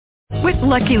With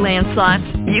Lucky Land Slots,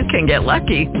 you can get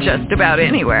lucky just about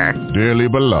anywhere. Dearly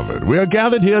beloved, we are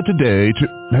gathered here today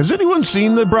to... Has anyone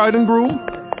seen the bride and groom?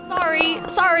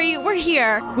 Sorry, we're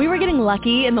here. We were getting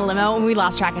lucky in the limo and we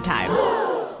lost track of time.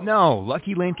 No,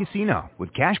 Lucky Land Casino,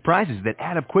 with cash prizes that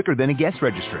add up quicker than a guest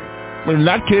registry. In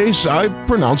that case, I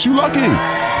pronounce you lucky.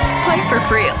 Play for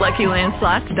free at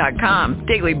LuckyLandSlots.com.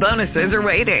 Daily bonuses are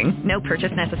waiting. No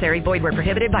purchase necessary. Void where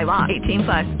prohibited by law.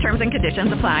 18+. Terms and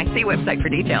conditions apply. See website for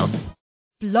details.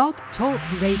 Blog Talk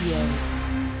Radio.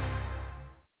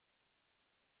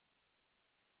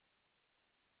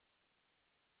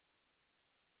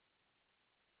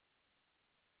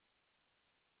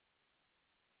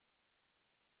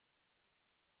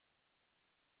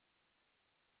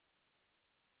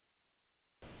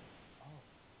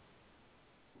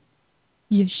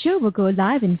 Your show will go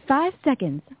live in 5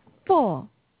 seconds. 4,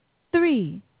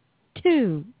 3,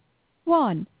 2,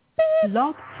 1.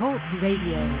 Blog Talk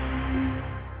Radio.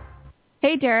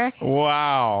 Hey, Dereck.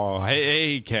 Wow.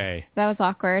 Hey, Kay. That was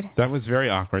awkward. That was very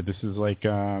awkward. This is like,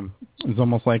 it's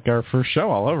almost like our first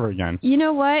show all over again. You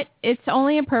know what? It's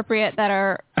only appropriate that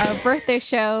our birthday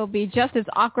show be just as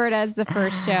awkward as the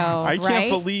first show, I can't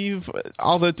believe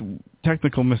all the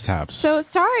technical mishaps. So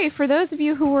sorry for those of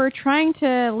you who were trying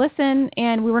to listen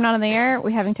and we were not on the air.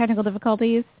 We're having technical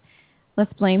difficulties.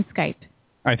 Let's blame Skype.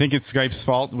 I think it's Skype's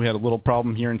fault. We had a little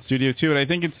problem here in studio too, and I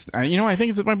think it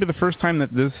might be the first time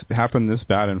that this happened this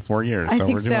bad in 4 years. I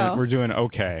think we're doing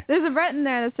okay. There's a button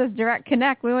there that says Direct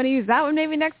Connect. We want to use that one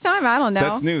maybe next time. I don't know.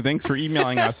 That's new. Thanks for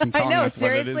emailing us and telling us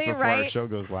what it is before right? our show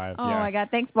goes live. Oh my God!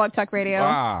 Thanks, Blog Talk Radio.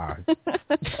 Ah.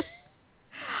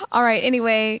 All right.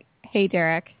 Anyway, hey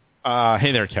Dereck.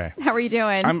 Hey there, Kay. How are you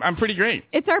doing? I'm pretty great.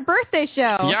 It's our birthday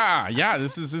show. Yeah. This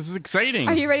is exciting.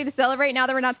 Are you ready to celebrate now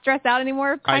that we're not stressed out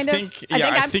anymore? I think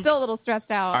I'm still a little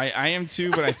stressed out. I am too,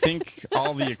 but I think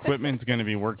all the equipment's going to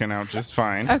be working out just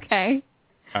fine. Okay.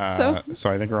 So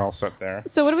I think we're all set there.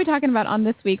 So what are we talking about on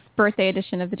this week's birthday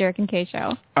edition of the Dereck and Kay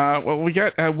Show? Well, we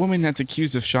got a woman that's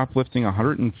accused of shoplifting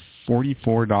 $144 in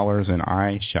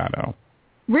eyeshadow.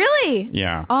 Really?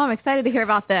 Yeah. Oh, I'm excited to hear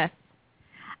about this.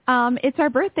 It's our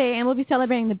birthday, and we'll be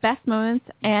celebrating the best moments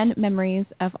and memories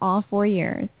of all 4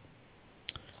 years.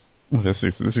 Well, this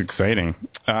is exciting.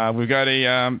 We've got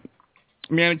a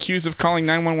man accused of calling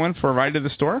 911 for a ride to the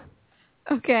store.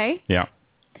 Okay. Yeah.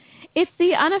 It's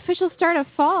the unofficial start of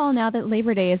fall now that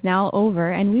Labor Day is now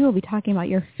over, and we will be talking about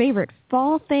your favorite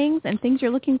fall things and things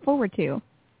you're looking forward to.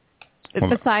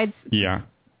 Besides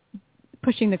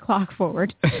pushing the clock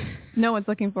forward. No one's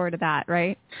looking forward to that,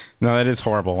 right? No, that is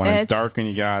horrible. When it's dark and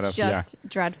you got up. Just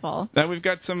dreadful. Then we've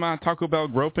got some Taco Bell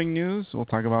groping news. We'll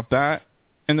talk about that.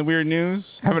 And the weird news.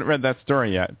 Haven't read that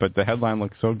story yet, but the headline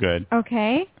looks so good.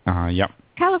 Okay. Yep.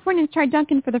 Californians tried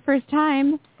Dunkin' for the first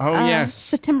time. Oh, yes.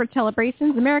 September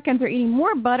celebrations. Americans are eating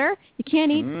more butter. You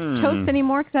can't eat toast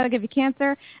anymore because that'll give you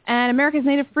cancer. And America's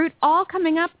native fruit all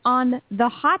coming up on the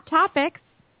Hot Topics.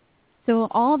 So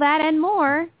all that and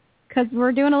more, because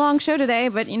we're doing a long show today,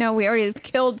 but, we already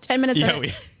killed 10 minutes of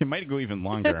it. It might go even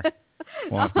longer.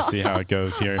 We'll have to see how it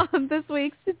goes here. On this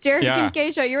week's Dereck and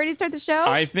Kay Show. You ready to start the show?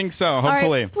 I think so,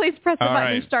 hopefully. All right, please press the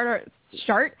button and start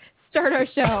our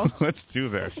show. Let's do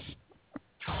this.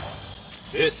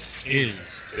 This is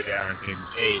the Dereck and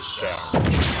Kay Show.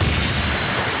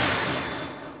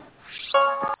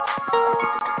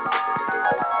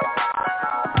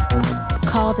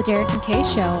 Call the Dereck and Kay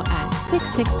Show at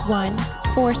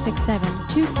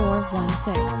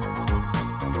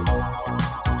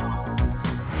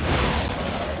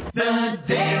 661-467-2416. The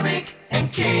Dereck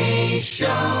and Kay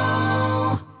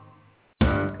Show.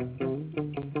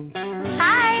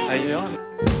 Hi. How you doing?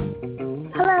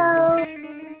 Hello.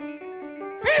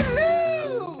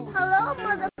 Hello,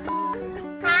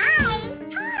 motherfucker.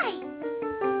 Hi.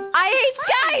 I hate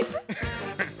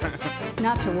Skype.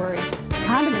 Not to worry.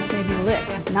 Condiments may be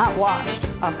licked, not washed,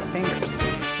 off the fingers.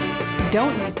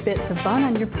 Don't eat bits of bun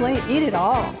on your plate. Eat it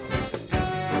all.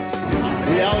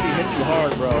 Reality hits you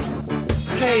hard, bro.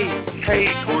 Hey,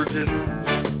 gorgeous.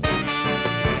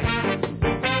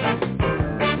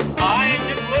 I am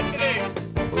just listening.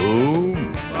 Oh,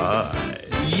 my.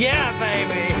 Yeah,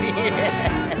 baby.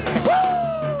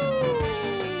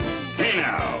 Hey,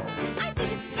 now.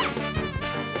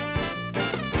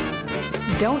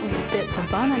 Don't eat bits of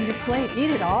bun on your plate.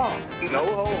 Eat it all. No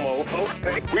homo.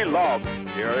 Okay. We love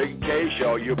Dereck and Kay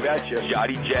Show, you betcha.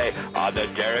 Johnny J on the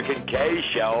Dereck and Kay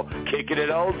Show, kicking it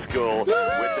old school with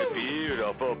the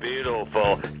beautiful,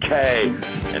 beautiful Kay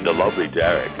and the lovely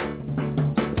Dereck.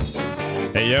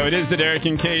 Hey, yo, it is the Dereck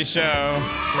and Kay Show.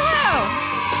 Hello.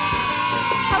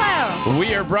 Hello.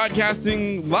 We are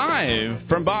broadcasting live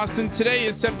from Boston. Today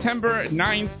is September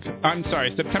 9th. I'm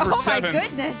sorry, September 7th. Oh, my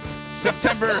goodness.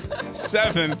 September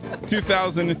 7th,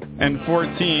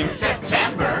 2014.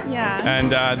 September? Yeah.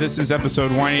 And this is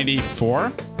episode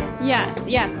 184. Yes.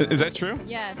 Is that true?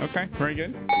 Yes. Okay, very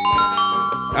good.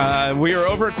 We are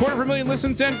over 250,000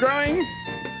 listens and growing.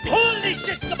 Holy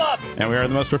shit, kebab! And we are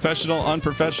the most professional,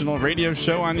 unprofessional radio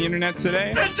show on the internet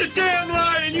today. That's a damn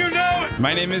lie, and you know it!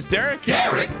 My name is Dereck.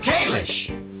 Dereck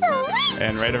Kalish.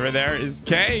 And right over there is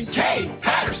Kay. Kay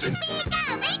Patterson.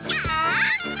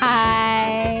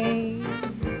 Hi.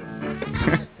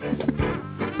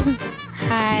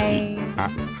 Hi.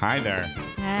 Hi there.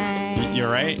 Hi. You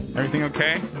right? Everything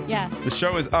okay? Yes. The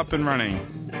show is up and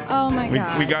running. Oh, my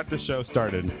God. We got the show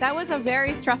started. That was a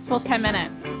very stressful 10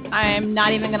 minutes. I'm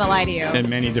not even going to lie to you. In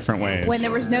many different ways. When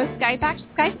there was no Skype,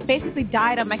 Skype basically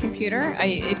died on my computer.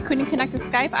 It couldn't connect to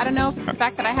Skype. I don't know if it's the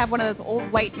fact that I have one of those old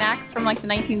white Macs from like the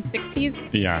 1960s.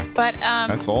 Yeah. But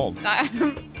that's old.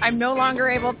 I'm no longer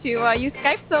able to use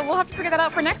Skype, so we'll have to figure that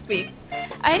out for next week.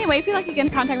 Anyway, if you'd like to get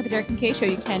in contact with the Dereck and Kay Show,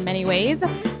 you can many ways.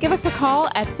 Give us a call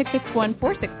at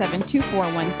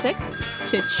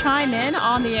 661-467-2416 to chime in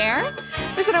on the air.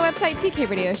 Visit our website,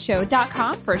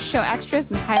 tkradioshow.com, for show extras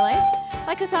and highlights.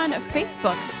 Like us on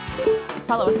Facebook.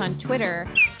 Follow us on Twitter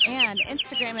and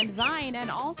Instagram and Vine.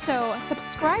 And also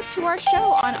subscribe to our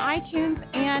show on iTunes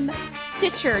and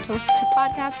Stitcher to listen to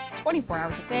podcasts 24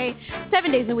 hours a day,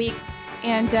 7 days a week.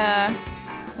 And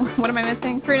what am I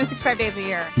missing? 365 days a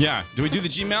year. Yeah. Do we do the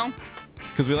Gmail?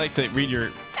 Because we like to read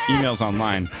your emails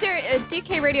online.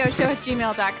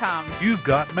 DKRadioshow@gmail.com. You've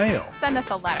got mail. Send us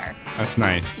a letter. That's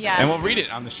nice. Yeah. And we'll read it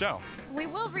on the show. We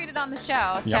will read it on the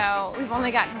show. Yep. So we've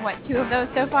only gotten, 2 of those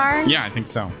so far? Yeah, I think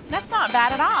so. That's not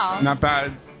bad at all. Not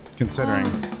bad, considering.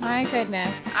 Oh, my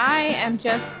goodness. I am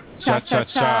just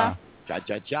cha-cha-cha.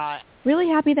 Cha-cha-cha. Really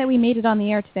happy that we made it on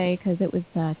the air today because it was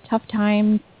tough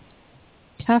times,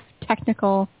 tough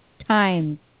technical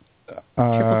times.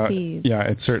 Triple C's. Yeah,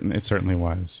 it certainly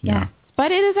was. Yeah.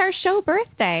 But it is our show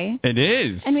birthday. It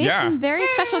is. And we have some very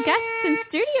special guests in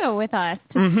studio with us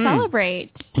to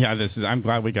celebrate. Yeah, I'm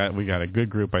glad we got a good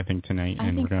group, I think, tonight,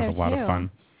 and we're going to have a lot of fun.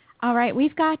 All right,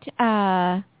 we've got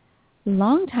a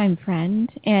longtime friend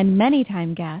and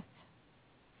many-time guest,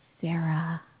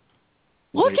 Sara.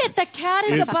 Look at the cat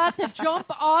is about to jump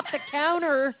off the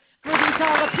counter for these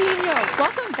jalapenos.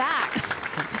 Welcome back.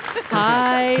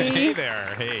 Hi. Hey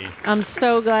there. Hey. I'm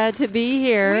so glad to be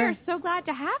here. We are so glad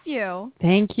to have you.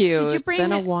 Thank you. Did you bring it's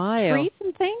been a while. Treats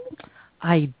and things?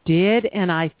 I did,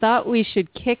 and I thought we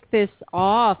should kick this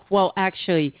off. Well,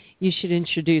 actually, you should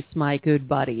introduce my good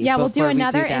buddy. Yeah, we'll do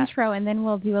another intro, and then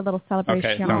we'll do a little celebration.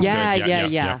 Okay, sounds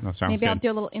good. Yeah. That sounds Maybe good. I'll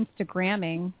do a little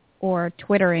Instagramming or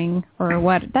Twittering or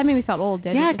what. That made me felt old,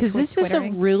 didn't it? Yeah, because this is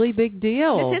a really big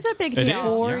deal. This is a big deal. It is,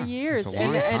 4 years. It's a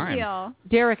long time. Deal.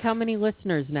 Dereck, how many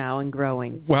listeners now and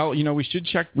growing? Well, we should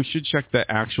check the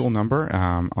actual number.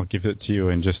 I'll give it to you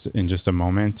in just a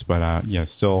moment. But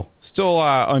still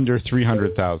under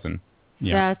 300,000.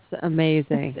 Yeah. That's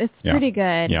amazing. It's pretty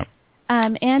good. Yeah.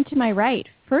 And to my right,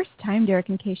 first time Dereck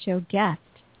and Kay Show guest,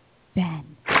 Ben.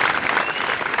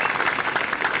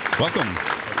 Welcome.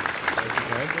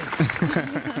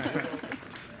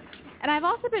 And I've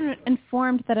also been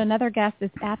informed that another guest is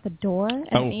at the door and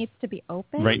it needs to be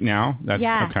open. Right now? That's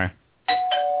okay.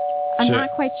 I'm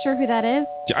not quite sure who that is.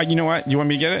 You know what? You want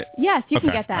me to get it? Yes, you can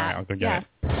get that. All right, I'll go get it.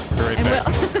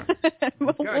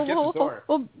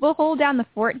 We'll hold down the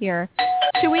fort here.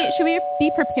 Should we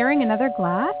be preparing another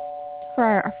glass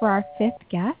for our fifth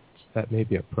guest? That may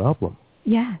be a problem.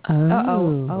 Yeah.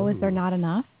 Oh, is there not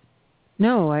enough?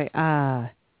 No,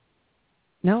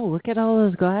 no, look at all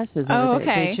those glasses. Oh,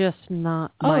 okay. They just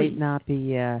might not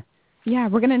be. Yeah,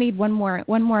 we're gonna need one more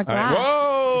glass. Right.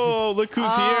 Whoa! Look who's here!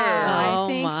 I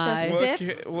think my!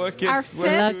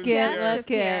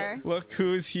 Look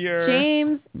who's here!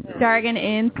 James Dargan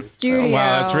in studio.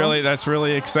 Wow, that's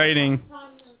really exciting.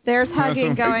 There's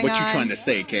hugging going what on. What you trying to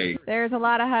say, Kay? There's a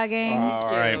lot of hugging. All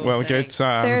right. Well, good.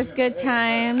 There's good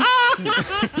times.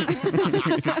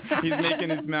 He's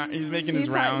making his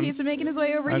rounds. He's making his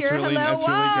way over here. Really, Hello.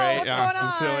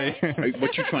 That's really great.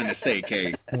 What's going on? What you trying to say,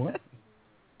 Kay? What?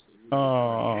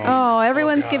 Oh,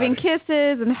 everyone's giving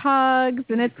kisses and hugs,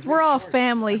 and we're all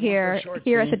family here at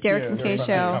the Dereck and Kay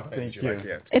Show. Thank you.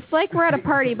 It's like we're at a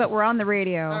party, but we're on the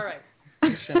radio. All right.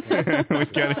 We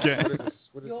gotta get.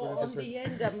 You're on the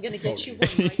end. I'm gonna get you one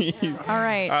right now. All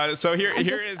right. So here is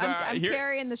I'm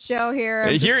carrying the show here.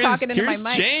 I'm just talking into my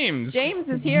mic. James. James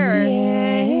is here.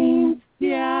 James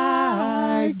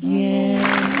Dargan.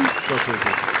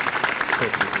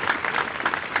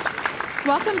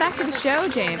 Welcome back to the show,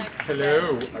 James.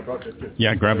 Hello. I brought biscuits.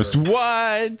 Yeah, grab us.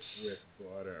 What? With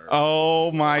butter.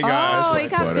 Oh, my gosh. Oh, he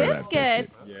got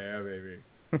biscuits. Yeah, baby.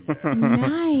 Yeah.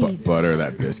 Nice. Butter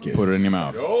that biscuit. Put it in your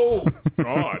mouth. Oh,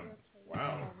 God.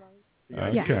 Wow.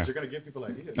 Okay. You're going to give people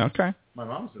ideas. Okay. My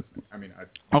mom's listening. I mean,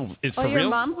 it's for real? Your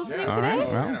mom's listening today? All right.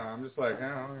 Well. You know, I'm just like,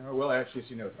 well, actually,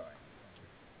 she knows how I am.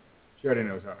 She already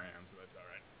knows how I am, so that's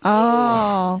all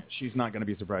right. Oh. She's not going to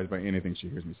be surprised by anything she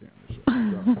hears me say on the show.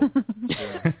 So,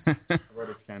 I've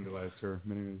already scandalized her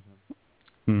many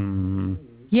times.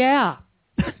 Yeah.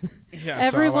 Yeah,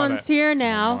 everyone's here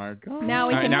now. Oh my God. Now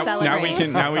we can celebrate.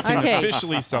 Now we can Okay.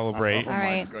 officially celebrate. All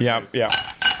right. Yep.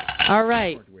 All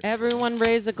right. Everyone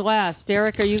raise a glass.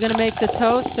 Dereck, are you going to make the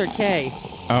toast or Kay?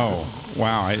 Oh,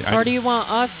 wow. Or do you want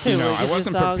us to? I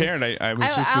wasn't prepared. I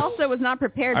also was was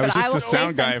prepared, I was but I will just the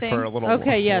sound say guy something. for a little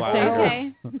Okay, yes. while.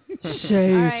 Okay.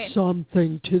 Say right.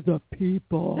 something to the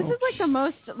people. This is like the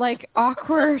most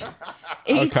awkward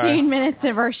 18 minutes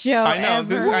of our show I know.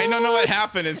 ever. I don't know what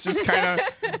happened. It's just kind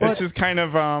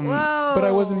of. Whoa. But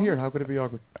I wasn't here. How could it be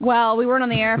awkward? Well, we weren't on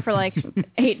the air for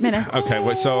 8 minutes. Okay.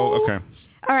 Okay.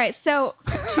 All right. So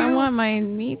I want my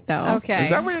meat though. Okay.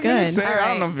 Is that what you're good. going to say? All right. I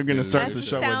don't know if you're going to start the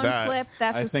show with that.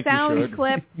 That's I a think you sound should.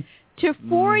 clip to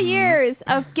 4 years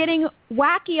of getting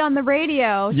wacky on the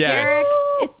radio. Yes. Dereck,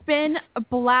 it's been a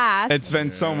blast. It's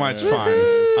been so much fun.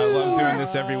 I love doing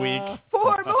this every week.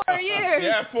 4 more years.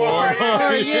 Yeah, 4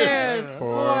 more years.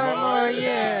 4 more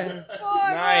years.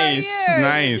 4 Nice.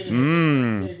 Nice.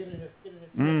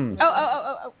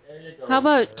 Oh. How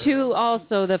about, too,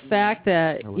 also the fact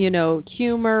that,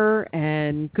 humor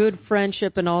and good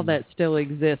friendship and all that still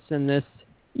exists in this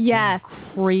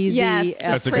crazy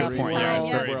That's a good point. Yeah,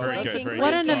 very, very good. Very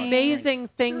what good. an amazing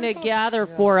thing to gather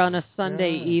for on a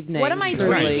Sunday evening. What am I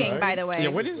drinking, by the way? Yeah,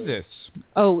 what is this?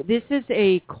 Oh, this is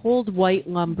a cold white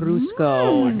Lambrusco.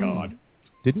 Oh, my God.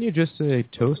 Didn't you just say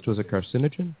toast was a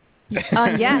carcinogen?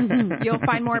 Yes. You'll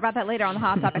find more about that later on the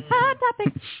Hot Topics. Hot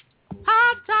Topics.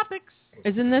 Hot Topics.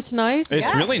 Isn't this nice?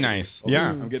 It's really nice. Yeah.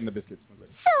 I'm getting the biscuits.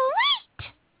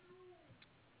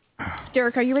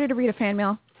 Dereck, are you ready to read a fan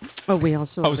mail? Oh, we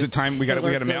also. Oh, is it time? We got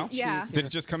a mail? Yeah. Did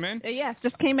it just come in? Yes,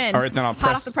 just came in. All right, then I'll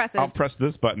Hot off the presses. I'll press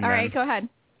this button. All then. right, go ahead.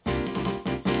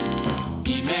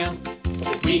 Email.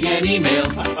 We get email.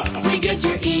 We get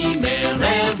your email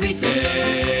every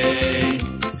day.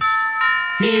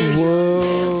 Here's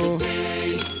your mail today.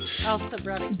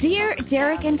 Dear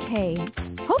Dereck and Kay,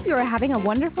 hope you are having a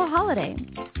wonderful holiday.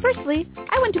 Firstly,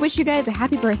 I want to wish you guys a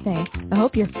happy birthday. I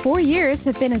hope your 4 years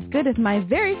have been as good as my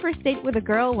very first date with a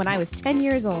girl when I was 10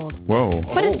 years old. Whoa.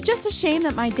 But it's just a shame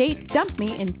that my date dumped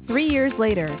me in 3 years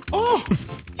later. Oh.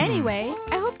 Anyway,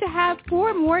 I hope to have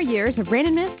 4 more years of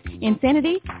randomness,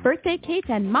 insanity, birthday cake,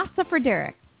 and matzah for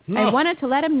Dereck. I wanted to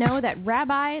let him know that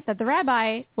the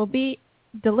rabbi will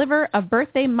deliver a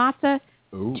birthday matzah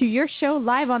to your show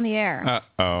live on the air.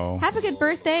 Uh-oh. Have a good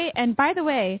birthday, and by the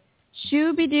way,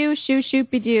 shoo-be-doo,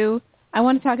 shoo-shoop-be-doo. I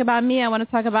want to talk about me. I want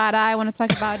to talk about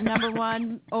number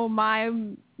one. Oh, my.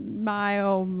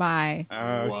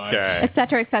 Okay. Et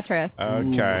cetera, et cetera.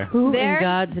 Okay. Who in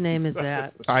God's name is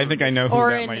that? I think I know who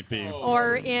that might be.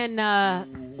 Or in,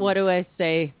 what do I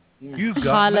say? You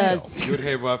got mail.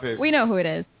 We know who it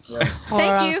is. Hora.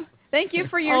 Thank you. Thank you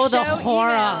for your the show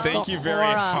Hora. email. Thank you very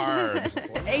hard.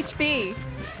 HB.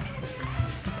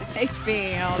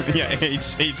 Yeah,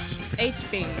 HB.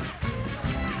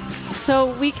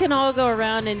 So we can all go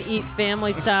around and eat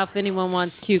family style if anyone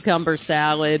wants cucumber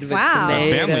salad with Wow.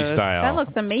 tomatoes. Family style. That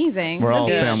looks amazing. We're all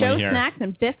There'll be family show here. snacks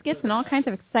and biscuits and all kinds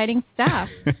of exciting stuff.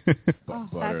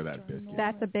 Butter that biscuit.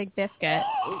 That's a big biscuit.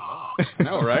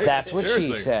 No, right? That's what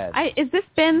Seriously. she said. Is this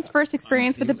Ben's first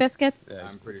experience with the biscuits?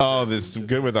 I'm pretty Oh, this is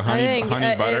good with the honey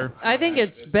butter. I think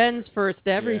it's Ben's first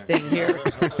everything here.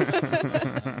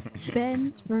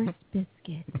 Ben's first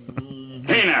biscuit.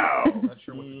 Hey now. I'm not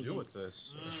sure what to do with this.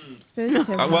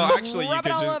 Well, actually, you rub could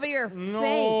it all just over your face. Put it in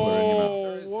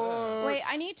your mouth. Wait,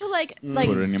 I need to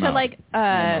Put it in your mouth.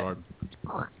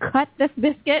 cut this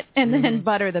biscuit and then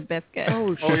butter the biscuit.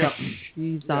 Oh, yeah.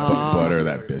 she's Butter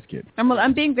that biscuit.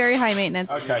 I'm being very high maintenance.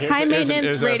 Okay, high maintenance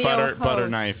here's radio a butter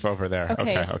host. knife over there.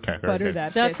 Okay. Okay. Very Butter good.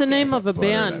 that That's the biscuit. name of a Butter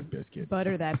band. that biscuit.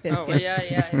 Butter that biscuit. Oh, yeah.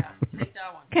 Take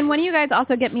that one. Can one of you guys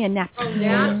also get me a napkin?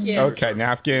 Napkin. Okay,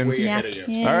 napkins.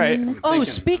 Napkin. All right. Oh,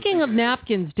 speaking of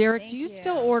napkins, Dereck, do you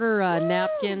still order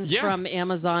napkins Yeah. from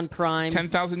Amazon Prime?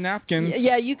 10,000 napkins.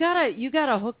 Yeah, you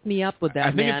gotta hook me up with that. I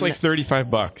think man. it's like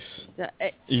 $35.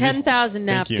 10,000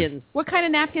 Thank you. napkins. What kind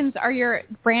of napkins are your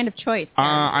brand of choice?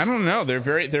 I don't know. They're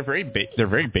very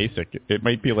basic. It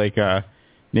might be like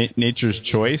Nature's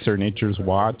Choice or Nature's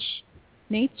Watch.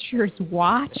 Nature's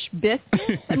Watch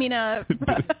biscuits? I mean,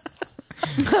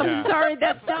 I'm sorry,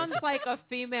 that sounds like a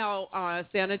female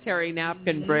sanitary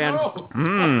napkin brand.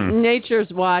 Nature's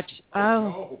Watch.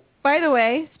 Oh. By the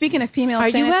way, speaking of female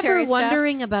Are sanitary you ever stuff,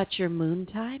 wondering about your moon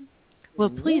time? Well,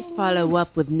 please follow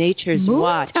up with Nature's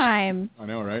Watch. Moon time. I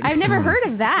know, right? I've never heard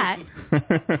of that.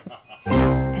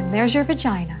 And there's your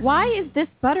vagina. Why is this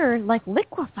butter like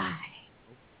liquefied?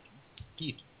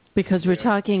 Because we're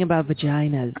talking about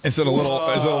vaginas. Is it a little?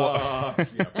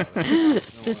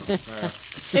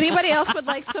 Anybody else would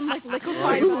like some like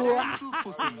liquefied butter?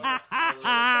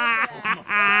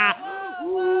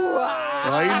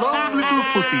 I love little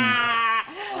pussies.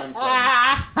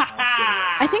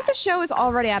 I think the show is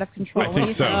already out of control. I What do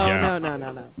think you so. think? Yeah.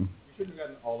 No. You shouldn't have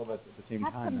gotten all of us at the same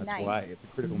time. That's nice. why. It's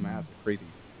a critical mass of crazy.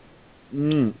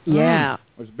 Yeah.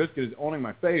 This biscuit is owning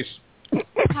my face.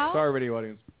 Sorry, radio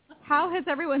audience. How has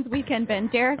everyone's weekend been?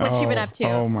 Dereck, what you been up to?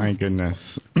 Oh, my goodness.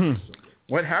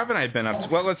 What haven't I been up to?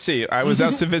 Well, let's see. I was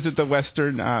out to visit the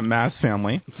Western Mass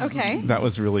family. Okay. That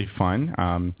was really fun.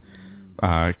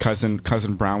 Cousin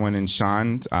Bronwyn and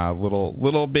Sean,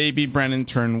 little baby Brennan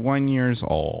turned 1 year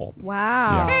old.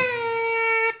 Wow.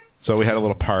 Yeah. So we had a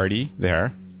little party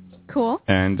there. Cool.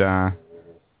 And hung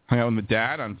out with my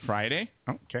dad on Friday.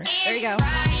 Oh, okay. There you go.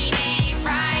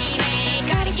 Friday,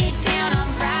 gotta get down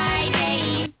on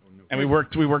Friday. And we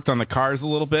worked on the cars a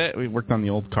little bit. We worked on the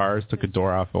old cars, took a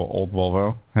door off an old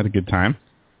Volvo, had a good time.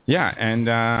 Yeah, and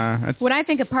that's... When I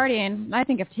think of partying, I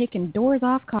think of taking doors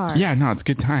off cars. Yeah, no, it's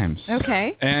good times.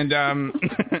 Okay. And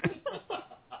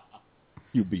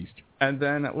You beast. And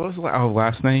then what was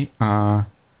last night?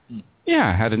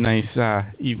 Yeah, had a nice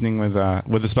evening with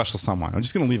a special someone. I'm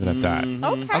just gonna leave it at that.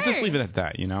 Okay. I'll just leave it at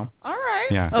that. You know. All right.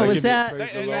 Yeah. Oh, is that?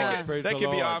 That could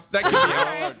be off. That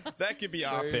could be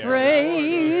off there.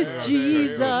 Praise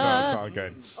Jesus. It's all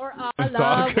good. Or It's all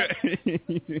Allah.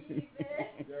 good.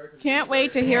 Can't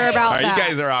wait to hear about All right, that.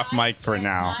 you guys are off mic for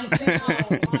now.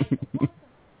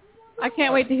 I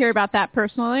can't wait to hear about that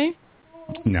personally.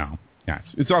 No. Yeah,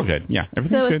 it's all good. Yeah,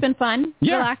 everything's So it's good. been fun,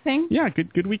 relaxing. Yeah,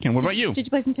 good weekend. What about you? Did you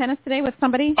play some tennis today with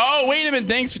somebody? Oh, wait a minute.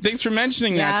 Thanks for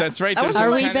mentioning that. That's right. I There's wasn't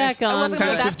some like- Are we back on?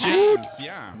 tennis with James.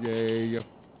 Yeah. Yay. That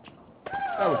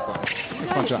was fun.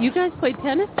 Fun time. You guys played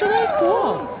tennis today?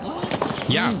 Cool.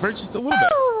 Yeah, for just a little bit.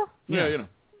 Yeah, you know.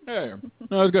 Yeah.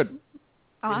 No, it was good.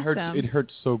 Awesome. It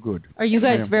hurts so good. Are you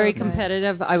guys Yeah. very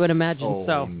competitive? I would imagine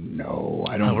so. No,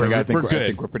 I don't we're think. I think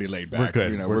good. we're pretty laid back. We're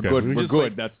good. You know, We're we're good. good. We We're just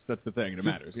good. That's the thing that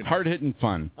matters. You know? Hard hitting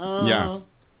fun. Yeah.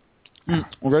 Well, the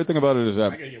great thing about it is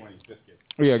that. I gotta get one of these biscuits.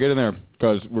 Yeah, get in there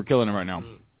because we're killing it right now.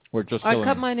 We're just I killing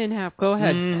cut it. mine in half. Go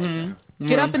ahead. Mm-hmm.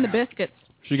 Get up in the biscuits.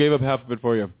 She gave up half of it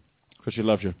for you because she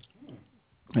loves you.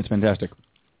 It's fantastic.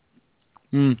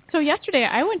 So yesterday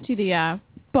I went to the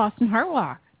Boston Heart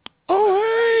Walk.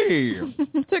 Oh, hey!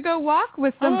 To go walk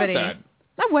with somebody. How about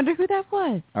I wonder who that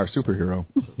was. Our superhero.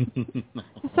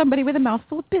 Somebody with a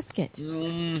mouthful of biscuits.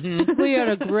 We had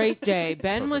a great day.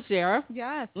 Ben was there.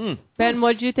 Yes. Ben,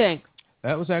 what'd you think?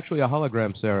 That was actually a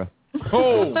hologram, Sarah.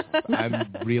 Oh!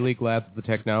 I'm really glad that the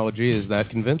technology is that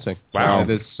convincing. Wow.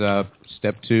 This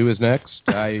step 2 is next.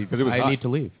 I hot. need to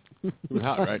leave. It was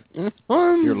hot, right? Dear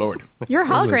Lord. Your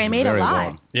hologram ate a very lot.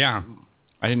 warm. Yeah.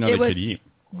 I didn't know It they was- could eat.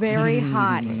 Very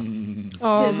hot.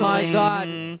 Oh, my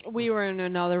God. We were in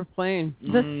another plane.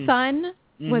 The sun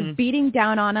was beating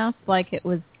down on us like it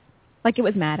was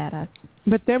mad at us.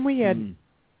 But then we had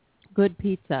good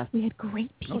pizza. We had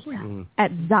great pizza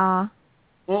at Za.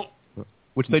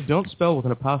 Which they don't spell with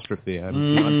an apostrophe.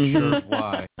 I'm not sure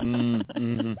why.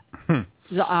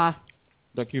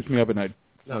 That keeps me up at night.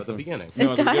 No, at the beginning.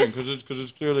 No, at the beginning, because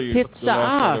it's clearly Pizza. the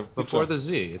last part of Before pizza.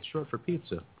 the Z. It's short for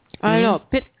pizza. I know.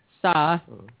 Pizza.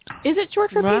 Is it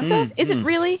short for pizza? Is it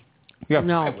really? Yeah.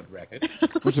 No. I would wreck it.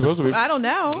 It's supposed to be. I don't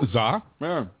know. Za?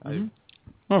 Yeah.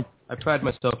 I pride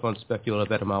myself on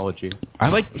speculative etymology. I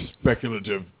like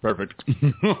Speculative. Perfect.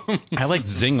 I like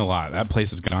Zing a lot. That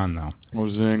place is gone though. Oh,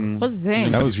 zing. What's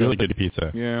zing? That was really good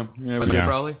pizza. Yeah. Was it Yeah.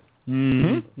 probably?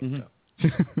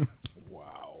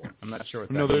 Wow. I'm not sure what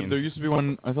that No, means. there used to be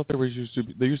one. I thought there used to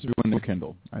be one near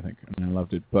Kendall, I think, and I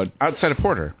loved it. But Outside of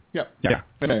Porter. yeah.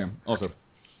 Also.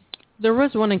 There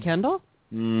was one in Kendall?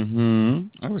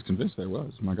 I was convinced there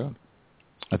was. My God.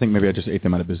 I think maybe I just ate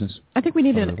them out of business. I think we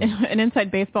need an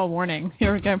inside baseball warning.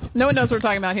 Here we go. No one knows what we're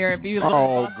talking about here. If you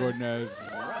Oh goodness.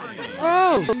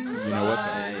 Oh. You know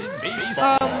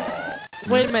what?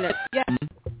 Wait a minute. Yeah.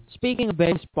 Speaking of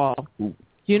baseball,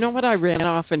 you know what I ran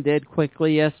off and did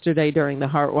quickly yesterday during the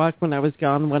Heart Walk when I was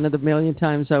gone? One of the million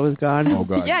times I was gone. Oh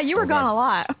God. Yeah, you were gone a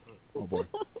lot. Oh boy.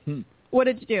 What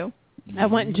did you do? I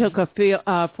went and took a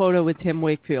photo with Tim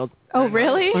Wakefield. Oh,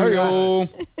 really? Hello.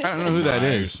 I don't know who that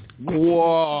is.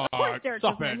 Whoa. Of course Derek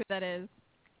doesn't know who that is.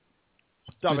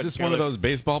 Stop Is this one of those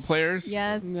baseball players?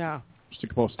 Yes. Yeah.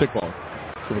 Stickball. Stickball.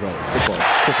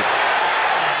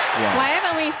 Yeah. Why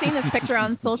haven't we seen this picture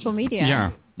on social media? Yeah.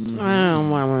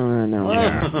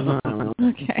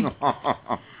 Okay.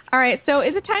 All right, so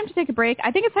is it time to take a break?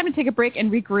 I think it's time to take a break and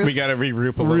regroup. We got to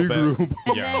regroup a little bit.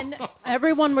 And then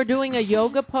everyone, we're doing a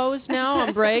yoga pose now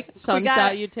on break. Sun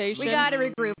salutation. We got to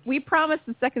regroup. We promise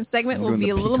the second segment will be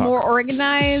a little more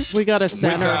organized. We got a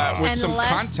center. With and some less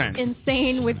content.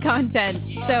 insane with content.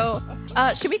 So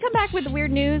should we come back with the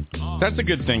weird news? That's a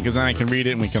good thing because then I can read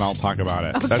it and we can all talk about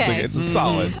it. Okay. It's a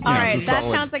solid. All right, that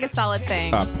sounds like a solid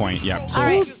thing. Point, yeah. All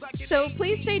right, so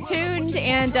please stay tuned,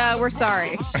 and we're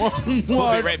sorry. We'll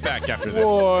be right back after this.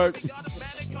 What?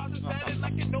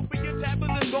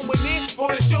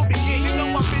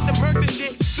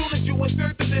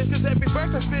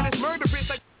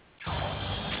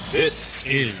 This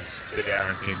is the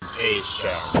Dereck&KS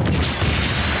Show.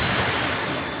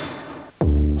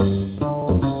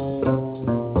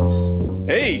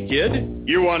 Hey, kid,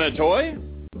 you want a toy?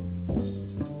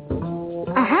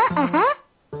 Uh-huh.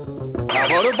 How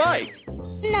about a bike?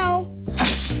 No.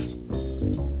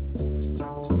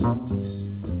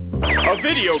 A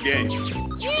video game?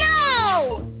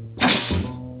 No!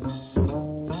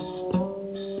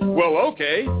 Well,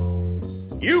 okay.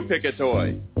 You pick a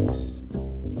toy.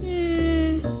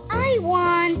 I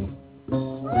want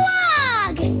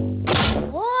log!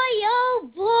 Boy, oh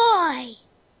boy!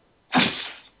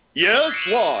 Yes,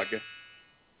 log.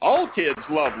 All kids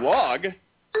love log.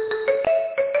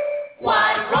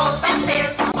 Why rolls and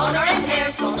tears, motor and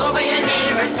tears, roll over your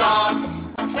neighbor's dog.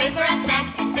 Wait for a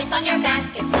snack and sits on your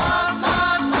back. It's long,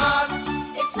 long,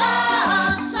 long. It's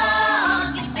long,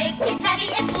 long. It's big, it's heavy,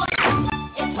 it's wood.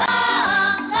 It's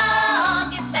long,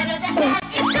 long. It's better than that,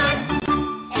 it's good.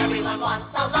 Everyone wants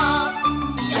a log.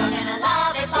 You're gonna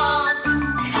love it long.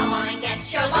 Come on and get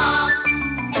your log.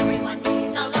 Everyone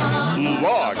needs a log.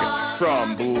 Log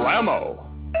from Blammo.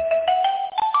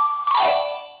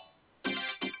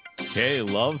 Kay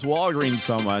loves Walgreens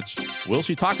so much. Will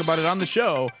she talk about it on the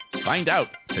show? Find out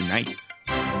tonight.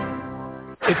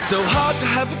 It's so hard to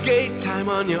have a gay time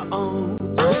on your own.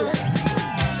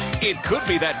 It could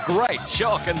be that great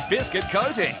chalk and biscuit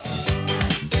coating.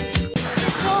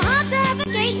 So hard to have a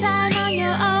gay time on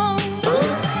your own.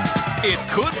 It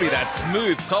could be that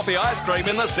smooth toffee ice cream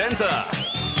in the center.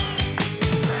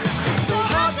 So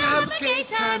hard to have a gay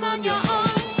time on your own.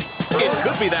 It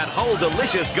could be that whole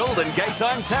delicious golden gay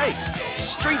time taste.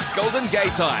 Street golden gay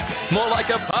time. More like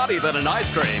a party than an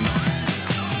ice cream.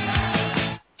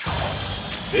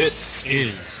 This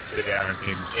is the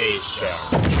Dereck&KS Show.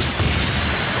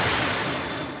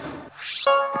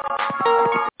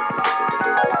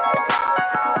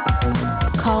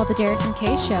 Call the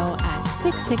Dereck&KS Show at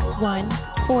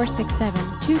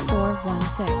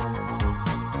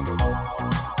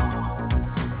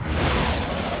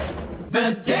 661-467-2416.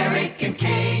 The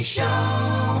Dereck&KS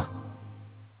Show.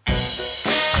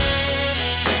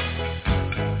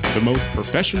 The most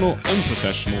professional,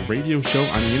 unprofessional radio show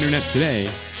on the internet today,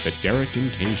 The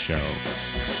Dereck&KS Show.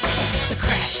 The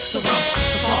crash, the rumble,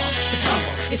 the fall, the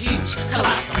tumble, it's huge,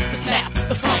 colossal, the snap,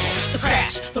 the fumble, the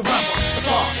crash, the rumble, the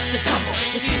fall, the tumble,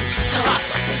 it's huge,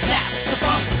 colossal, the snap, the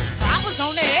fumble. I was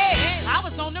on the edge, I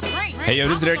was on the brink. Hey, yo,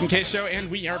 this is the Dereck&KS Show,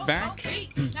 and we are back.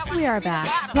 We are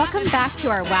back. Welcome back to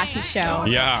our wacky show.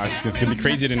 Yeah, it's going to be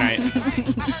crazy tonight.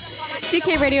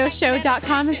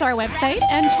 DKRadioshow.com is our website,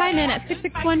 and chime in at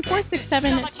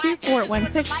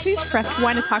 661-467-2416. Please press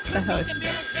 1 to talk to the host. Do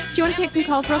you want to take some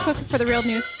calls real quick for the real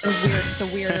news? The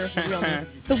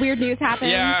weird news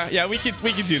happened? Yeah, we could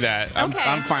do that.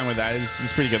 I'm fine with that.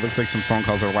 It's pretty good. Looks like some phone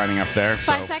calls are lining up there.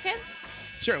 5 seconds?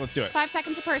 Sure, let's do it. 5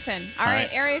 seconds a person. All right,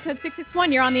 area code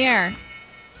 661, you're on the air.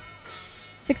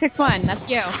 661, that's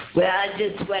you. Well, I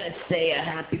just want to say a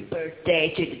happy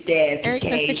birthday to the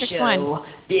Dereck&KS Show.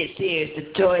 This is the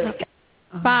toilet.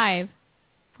 5,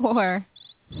 4,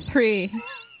 3,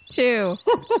 2,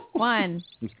 1.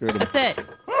 That's it.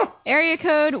 Area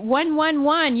code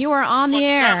 111, you are on the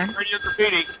air. Radio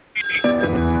graffiti.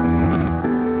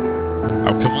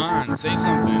 Oh, come on, say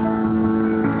something.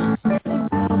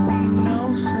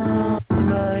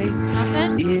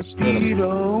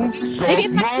 Maybe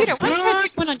it's my computer. Why don't you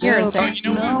pick one on yours? Oh, you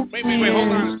know what? Wait,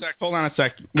 hold on a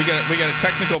sec. We got a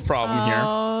technical problem here.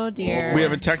 Oh dear. We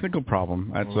have a technical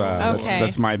problem.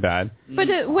 That's my bad. But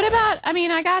what about? I mean,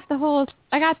 I got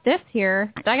this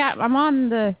here. I'm on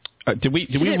the. Did we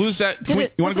lose that? You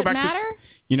want to go back? Matter?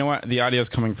 You know what? The audio is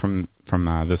coming from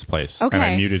this place, okay. And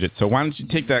I muted it. So why don't you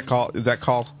take that call? Is that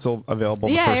call still available?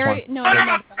 Yeah, the first one? No.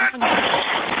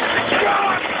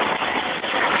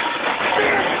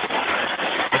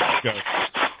 Let's go.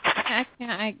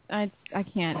 I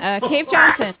can't. Cave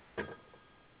Johnson.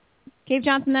 Cave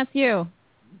Johnson, that's you.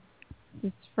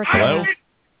 Hello?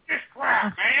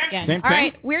 Yeah. Same All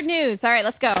right, thing? weird news. All right,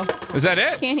 let's go. Is that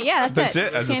it? Yeah, that's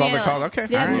it. That's Can't all they handle called? it. Okay.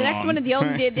 Yeah, all right. the next one of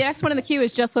the next one in the queue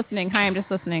is just listening. Hi, I'm just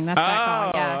listening. That's what I call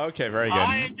it. Yeah. Okay, very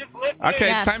good. Okay,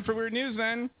 Yes. it's time for weird news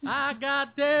then. I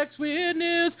got Derek's weird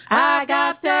news. I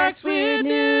got Derek's weird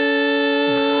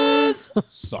news.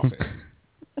 Sausage.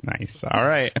 Nice. All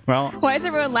right. Well. Why is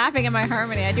everyone laughing at my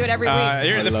harmony? I do it every week.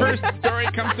 Here, the first story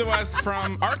comes to us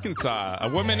from Arkansas. A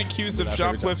woman accused of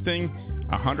shoplifting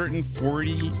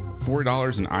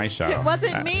 $144 in eyeshadow. It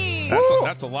wasn't me.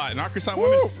 That's a lot. An Arkansas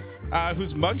woman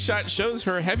whose mugshot shows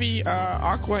her heavy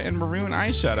aqua and maroon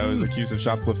eyeshadow is accused of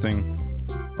shoplifting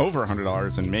over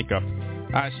 $100 in makeup.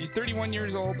 She's 31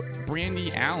 years old,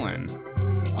 Brandy Allen.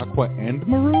 Aqua and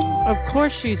maroon? Of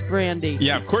course she's Brandy.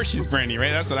 Yeah, of course she's Brandy,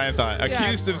 right? That's what I thought.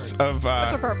 Yeah. Accused of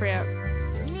That's appropriate.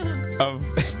 of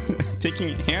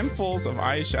taking handfuls of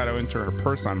eyeshadow into her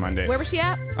purse on Monday. Where was she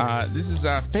at? This is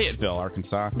Fayetteville,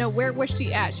 Arkansas. No, where was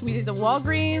she at? Should we do the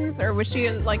Walgreens or was she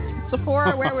like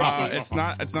Sephora? Where was she? It's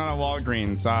not a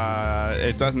Walgreens.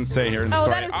 It doesn't say here in the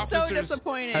story. That is so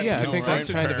disappointing. Yeah, I think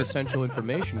that's kind of essential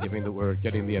information, given that we're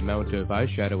getting the amount of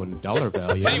eyeshadow and dollar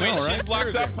value. Anyway, she's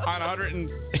locked up on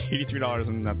 $183,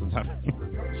 and that's what's happening.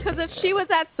 Because if she was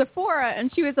at Sephora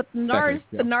and she was at the NARS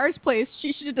place,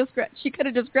 she could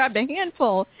have just grabbed a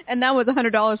handful, and that was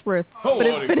 $100 worth. But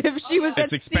if she was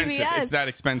at CVS, it's that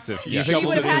expensive. Yeah. She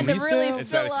would have had to really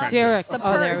fill up Dereck. the purse.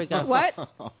 Oh, there we go. What?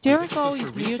 Dereck always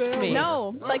mutes me.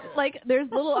 No, like there's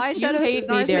little eyeshadows. You hate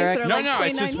me, Dereck. No,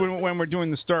 it's just when we're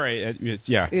doing the story.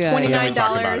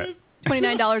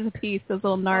 $29 a piece. Those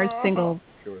little NARS singles.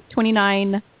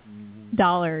 $29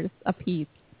 a piece.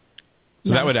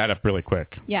 So that would add up really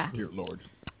quick. Yeah. Dear Lord.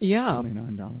 Yeah.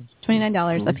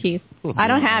 $29 a piece. I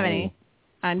don't have any.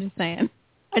 I'm just saying.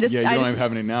 You don't even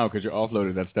have any now because you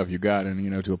offloaded that stuff you got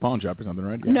and to a pawn shop or something,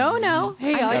 right? No.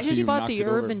 Hey, I just bought the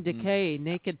Urban Decay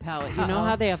Naked Palette. You know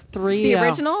how they have three... The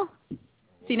original?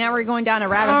 See, now we're going down a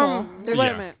rabbit hole. Wait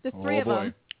a minute. There's three of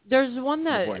them. There's one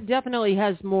that definitely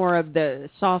has more of the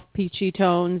soft peachy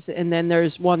tones, and then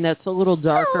there's one that's a little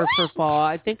darker for fall.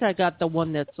 I think I got the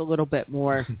one that's a little bit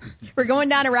more. We're going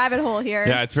down a rabbit hole here.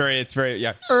 Yeah, it's very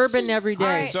urban every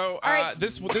day. All right. So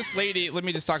this lady, let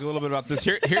me just talk a little bit about this.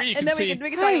 Here you can see.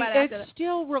 We can talk about it it's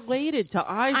still related to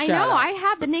eyeshadow. I know. I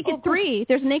have the Naked 3.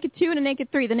 There's a Naked 2 and a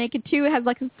Naked 3. The Naked 2 has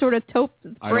like a sort of taupe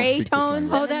gray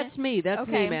tones. Oh, that's me. That's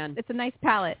me, man. It's a nice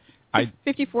palette.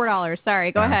 $54.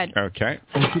 Sorry, go ahead. Okay.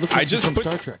 I just put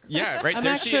Star Trek. Yeah, right I'm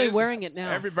there actually she is. wearing it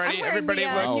now. Everybody I'm look.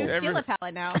 wearing the new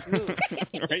palette now.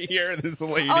 Right here, this is the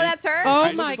lady. Oh, that's her?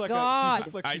 Oh, my God.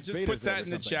 I just put that in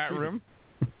the chat room.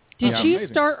 Did she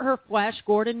start her Flash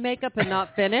Gordon makeup and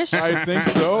not finish? I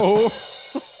think so.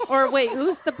 Or wait,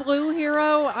 who's the blue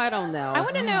hero? I don't know. I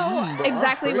want to know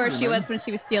exactly where she was when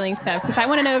she was stealing stuff. Because I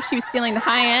want to know if she was stealing the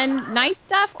high-end, nice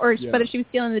stuff, or but if she was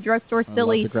stealing the drugstore,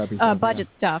 silly, budget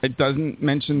stuff. It doesn't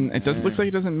mention. It does looks like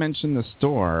it doesn't mention the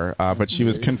store, but she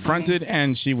was confronted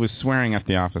and she was swearing at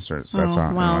the officers. That's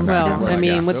all. Well, I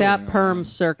mean, with that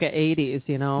perm circa 80s,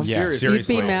 Yeah, you'd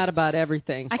be mad about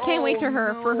everything. I can't wait for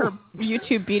her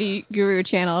YouTube beauty guru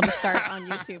channel to start on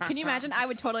YouTube. Can you imagine? I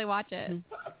would totally watch it.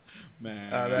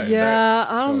 Man.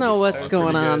 I don't know what's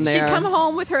going on there. She'd come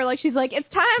home with her she's like, it's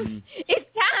time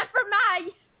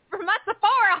for my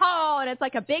Sephora haul, and it's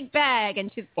like a big bag,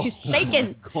 and she's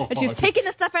shaking, and she's taking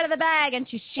the stuff out of the bag, and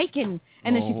she's shaking,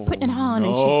 and then she's putting it on,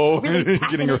 and she's really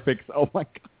getting her fix. Oh my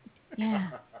God. Yeah.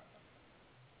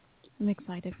 I'm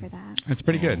excited for that. It's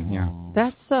pretty good. Yeah.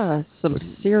 That's some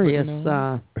serious. Isn't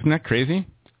that crazy?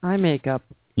 Eye makeup.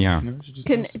 Yeah.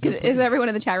 Is everyone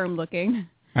in the chat room looking?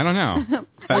 I don't know.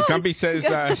 Gumpy says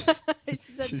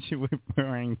she was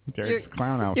wearing Derek's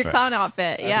clown outfit. Your clown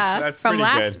outfit, yeah. That's from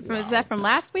pretty good. Was that from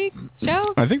last week's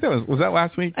show? I think was that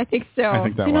last week? I think so. I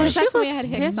think that was. That's when we had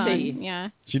Hicks on. Yeah.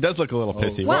 She does look a little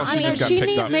pissy. Well, she just got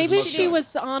picked up. Maybe she was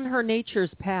on her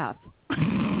nature's path.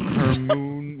 Her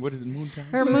moon, what is it, moon time?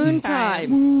 Her moon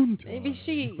time. Maybe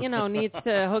she, needs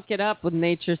to hook it up with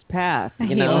nature's path.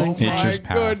 Nature's path.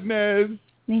 My goodness.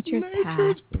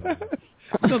 Nature's path.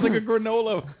 Sounds like a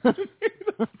granola.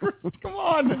 Come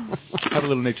on. Have a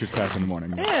little nature's path in the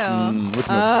morning. Ew.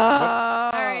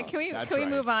 All right, can we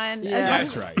move on? Yeah,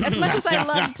 that's right. As much as I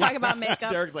love to talk about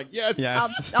makeup, Derek's like, yes.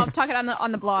 I'll talk it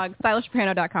on the blog,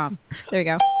 stylishporno.com. There you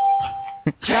go.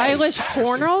 Stylish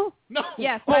porno? No.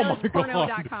 Yes,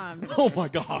 stylishporno.com. Oh my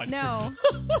God. No,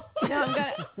 I'm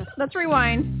gonna. Let's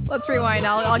rewind.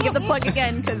 I'll give the plug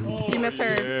again because you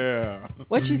misheard. Yeah.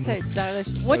 What'd you say, stylish?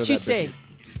 What'd you say?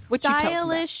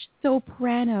 Stylish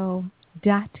soprano.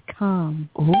 dereck.com.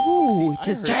 Ooh,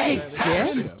 does heard that that.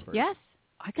 exist? Yes.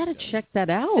 I got to check that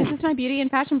out. This is my beauty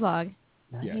and fashion blog.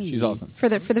 Yeah, she's awesome. For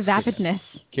the vapidness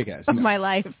Kick-ass. of my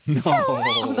life.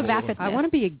 No. The vapidness. I want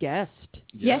to be a guest.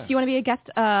 Yes, you want to be a guest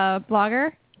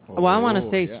blogger? Well, I want to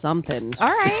say something. All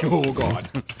right. Oh, God.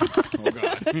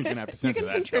 You're going to have to censor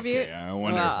that contribute. stuff. Yeah, I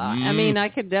wonder. I mean, I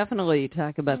could definitely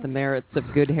talk about the merits of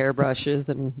good hairbrushes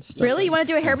and stuff. Really? You want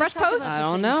to do a hairbrush post? I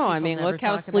don't know. I mean, look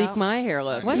how sleek my hair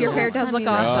looks. Your hair does look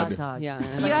awesome.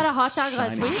 Yeah. You got a hot dog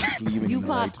last week? You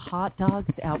got hot dogs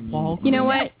at Walgreens. You know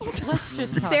what? Let's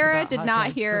just talk Sarah about did hot not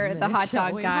dogs hear for a the minute, hot shall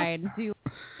dog we? guide.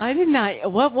 I did not.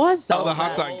 What was that? Oh, the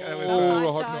hot dog. It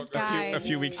was hot dog guide. a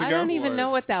few weeks ago. I don't even know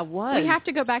what that was. We have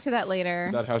to go back to that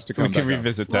later. That has to come We back can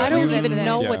revisit that. I don't Revisit even it.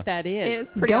 know Yeah. what that is. It's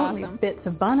pretty Don't awesome. leave bits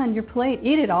of bun on your plate.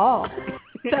 Eat it all.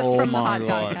 That's Oh from the my hot dog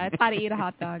God. guide. How to eat a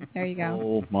hot dog. There you go.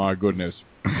 Oh, my goodness.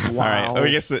 All right. Oh, I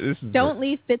guess this is. Don't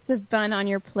leave bits of bun on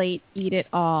your plate. Eat it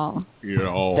all.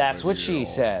 That's what she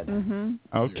said.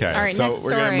 Mm-hmm. Okay. All right, so next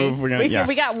we're story. gonna move. We're gonna.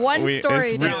 We got one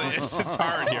story It's down. really, it's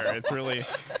hard here.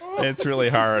 It's really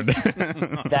hard.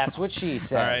 That's what she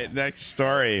said. All right. Next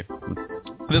story.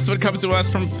 This one comes to us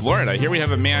from Florida. Here we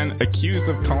have a man accused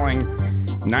of calling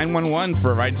 911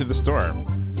 for a ride to the store.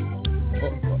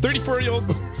 34-year-old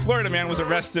Florida man was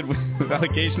arrested with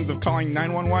allegations of calling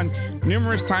 911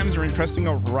 numerous times and requesting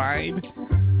a ride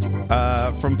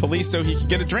from police so he could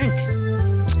get a drink.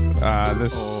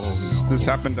 This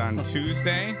happened on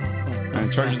Tuesday.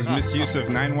 And charges of misuse of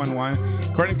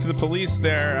 911. According to the police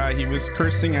there, he was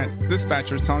cursing at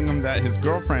dispatchers, telling them that his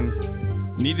girlfriend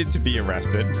needed to be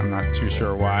arrested. I'm not too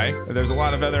sure why. There's a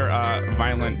lot of other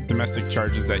violent domestic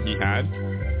charges that he had.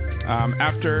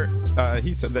 After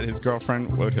he said that his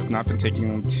girlfriend would have not been taking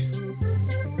him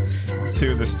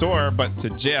to the store, but to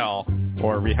jail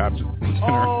or rehab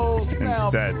center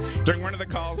instead. During one of the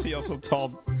calls, he also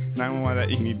told 911 that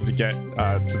he needed to get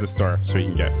to the store so he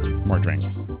can get more drinks.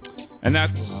 And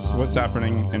that's what's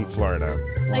happening in Florida.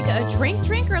 Like a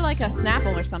drink or like a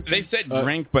Snapple or something? They said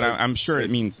drink, but I'm sure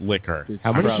it means liquor.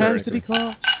 How many times did he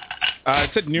call? It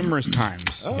said numerous times.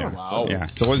 Oh, yeah. wow. Yeah,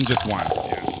 so it wasn't just one.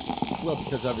 Yeah. Well,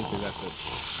 because obviously that's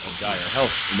a dire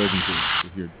health emergency.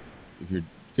 If you're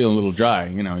feeling a little dry,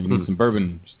 you need some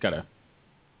bourbon. Just gotta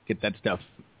get that stuff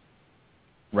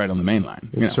right on the main line.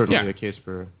 It's certainly the case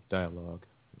for dialogue.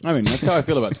 I mean, that's how I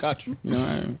feel about scotch.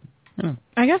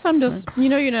 I guess I'm just,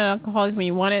 you're an alcoholic when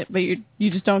you want it, but you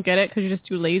just don't get it because you're just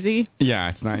too lazy. Yeah,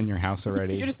 it's not in your house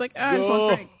already. You're just like, I just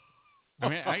want to drink. I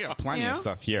mean, I got plenty of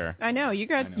stuff here. I know you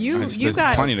got There's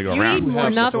got plenty to go you around. Need more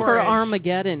Enough for storage.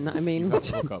 Armageddon. I mean,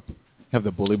 have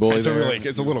the bully boy there.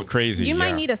 It's a little crazy. You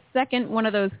might need a second one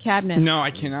of those cabinets. No, I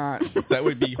cannot. That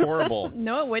would be horrible.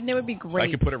 No, it wouldn't. It would be great.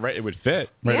 I could put it right. It would fit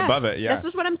right above it. Yeah, that's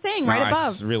just what I'm saying. Right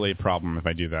above. It's really a problem if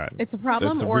I do that. It's a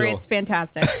problem, or it's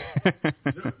fantastic.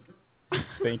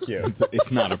 Thank you.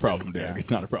 It's not a problem, Dereck. It's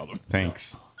not a problem. Thanks.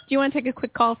 Do you want to take a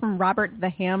quick call from Robert the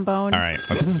Hambone? All right,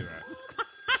 let's do that.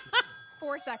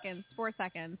 4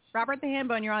 seconds. Robert the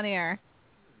Hambone, you're on the air.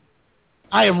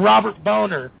 I am Robert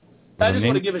Boner. I just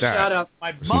want to give a shout out to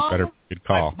my mom, good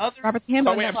call. my mother. Robert the Hambone.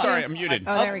 Oh, wait, I'm sorry. I'm muted.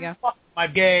 Oh, there we go. My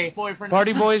gay boyfriend.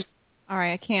 Party boys. All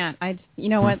right, I can't. You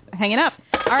know what? Hang it up.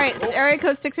 All right, it's area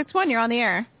code 661. You're on the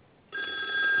air.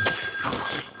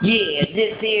 Yeah,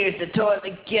 this here's the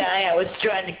toilet guy. I was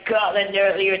trying to call in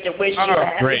earlier to wish you a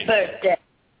happy birthday.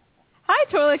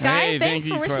 Hi, toilet guy. Hey, Thanks thank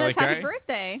you, for wishing us toilet happy guy.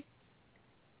 birthday.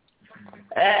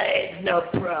 It's no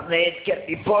problem. It's going to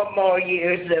be 4 more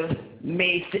years of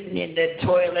me sitting in the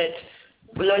toilet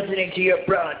listening to your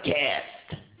broadcast.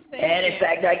 And in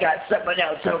fact, I got someone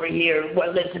else over here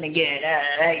listening in.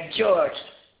 Hey, George,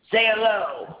 say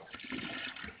hello.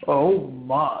 Oh,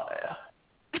 my.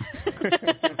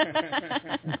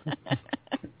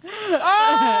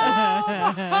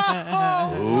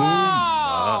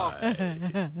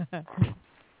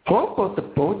 How about the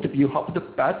both of you hop in the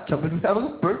bathtub and have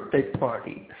a birthday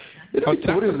party? It'll be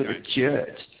totally a little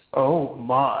church. Oh,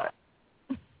 my.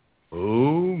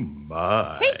 Oh,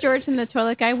 my. Hey, George and the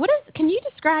toilet guy. Can you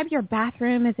describe your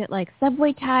bathroom? Is it like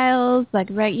subway tiles? Like,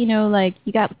 right, like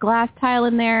you got glass tile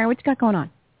in there? What you got going on?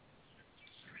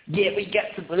 Yeah, we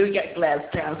got glass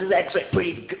tiles. It's actually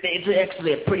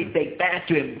a pretty big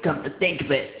bathroom, come to think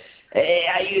of it.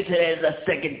 I use it as a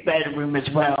second bedroom as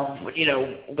well,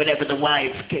 whenever the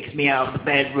wife kicks me out of the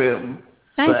bedroom.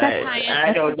 Nice, but that's high-end.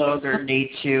 I no longer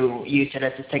need to use it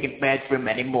as a second bedroom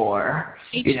anymore,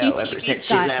 ever since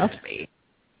she left me.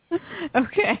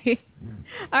 Okay.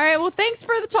 All right, well, thanks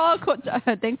for the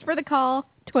call,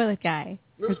 toilet guy.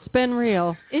 it's been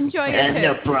real. Enjoy your poo.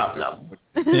 No problem.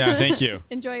 Yeah, thank you.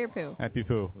 Enjoy your poo. Happy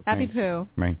poo. Happy Thanks. poo.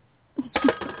 Bye.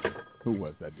 Who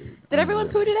was that dude? Did everyone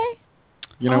poo today?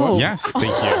 You know what? Yes, thank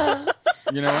you.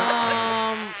 You know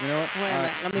what? You know what? Wait a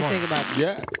minute. Let me think about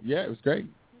it. Yeah, it was great.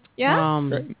 Yeah?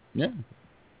 Great. Yeah.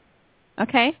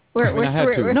 Okay. I had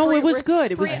to. No, it was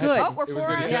good. It was good. Oh, we're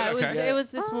 4 out of Yeah, it was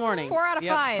this morning. 4 out of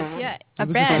 5. Yeah. A This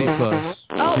is bed. pretty close.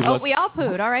 Oh, we all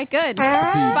pooed. All right, good. 5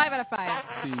 out of 5.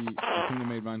 The thing that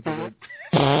made mine so good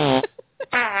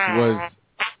was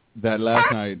that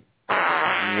last night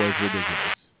was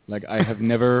ridiculous. Like, I have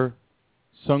never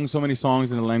sung so many songs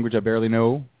in a language I barely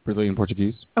know, Brazilian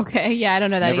Portuguese. Okay, yeah, I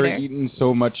don't know that Never either. eaten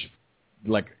so much,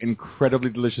 like, incredibly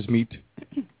delicious meat.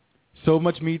 So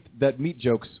much meat that meat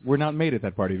jokes were not made at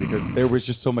that party because there was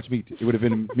just so much meat. It would have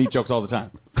been meat jokes all the time.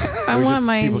 I want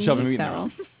my people shoving meat in though.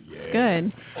 there.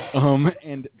 Good.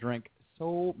 And drank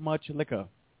so much liquor.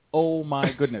 Oh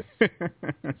my goodness.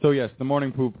 So yes, the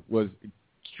morning poop was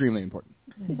extremely important.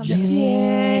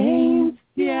 James,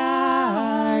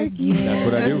 That's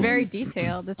what I do. It's very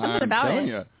detailed. There's something I'm about telling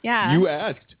it. You. Yeah. You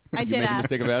asked. I you did made ask.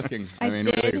 the mistake of asking. I mean,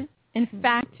 did, really. in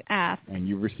fact, ask. And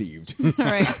you received. All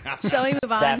right. Shall we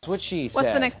move on? That's what she said.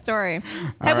 What's the next story?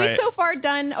 Have we so far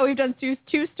done? Oh, we've done two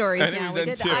stories I think now. we've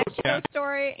We did done the two, iPhone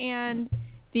story and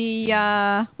the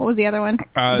what was the other one?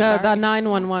 The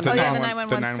 911. Oh yeah, the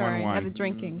 911 story. 911. The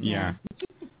drinking. Yeah.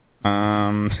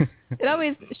 It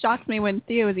always shocks me when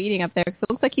Theo is eating up there because it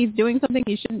looks like he's doing something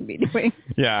he shouldn't be doing.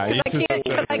 Yeah.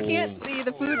 I can't see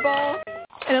the food bowl,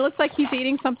 and it looks like he's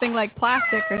eating something like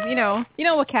plastic or you know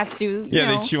what cats do.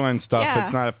 Yeah, they chew on stuff. Yeah.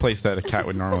 It's not a place that a cat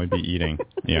would normally be eating.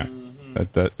 Yeah.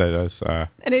 That is.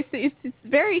 And it's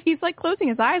very. He's like closing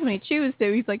his eyes when he chews.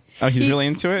 So he's like. Oh, he's really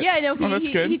into it. Yeah, no.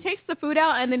 That's good. He takes the food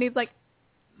out and then he's like.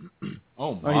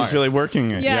 Oh, my. He's really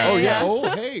working it. Yeah. Oh, yeah. Oh,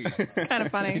 hey. Kind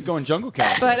of funny. He's going jungle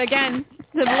cat. But again,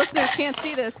 the listeners can't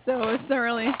see this, so it's not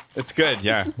really. It's good,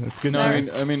 yeah. It's good. No,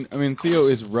 I mean, Theo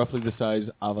is roughly the size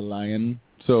of a lion,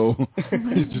 so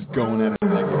he's just going at it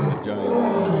like a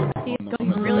giant.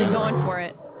 He's really going for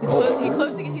it. He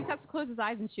has to close his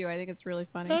eyes and chew. I think it's really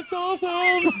funny. That's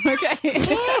awesome. Okay.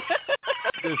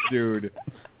 This dude.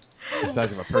 The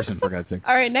size of a person, for God's sake.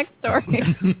 All right, next story.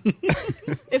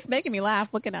 It's making me laugh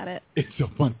looking at it. It's so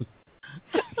funny.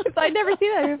 I'd never seen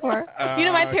that before.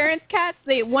 My parents' cats,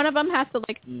 one of them has to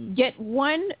get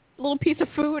one little piece of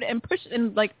food and push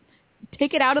and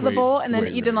take it out of the bowl and then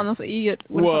eat it on the floor.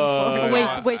 Whoa. Wait,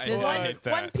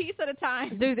 one piece at a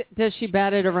time. Does she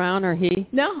bat it around or he?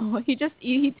 No, he takes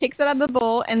it out of the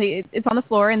bowl and it's on the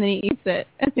floor and then he eats it.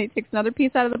 And then he takes another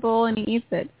piece out of the bowl and he eats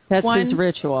it. That's his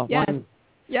ritual. Yes.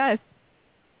 Yes.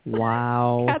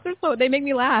 Wow. Cats are they make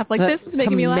me laugh. This is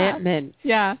making me laugh. Commitment.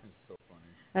 Yeah.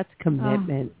 That's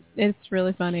commitment. It's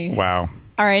really funny. Wow.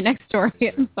 All right, next story.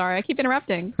 I'm sorry. I keep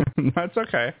interrupting. That's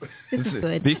okay. This is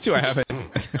good. These two I haven't.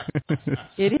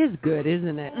 It is good,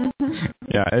 isn't it?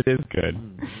 Yeah, it is good.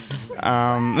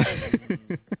 All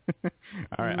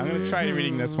right, I'm going to try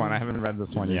reading this one. I haven't read this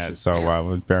one yet,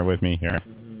 so bear with me here.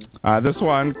 This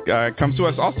one comes to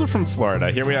us also from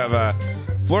Florida. Here we have a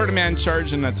Florida man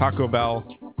charged in a Taco Bell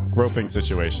groping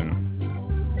situation.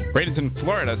 Bradenton,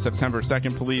 Florida, September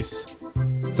 2nd, police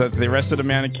says they arrested a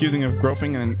man accusing of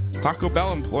groping a Taco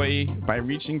Bell employee by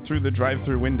reaching through the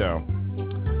drive-thru window.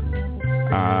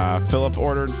 Philip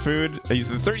ordered food. He's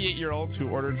a 38-year-old who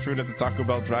ordered food at the Taco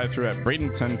Bell drive-thru at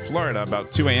Bradenton, Florida,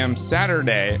 about 2 a.m.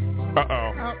 Saturday.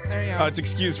 Uh-oh. Oh, there you go. It's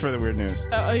excused for the weird news.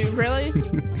 Oh, really?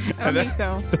 I don't think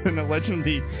so. And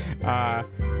allegedly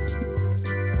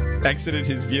exited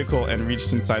his vehicle and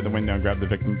reached inside the window and grabbed the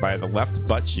victim by the left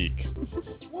butt cheek.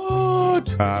 What?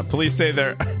 Police say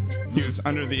he was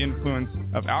under the influence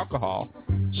of alcohol.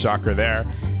 Shocker there.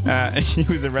 He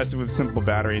was arrested with simple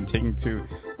battery and taken to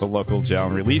the local jail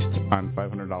and released on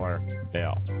 $500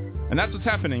 bail. And that's what's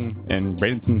happening in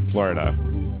Bradenton, Florida.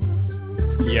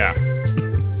 Yeah.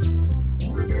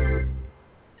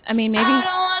 I mean, maybe...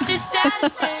 Oh,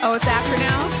 it's after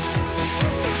now?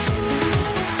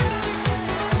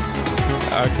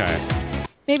 Okay.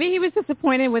 Maybe he was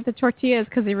disappointed with the tortillas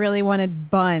because he really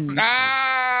wanted buns.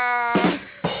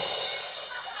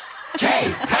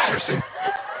 Jay Patterson.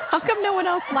 How come no one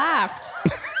else laughed?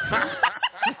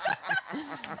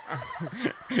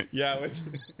 Yeah, it's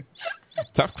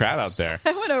tough crowd out there.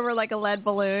 I went over like a lead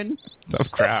balloon. Tough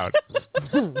crowd.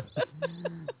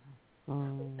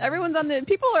 Everyone's on the...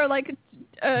 People are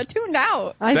tuned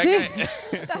out. I think...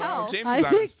 What the hell? James is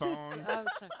on his phone.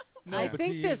 I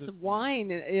think this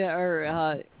wine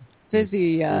or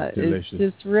fizzy is delicious.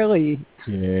 just really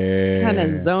kind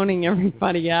of zoning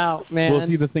everybody out, man. Well,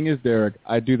 see, the thing is, Dereck,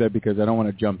 I do that because I don't want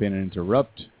to jump in and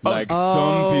interrupt some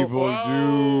people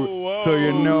do. So,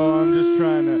 I'm just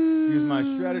trying to use my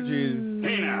strategies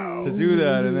to do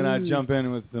that, and then I jump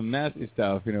in with some nasty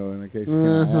stuff, in the case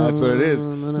that's what it is.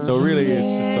 So really, it's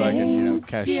just so I can,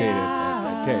 cash shade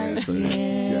at K. That's what it is.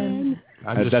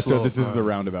 Yeah. That's what this is the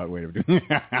roundabout way of doing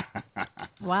it.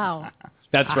 Wow.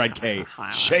 That's right, K.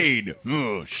 Shade.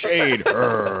 Shade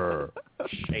her.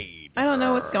 Shade. I don't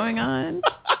know what's going on.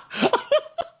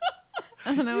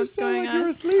 I don't know what's going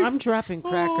on. I'm dropping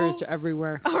crackers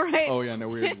everywhere. All right. Oh yeah, no,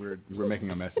 we're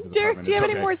making a mess of the Dereck, do you have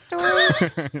any more stories?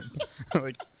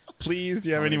 Please, do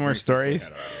you have any more stories?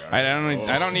 I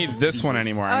don't need this one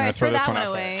anymore. I'm going to throw this one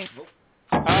away.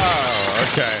 Oh,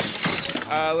 okay.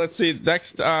 Let's see.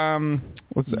 Next,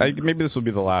 maybe this will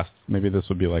be the last. Maybe this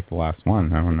will be like the last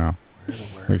one. I don't know.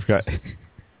 We've got.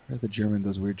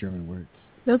 Those weird German words.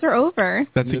 Those are over.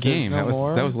 That's a game. That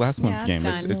was last month's game.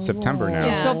 It's September now.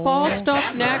 Is the fall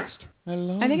stuff next?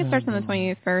 I think it starts on the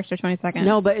 21st or 22nd.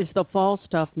 No, but is the fall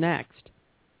stuff next?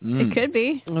 It could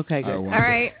be. Okay, good. All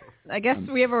right. I guess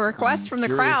we have a request from the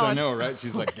crowd. I know, right?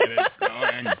 She's like, get it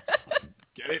going.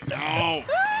 Get it now.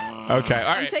 Okay,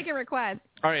 all right. I'm taking requests.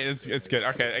 All right, it's good.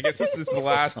 Okay, I guess this is the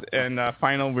last and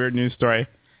final weird news story.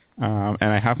 And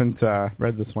I haven't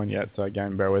read this one yet, so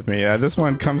again, bear with me. This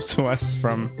one comes to us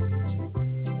from...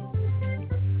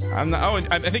 I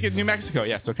think it's New Mexico.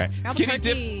 Yes, okay.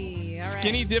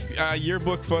 Skinny dip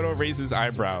yearbook photo raises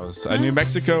eyebrows. A New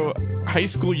Mexico high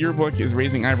school yearbook is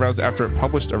raising eyebrows after it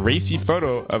published a racy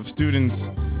photo of students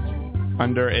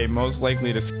under a most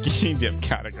likely to skinny dip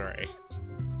category.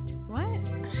 What?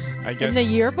 I guess, in the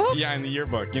yearbook? Yeah, in the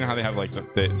yearbook. You know how they have like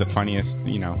the funniest,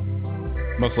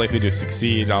 most likely to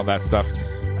succeed, all that stuff.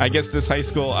 I guess this high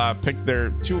school picked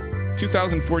their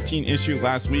 2014 issue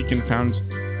last week and found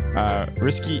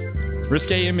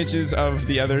risque images of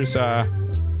the others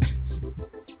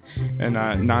in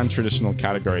non-traditional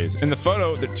categories. In the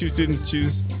photo, the two students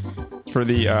choose for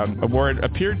the award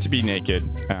appeared to be naked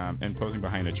and posing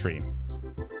behind a tree.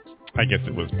 I guess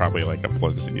it was probably like a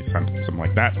publicity stunt, something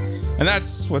like that. And that's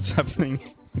what's happening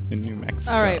in New Mexico.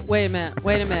 All right, wait a minute.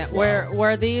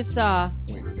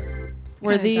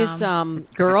 Were these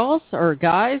girls or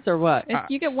guys or what?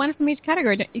 You get one from each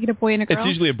category. You get a boy and a girl. It's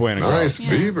usually a boy and a girl. Nice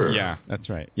beaver. Yeah, that's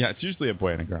right. Yeah, it's usually a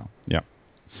boy and a girl. Yeah.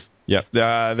 Yep.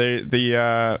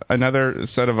 Another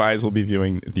set of eyes will be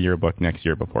viewing the yearbook next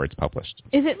year before it's published.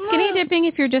 Is it skinny dipping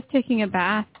if you're just taking a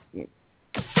bath?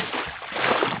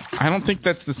 I don't think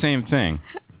that's the same thing.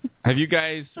 Have you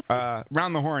guys,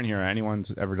 round the horn here, anyone's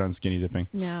ever done skinny dipping?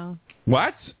 No.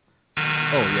 What?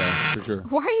 Oh, yeah, for sure.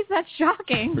 Why is that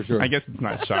shocking? For sure. I guess it's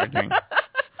not shocking.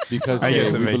 Because I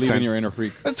guess we believe in your inner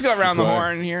freak. Let's go around the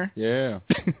horn here. Yeah.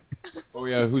 Oh,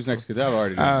 yeah, who's next? Because I've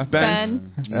already done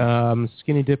Ben.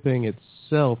 Skinny dipping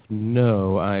itself,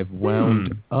 no. I've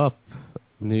wound up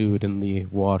nude in the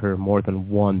water more than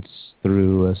once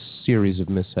through a series of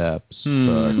mishaps.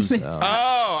 But,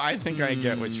 I think I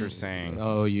get what you're saying.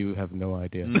 Oh, you have no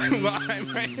idea. Well,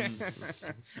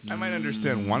 I might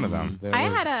understand one of them. I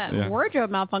had a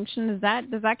wardrobe malfunction.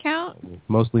 Does that count?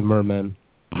 Mostly mermen.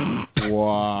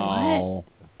 Wow.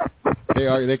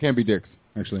 They can't be dicks.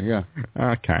 Actually, yeah.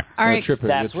 Okay. All right.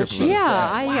 That's what she said.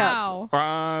 Wow.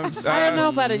 I don't know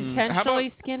about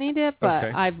intentionally skinny dip,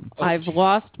 but I've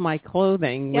lost my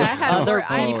clothing with other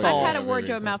people. I've had a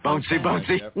wardrobe malfunction.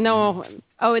 Bouncy. No.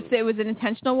 Oh, it was an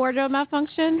intentional wardrobe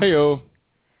malfunction? Hey-o.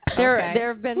 There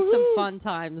have been some fun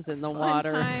times in the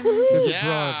water.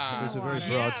 There's a very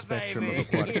broad spectrum of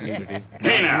aquatic nudity.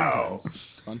 Hey now.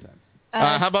 Fun times.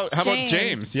 How about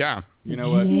James? Yeah. You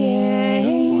know what?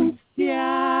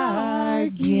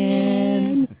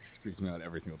 Again. Freaks me out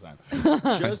every single time.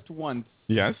 Just once.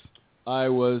 Yes. I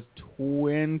was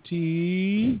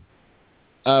 20.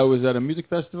 I was at a music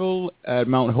festival at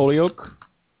Mount Holyoke,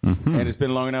 and it's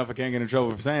been long enough I can't get in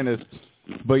trouble for saying this.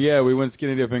 But yeah, we went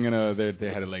skinny dipping, and they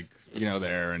had it like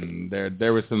there, and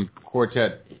there was some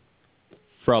quartet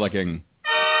frolicking.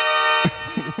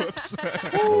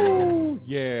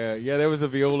 Yeah, there was a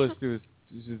violist who was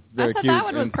just very cute. That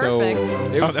one was perfect.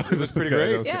 It was pretty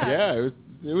great. Yeah. It was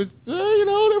there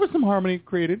was some harmony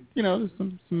created. There's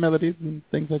some melodies and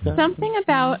things like that. Something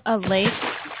about a lake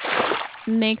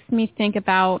makes me think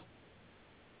about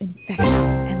infection.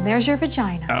 And there's your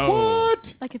vagina. Oh. What?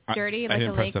 Like it's dirty, like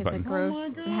a lake is like gross. Oh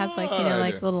it has like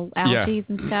like little algae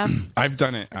and stuff. I've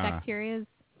done it. Bacteria.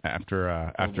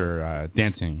 After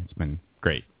dancing, it's been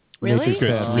great. Really? It's good.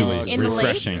 It's really in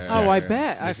refreshing. The lake? Oh, I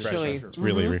bet, actually. It's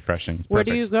really refreshing. It's Where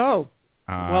do you go?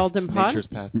 Weldon Pond? Nature's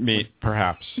Path.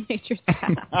 Perhaps. Nature's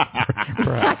Path.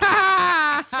 Perhaps.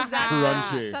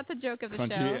 Crunchy. That's a joke of the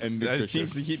Crunchy show. and It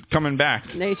seems to keep coming back.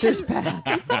 Nature's Path.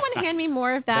 Can someone hand me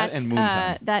more of that and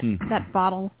moonshine. that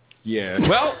bottle? Yeah.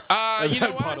 Well, you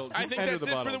know what? I think that's it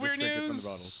for the weird news.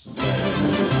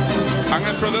 I'm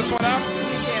going to throw this one up.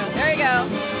 There you go.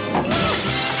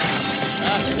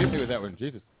 Hit me with that one.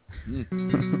 Jesus.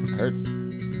 Hurts.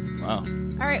 Wow.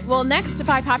 All right. Well, next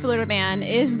by popular demand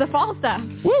is the fall stuff.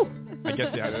 Woo! I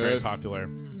guess, yeah, it's very popular.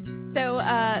 So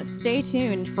stay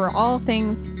tuned for all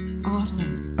things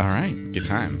autumn. All right. Good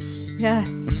times. Yes.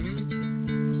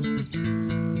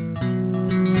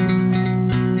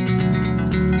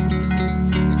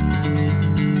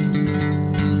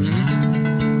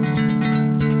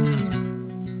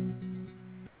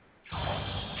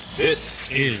 This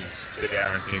is the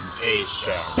Dereck&KS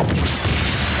Show.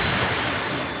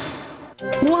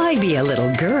 Why be a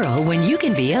little girl when you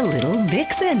can be a little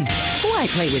vixen? Why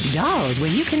play with dolls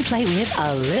when you can play with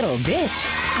a little bitch?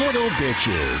 Little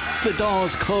Bitches, the dolls,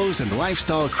 clothes, and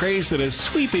lifestyle craze that is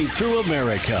sweeping through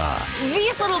America.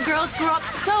 These little girls grew up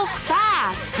so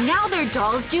fast. Now their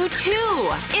dolls do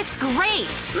too. It's great.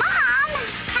 Mom,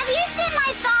 have you seen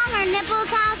my thong or nipple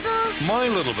tassels? My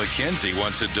little Mackenzie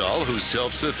wants a doll who's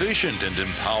self-sufficient and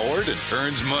empowered and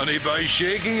earns money by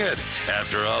shaking it.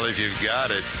 After all, if you've got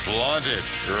it, flaunt it.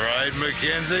 Right,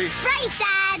 Mackenzie? Right,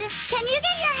 Dad. Can you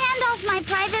get your hand off my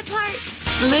private part?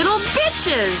 Little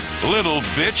bitches. Little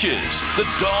Bitches, the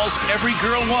dolls every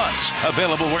girl wants.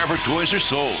 Available wherever toys are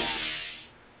sold.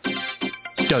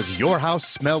 Does your house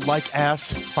smell like ass?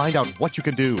 Find out what you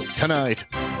can do tonight.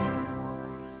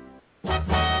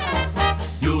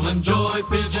 You'll enjoy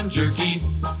pigeon jerky,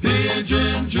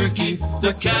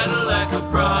 the Cadillac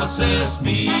of processed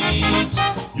meats.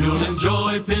 You'll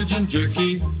enjoy pigeon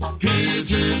jerky,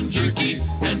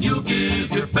 and you'll give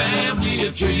your family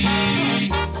a treat.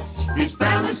 It's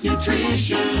balanced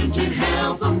nutrition to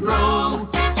help them grow,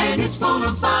 and it's full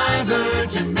of fiber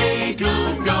to make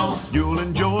them go. You'll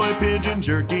enjoy pigeon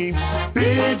jerky,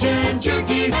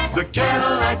 the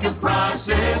Cadillac of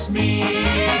processed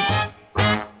meats.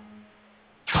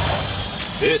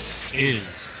 This is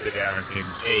the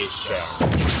Dereck&KS Show.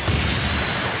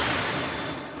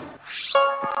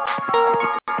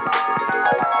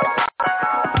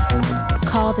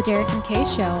 Call the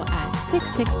Dereck&KS Show at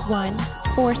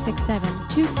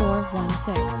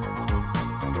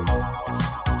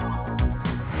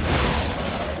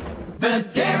 661-467-2416. The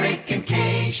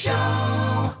Dereck&KS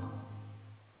Show.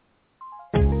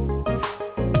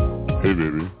 Hey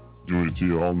baby, doing it to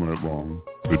you all night long.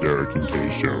 The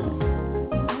Dereck&KS Show.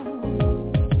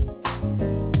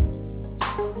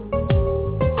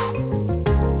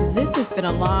 This has been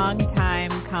a long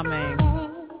time coming.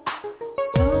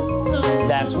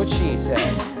 That's what she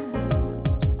said.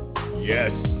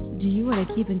 Yes. Do you want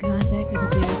to keep in contact with the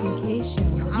Dereck&KS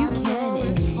Show? You can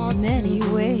in many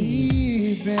ways.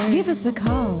 Give us a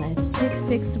call at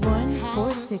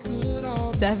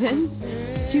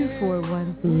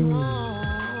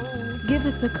 661-467-2416. Give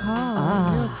us a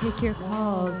call. We'll take your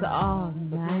calls all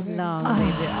night long,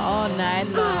 baby. All night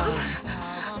long.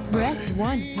 Press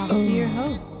 1 to talk to your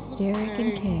host,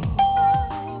 Dereck&KS.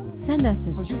 Send us a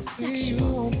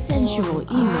sexual, sensual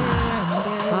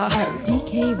email at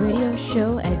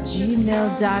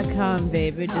dkradioshow@gmail.com,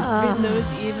 baby. Just read those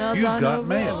emails on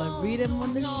over and read them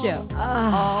on the show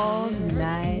all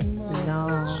night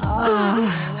long.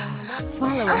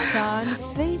 Follow us on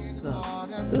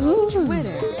Facebook,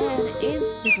 Twitter, and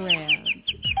Instagram.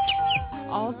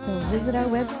 Also, visit our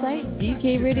website,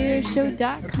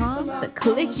 dkradioshow.com.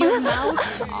 Click your mouse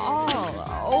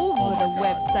all over the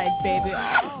website, baby.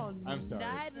 All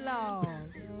night long.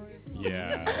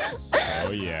 Yeah.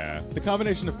 Oh, yeah. The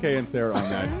combination of Kay and Sarah on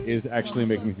that is actually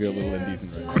making me feel a little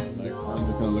indecent right now. Like, I'm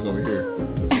just going to look over here.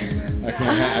 I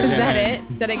can't Is that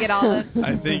it? Did I get all of it?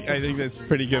 I think that's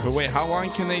pretty good. But wait, how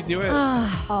long can they do it?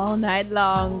 All night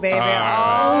long, baby.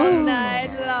 All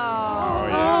night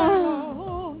long. Oh,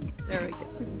 yeah. There we go.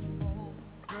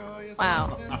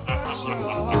 Wow.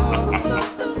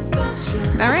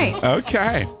 All right.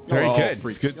 Okay. Very good.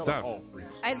 Good stuff.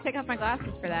 I had to take off my glasses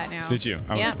for that now. Did you?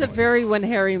 Oh. Yeah. It's a very When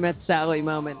Harry Met Sally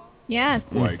moment. Yes.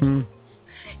 Like.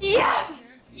 Yes!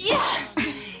 Yes!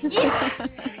 Yes!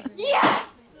 Yes!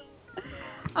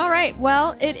 All right.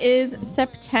 Well, it is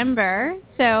September,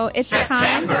 so it's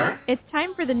time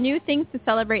for the new things to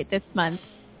celebrate this month.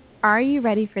 Are you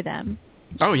ready for them?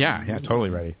 Oh, yeah. Yeah, totally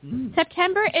ready.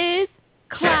 September is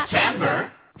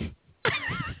September?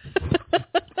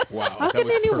 Wow. How can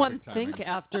anyone think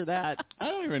after that? I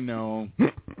don't even know.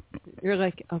 You're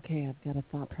like, okay, I've got a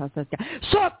thought process.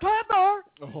 September!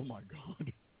 Oh, my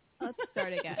God. Let's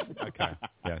start again. Okay.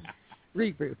 Yes.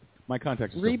 Reboot. My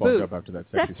contacts are still fogged up after that.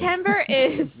 September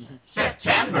is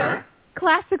September?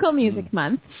 Classical Music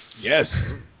Month. Yes.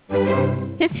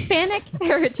 Hispanic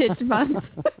Heritage Month.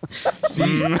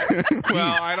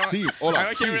 Well, I don't.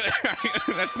 I can't really.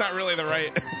 That's not really the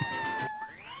right.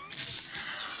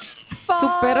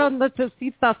 Fall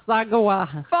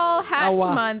Hat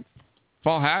Month.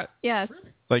 Fall hat? Yes.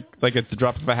 Like it's the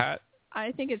drop of a hat?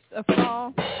 I think it's a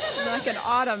fall, like an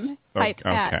autumn type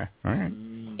hat. Okay. All right.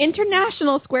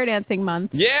 International Square Dancing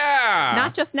Month. Yeah.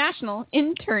 Not just national,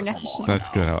 international. That's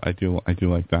good. I do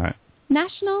like that.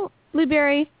 National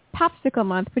Blueberry Popsicle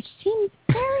Month, which seems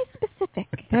very specific.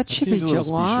 That should be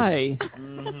July.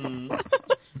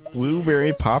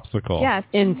 Blueberry popsicle. Yes.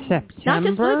 In September. Not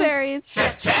just blueberries.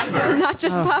 September. Not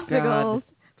just popsicles, God.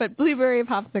 but blueberry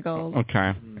popsicles.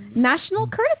 Okay. National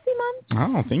Courtesy Month.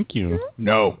 Oh, thank you.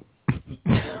 No.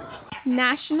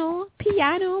 National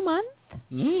Piano Month.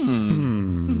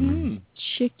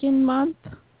 Chicken Month.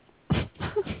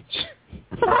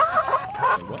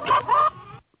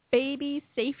 Baby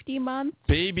Safety Month.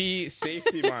 Baby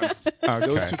Safety Month. Okay.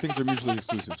 Those two things are mutually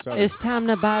exclusive. Sorry. It's time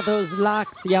to buy those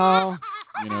locks, y'all.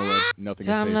 You know what? Nothing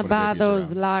Time is to safe buy when a those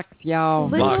baby's locks, y'all.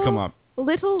 Lock them up.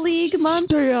 Little League Month.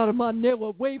 Stay out of my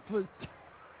Nilla wafers.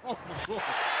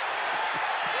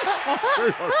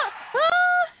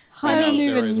 I don't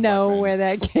even know where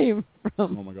that came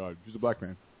from. Oh my God, she's a black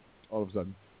man. All of a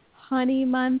sudden. Honey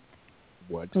Month.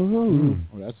 What? Ooh.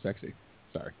 Oh, that's sexy.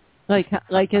 Sorry.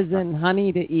 Like as in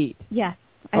honey to eat. Yes.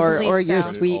 Or so.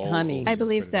 your sweet honey. I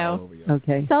believe so.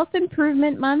 Okay.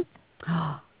 Self-Improvement Month.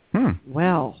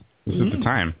 Well. This is the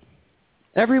time.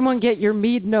 Everyone get your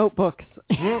Mead notebooks.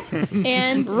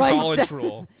 And College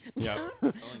rule. Yep.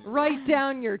 Write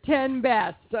down your 10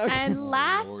 best. Okay. And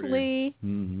lastly,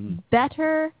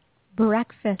 Better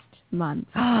Breakfast Month.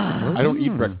 I don't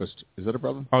eat breakfast. Is that a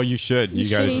problem? Oh, you should. You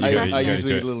guys. I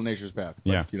usually eat a little Nature's Path. But,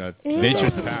 Yeah. You know,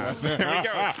 Nature's Path. There we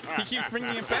go. He keeps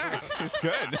bringing it back. It's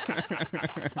good.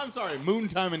 I'm sorry. Moon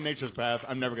time and Nature's Path.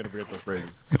 I'm never going to forget those phrases.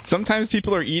 Sometimes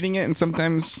people are eating it, and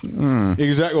sometimes.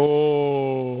 Exactly.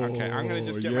 Oh. Okay, I'm going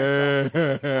to just get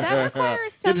That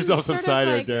requires Get yourself some sort of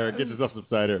cider, like, Derek. Get yourself some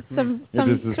cider. Some Get sort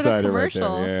of cider right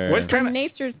commercial. there. Yeah. What kind of?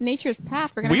 Nature's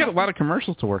Path. We got a lot of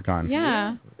commercials to work on.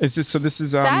 Yeah. Is this so? This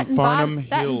is That and Farnham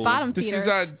that and Hill. bottom This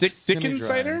feeder. is Dickens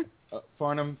cider.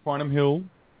 Farnham Hill.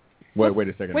 Wait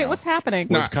a second. Wait, now. what's happening?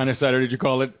 What kind of cider did you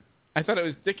call it? I thought it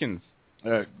was Dickens.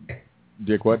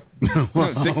 Dick what?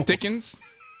 No, Dickens.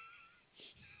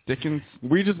 Dickens.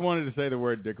 We just wanted to say the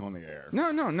word dick on the air.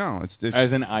 No. It's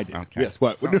As in I did. Okay. Yes,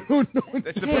 what? Oh. No.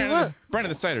 It's the brand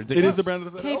of the cider. It is the brand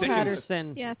of the cider. Kay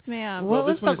Patterson. Yes, ma'am. What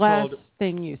was this one the is last called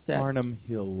thing you said? Farnham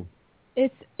Hill.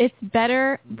 It's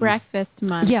Better Breakfast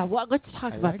Month. Yeah, well, let's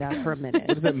talk about that for a minute.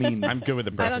 What does that mean? I'm good with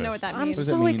the breakfast. I don't know what that I'm means.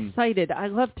 so excited. I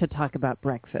love to talk about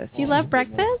breakfast. Do you love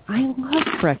breakfast? I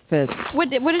love breakfast.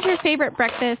 What is your favorite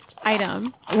breakfast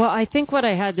item? Well, I think what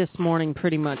I had this morning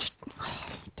pretty much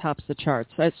tops the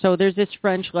charts. So there's this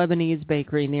French-Lebanese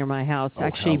bakery near my house.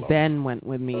 Actually, hello. Ben went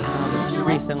with me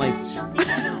recently.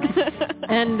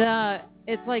 And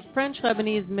it's like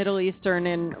French-Lebanese, Middle Eastern,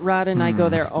 and Rod and I go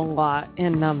there a lot.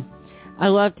 And I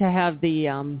love to have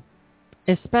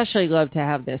especially love to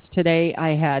have this. Today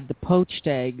I had the poached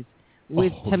eggs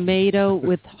with tomato,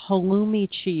 with halloumi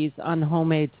cheese on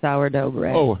homemade sourdough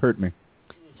bread. Oh, hurt me.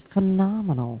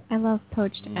 Phenomenal. I love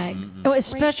poached eggs. Oh,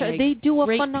 especially, they do a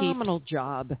Great phenomenal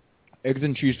job. Eggs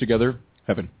and cheese together,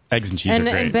 heaven. Eggs and cheese are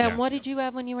great. And Ben, yeah. what did you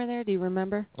have when you were there? Do you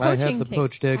remember? I had the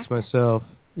poached eggs myself.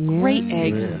 Great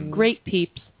eggs. Yeah. Great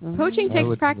peeps. Poaching I takes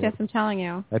would- practice, I'm telling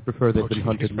you. I prefer they've been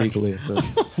hunted legally. So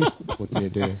what can you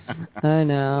do? I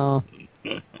know.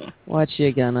 What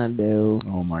you gonna do?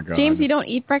 Oh, my God. James, you don't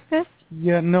eat breakfast?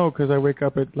 Yeah, no, because I wake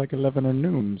up at like 11 or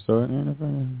noon. So,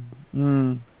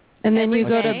 And then Every you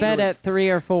go day? to bed at 3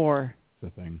 or 4. the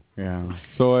thing. Yeah.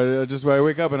 So I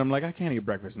wake up and I'm like, I can't eat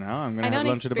breakfast now. I'm going I to have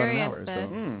don't lunch in about an hour.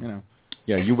 experience So, you know.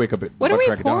 Yeah, you wake up at What are we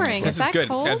crack of dawn. pouring? This Is that good.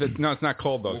 cold? No, it's not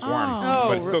cold though. It's warm, Oh.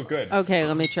 but it's still good. Okay,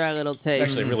 let me try a little taste. It's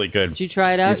actually really good. Did you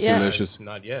try it out It's yet? delicious.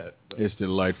 Not yet. It's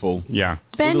delightful. Yeah.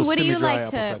 Ben, Little what do you semi-dry like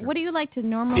apple to cider. what do you like to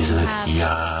normally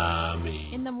have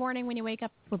in the morning when you wake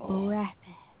up for breakfast?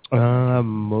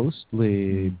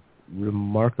 Mostly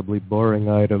remarkably boring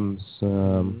items.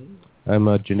 I'm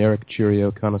a generic Cheerio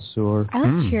connoisseur. I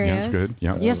like Cheerios. Yeah, it's good.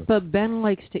 Yeah. Yes, but Ben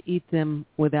likes to eat them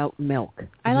without milk.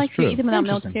 I like to eat them without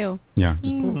milk too. Yeah.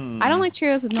 I don't like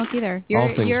Cheerios with milk either.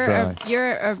 All things dry.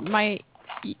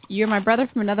 You're my brother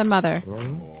from another mother.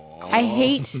 I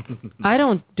hate I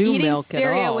don't do eating milk at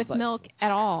cereal all. with but- milk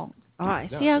at all.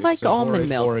 See, I like it's a almond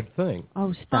milk. horrid thing.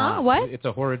 Oh, stop. What? It's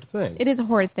a horrid thing. It is a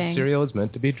horrid thing. Cereal is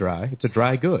meant to be dry. It's a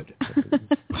dry good.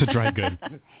 It's a dry good.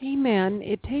 Hey, man,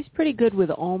 it tastes pretty good with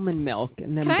almond milk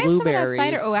and then Can I have some of that blueberries.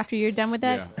 cider? Oh, after you're done with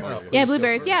that? Yeah,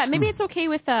 Blueberries. Yeah, maybe it's okay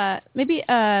with,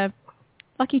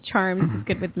 Lucky Charms is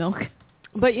good with milk.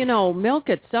 But, milk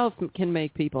itself can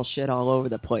make people shit all over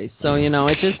the place. So,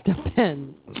 it just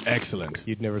depends. Excellent.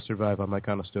 You'd never survive on my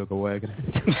Conestoga wagon.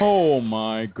 Oh,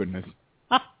 my goodness.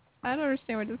 I don't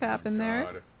understand what just happened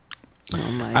there. Oh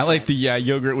my I like the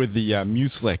yogurt with the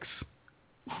muslix.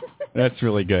 That's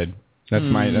really good. That's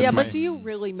my. But do you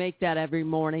really make that every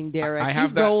morning, Dereck? I have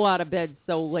you go out of bed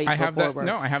so late. I have that. work.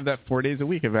 No, I have that 4 days a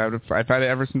week. I've had it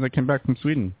ever since I came back from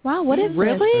Sweden. Wow, what is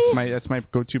really? this? That's my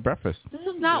go-to breakfast. This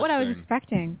is not what I was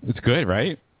expecting. It's good,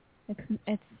 right?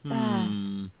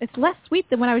 It's less sweet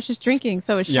than when I was just drinking,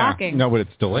 so it's shocking. No, but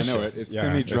it's delicious. I know it. It's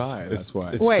really dry. That's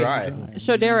why. It's Wait, dry.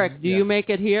 So Dereck, do you make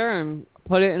it here and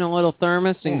put it in a little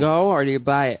thermos and go, or do you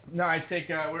buy it? No, I take.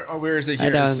 Where is it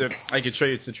here? I could show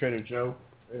you. It's the Trader Joe.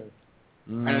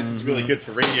 I know it's really good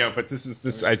for radio, but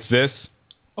it's this.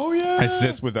 Oh yeah.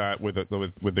 It's this with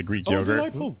the Greek yogurt.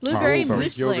 Delightful. Blueberry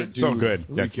Greek yogurt, so good.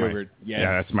 Greek yogurt.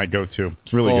 That's my go-to.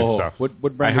 It's really good stuff.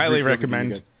 What brand I highly of Greek yogurt do you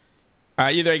recommend. get?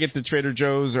 Either I get the Trader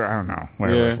Joe's or I don't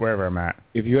know wherever I'm at.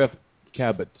 If you have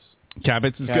Cabot's.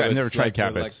 Cabot's is good. I've never tried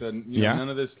Cabot's. None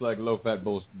of this low-fat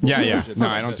bullshit. Yeah. No,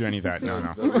 I don't do any of that.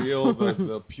 No. The real,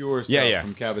 the pure stuff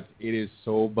from Cabot's. It is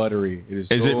so buttery. It is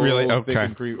so it really? thick Okay.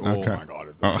 and creamy. Oh my God.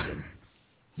 It's amazing.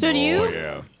 So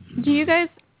do you guys?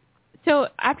 So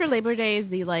after Labor Day is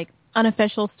the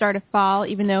unofficial start of fall,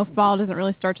 even though fall doesn't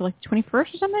really start till the 21st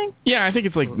or something. Yeah, I think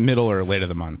it's middle or late of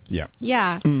the month. Yeah.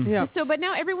 Yeah. Yeah. So, but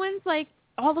now everyone's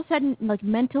all of a sudden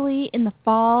mentally in the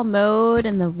fall mode,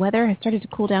 and the weather has started to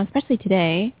cool down, especially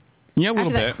today. Yeah, a little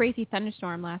after bit. That crazy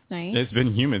thunderstorm last night. It's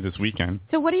been humid this weekend.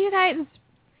 So, what are you guys'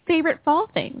 favorite fall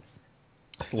things?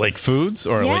 Like foods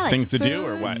or things to food, do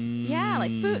or what? Yeah, like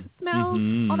food,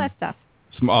 smells, all that stuff.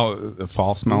 The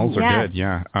fall smells are good.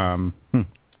 Yeah.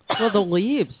 Well, the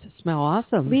leaves smell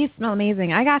awesome. Leaves smell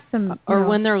amazing. I got some. Or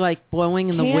when they're blowing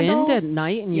in the candles. wind at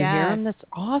night and you hear them, that's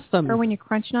awesome. Or when you're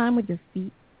crunching on them with your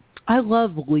feet. I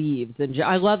love leaves and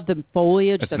I love the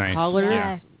foliage, that's the nice. colors.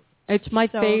 Yes. It's my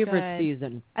So favorite good.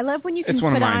 season. I love when you can it's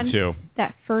one put of mine on too.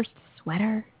 that first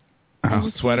sweater.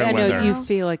 Sweater I know weather. you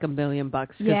feel like $1 million because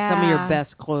some of your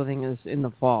best clothing is in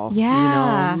the fall.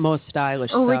 Yeah. Most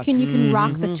stylish or stuff. you can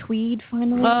rock the tweed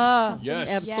finally. Yes.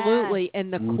 Absolutely. Yes.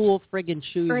 And the cool friggin'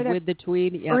 shoes with the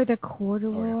tweed. Yep. Or the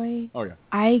corduroy. Oh, yeah.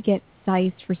 I get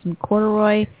sized for some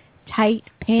corduroy tight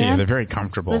pants. Yeah, they're very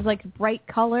comfortable. With bright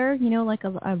color, like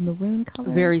a maroon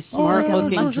color. Very smart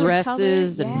looking dresses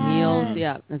colors. and heels.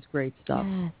 Yeah, that's great stuff.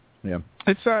 Yes. Yeah,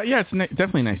 it's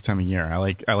definitely a nice time of year. I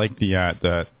like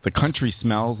the country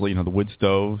smells, the wood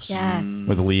stoves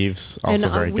with the leaves. Also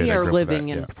and very good. We are living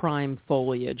in prime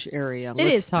foliage area.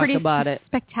 Let's talk pretty about it.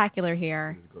 Spectacular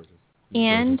here,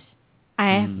 and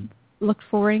I look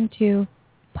forward to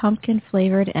pumpkin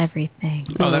flavored everything.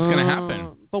 Oh, that's gonna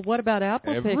happen. But what about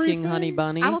apple picking, honey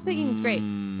bunny? Apple picking is great,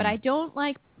 but I don't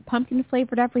like pumpkin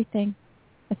flavored everything.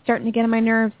 It's starting to get on my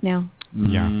nerves now.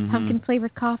 Yeah. Pumpkin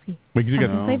flavored coffee.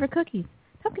 Pumpkin flavored cookies.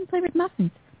 Pumpkin flavored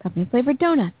muffins. Pumpkin flavored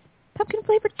donuts. Pumpkin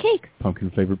flavored cakes.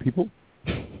 Pumpkin flavored people.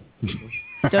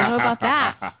 Don't know about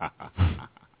that.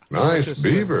 Nice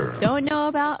beaver. Don't know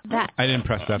about that. I didn't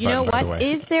press that You know button, by the what?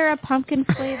 way. Is there a pumpkin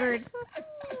flavored?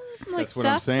 That's what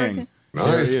I'm saying.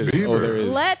 Nice beaver. Oh, there is.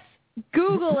 Let's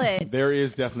Google it. There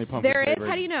is definitely pumpkin There is? flavored.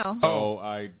 How do you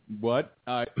know? What?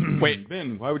 Wait,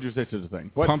 Ben, why would you say such a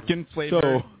thing? What? Pumpkin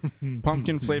flavored.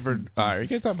 Pumpkin flavored. Are you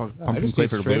guys talking about pumpkin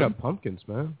flavored straight lube? up pumpkins,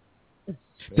 man.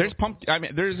 There's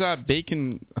there's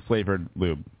bacon flavored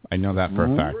lube. I know that for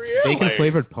a fact. Really? Bacon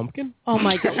flavored pumpkin? Oh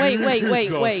my God! Wait!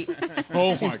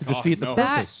 Oh my God! Defeat the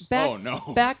purpose.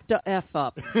 Back the F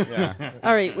up. Yeah.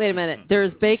 All right, wait a minute.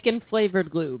 There's bacon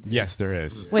flavored lube. Yes, there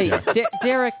is. Wait, yes.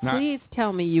 Dereck, please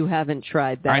tell me you haven't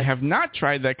tried that. I have not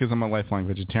tried that because I'm a lifelong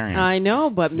vegetarian. I know,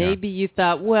 but maybe you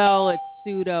thought, well, it's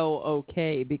pseudo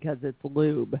okay because it's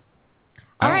lube.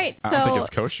 All right, I don't think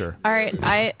it's kosher. All right,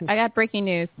 I got breaking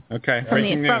news. Okay.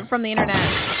 From the internet.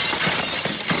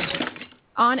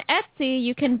 On Etsy,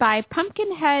 you can buy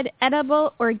Pumpkinhead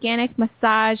edible organic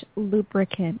massage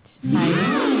lubricant.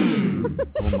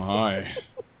 Oh my.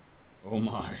 Oh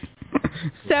my.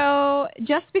 So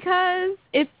just because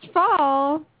it's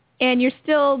fall and you're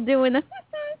still doing the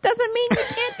doesn't mean you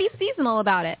can't be seasonal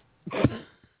about it.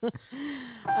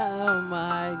 Oh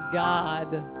my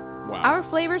God. Wow. Our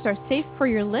flavors are safe for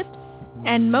your lips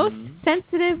and most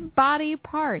sensitive body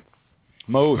parts.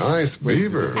 Nice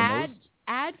beaver.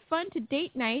 Add fun to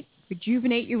date night,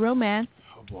 rejuvenate your romance,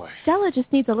 Oh boy. Stella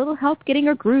just needs a little help getting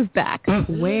her groove back.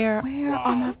 Where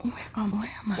Wow.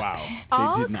 Wow.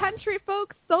 All country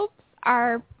folk soaps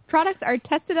products are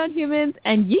tested on humans,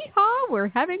 and yeehaw, we're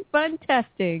having fun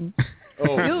testing.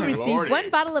 Oh, You'll receive Lordy.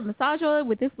 1 bottle of massage oil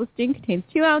with this listing contains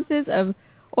 2 ounces of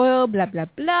oil, blah, blah,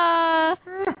 blah.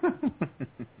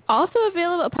 Also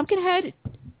available,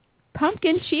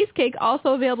 pumpkin cheesecake, also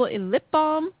available in lip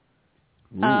balm,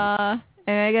 and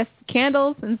I guess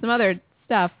candles and some other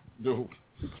stuff. Ooh.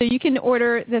 So you can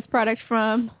order this product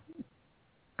from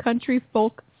Country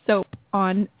Folk Soap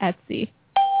on Etsy.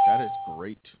 That is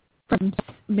great. From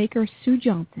maker Sue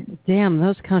Johnson. Damn,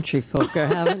 those country folk are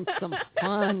having some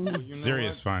fun.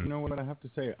 Serious fun. You know what I have to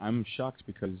say? I'm shocked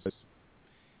because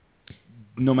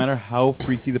no matter how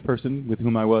freaky the person with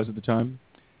whom I was at the time,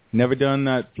 never done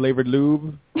that flavored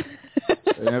lube.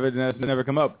 That's never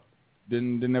come up.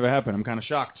 Didn't ever happen. I'm kind of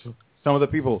shocked. Some of the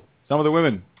people, some of the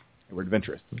women, they were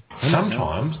adventurous.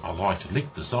 Sometimes I like to lick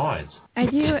the sides. I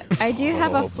do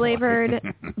have a flavored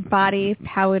body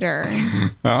powder.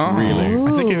 Oh,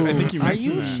 really? I think you Are mentioned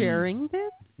you that. sharing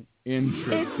this?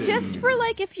 Interesting. It's just for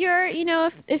like if you're,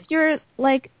 if your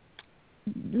like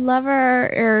lover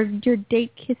or your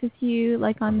date kisses you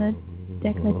like on the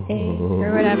décolleté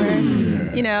or whatever,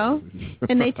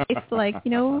 and they taste like,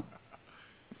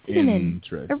 cinnamon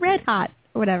or red hot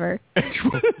or whatever.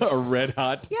 A red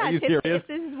hot? Yeah, Are you serious?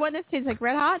 this is one that tastes like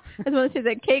red hot. This one that tastes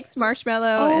like cakes,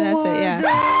 marshmallow, and that's it. Yeah.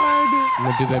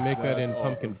 Now, do they make that in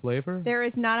pumpkin flavor? There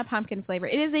is not a pumpkin flavor.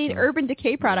 It is an Urban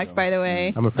Decay product, by the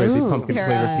way. I'm afraid the pumpkin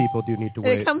flavor people do need to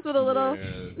wait. It comes with a little.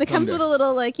 It comes with a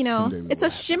little it's a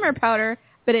shimmer powder,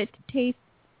 but it tastes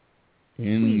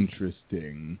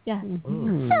interesting. Yeah.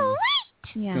 Mm.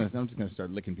 Yeah. I'm just gonna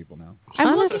start licking people now.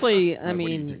 Honestly, I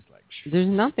mean, there's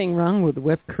nothing wrong with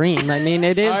whipped cream. I mean,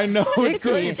 it is. I know it's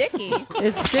sticky.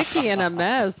 It's sticky and a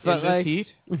mess, but Is like. heat?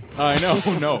 I know.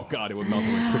 No, God, it would melt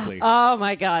away quickly. Oh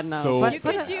my God, no! So, You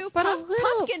could do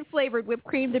pumpkin flavored whipped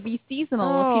cream to be seasonal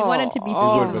if you wanted to be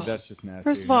I would, seasonal. but that's just nasty.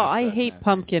 First of all, I hate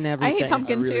pumpkin everything. I hate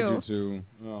pumpkin I really too. do too.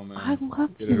 Oh man, I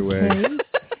love get it away.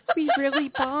 We really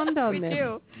bond on this.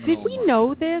 do. Did we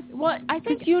know this? Well, I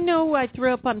think Did you know I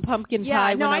threw up on pumpkin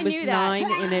pie when I was knew that. 9,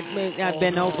 and I've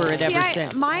been over it ever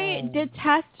since. My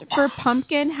test for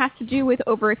pumpkin has to do with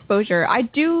overexposure. I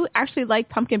do actually like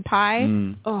pumpkin pie,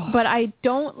 but I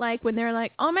don't like when they're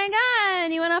like, oh my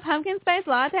God, you want a pumpkin spice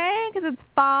latte because it's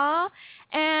fall?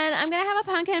 And I'm going to have a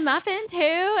pumpkin muffin, too,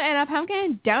 and a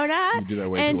pumpkin donut. You do that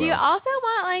way and too you well. also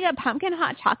want, like, a pumpkin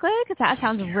hot chocolate? Because that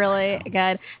sounds really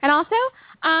good. And also,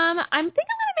 I'm thinking I'm going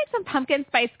to make some pumpkin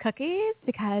spice cookies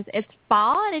because it's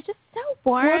fall and it's just so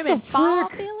warm and fall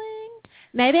feeling.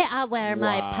 Maybe I'll wear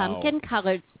my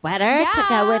pumpkin-colored sweater to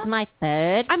go with my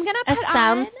food. I'm going to put on...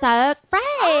 sounds so great.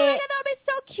 Oh, my God, that would be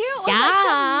so cute. With, like,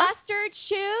 some mustard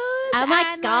shoes. Oh, my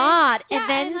and, God. Like, and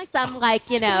then and, like, some,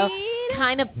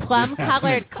 kind of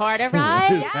plum-colored corduroy.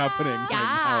 What is happening right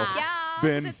now? Yeah.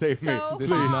 Ben, save me. so This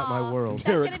is not my world.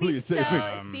 Dereck, please save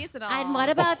me. Seasonal. And what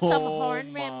about some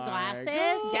horn-rimmed my glasses?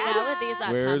 God. Yeah. These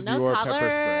are Where's no your colors.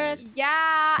 pepper spray?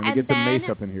 Yeah, Let me and get the then mace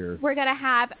up in here. we're going to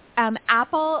have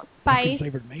apple spice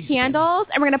Flavored mace. candles,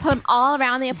 and we're going to put them all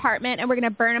around the apartment, and we're going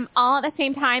to burn them all at the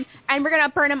same time, and we're going to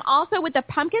burn them also with the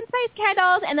pumpkin spice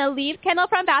candles and the leaves candle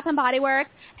from Bath and Body Works,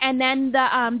 and then the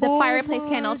fireplace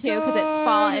candle too, because it's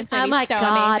fall and it's Oh going to my be so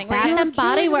God, amazing. Bath and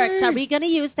Body Works. Are we going to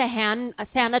use the hand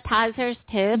sanitizers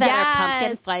too that are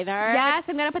pumpkin flavored? Yes,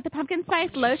 I'm going to put the pumpkin spice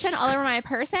lotion all over my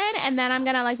person, and then I'm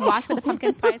going to wash with the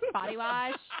pumpkin spice body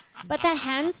wash. But the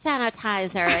hand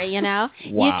sanitizer, you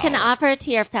Wow. can offer it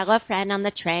to your fellow friend on the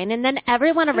train, and then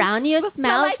everyone around you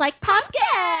smells like pumpkin.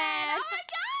 Oh my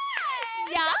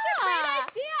God! Yeah. That's a great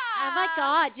idea. Oh my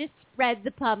God, just spread the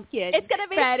pumpkin. It's going to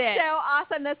be so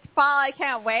awesome this fall. I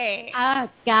can't wait. Oh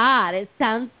God, it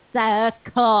sounds so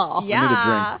cool.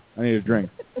 Yeah. I need a drink.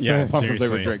 Yeah, Pumpkin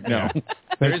flavored seriously. drink. No.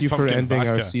 Thank you for pumpkin ending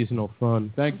vodka. our seasonal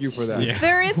fun. Thank you for that. Yeah.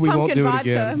 There is We won't pumpkin do it vodka.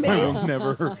 again. Maybe, I'll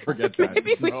never forget that.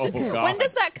 maybe we Oh, should. God. When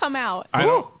does that come out? I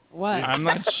don't. What? I'm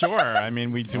not sure. I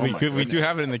mean, we do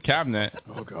have it in the cabinet.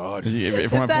 Oh God.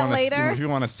 If you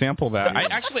want to sample that,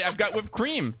 I've got whipped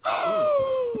cream.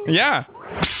 Yeah.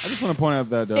 I just want to point out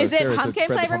that Is Sarah it said pumpkin spread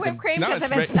the flavored pumpkin. whipped cream? No,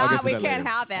 Because it's if it's I'll get not, to we that can't later.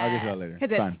 have it. I'll get to that later.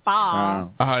 Because Fine. it's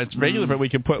fall. It's regular, but we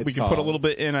could put a fall. little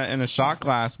bit in a shot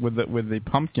glass with the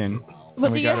pumpkin.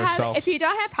 Well, we do you got have? ourselves If you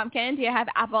don't have pumpkin, do you have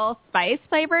apple spice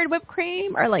flavored whipped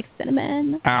cream or like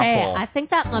cinnamon? apple. Hey, I think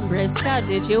that Lambrusco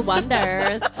did you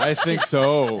wonders. I think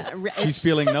so. She's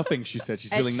feeling nothing, she said.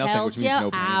 She's feeling nothing, which means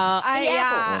no pain.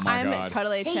 Yeah, Oh, my I'm God.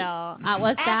 totally chill.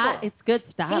 What's that? It's good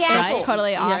stuff, Yeah, right? it's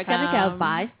totally awesome. You're going to go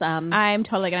buy some. I'm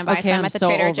totally going to buy Okay, some I'm at the so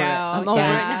Trader over it. Joe. I'm over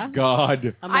Yeah. it.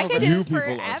 God. I could You do this people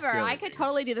are forever. scary. I could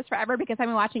totally do this forever because I've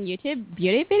been watching YouTube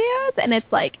beauty videos, and it's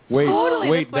like Wait,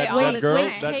 totally this way all that the girl,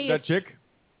 time. that chick?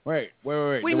 Wait. What do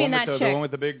you the mean one that with chick? the one with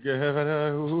the big...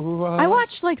 I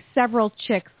watched like several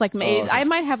chicks. Like okay. I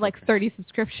might have like 30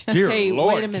 subscriptions. Dear Hey,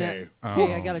 Lord, wait a minute. Kay.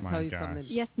 Hey, I Oh, got to my tell you gosh. something.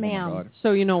 Yes, my ma'am. God.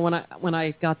 So, when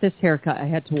I got this haircut, I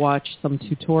had to watch some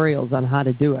tutorials on how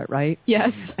to do it, right? Yes.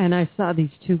 And I saw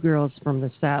these two girls from the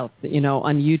South,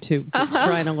 on YouTube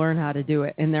trying to learn how to do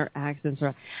it, and their accents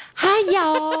are, "Hi,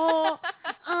 y'all.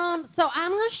 So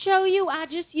I'm going to show you. I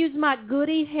just use my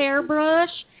Goody hairbrush,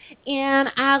 and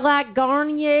I like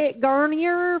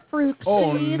Garnier Fruit Seed.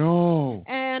 Oh, no.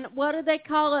 And what do they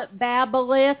call it?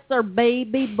 Babyliss or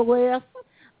Baby Bliss?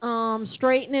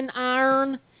 Straightening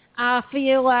iron. I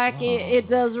feel like it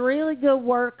does really good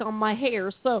work on my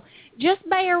hair. So just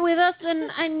bear with us,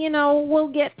 and we'll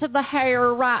get to the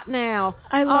hair right now.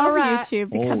 I love All right. YouTube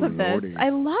because of this. Lordy. I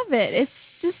love it.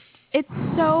 It's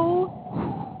so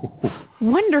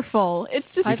wonderful. It's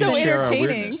just We so can share our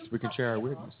entertaining. weirdness. We can share our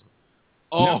weirdness.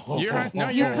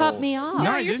 You cut me off.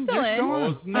 No, you're still in.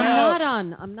 I'm not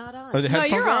on. Oh, the No,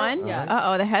 headphones you're are on. on?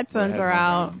 Uh-oh, the headphones are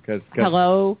out.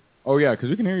 Hello. Oh, yeah, because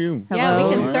we can hear you. Yeah,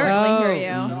 we can Hello? certainly hear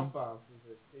you.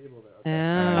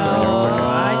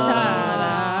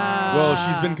 Well,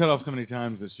 she's been cut off so many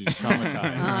times that she's traumatized.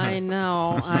 I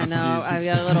know. I've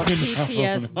got a little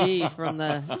PTSD from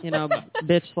the,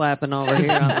 bitch slapping over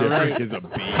here on the right. Dereck is a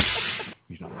beast.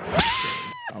 He's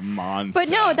a monster. But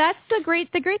no, that's the great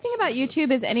thing about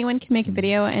YouTube is anyone can make a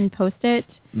video and post it.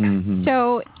 Mm-hmm.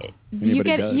 So you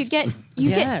Anybody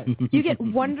get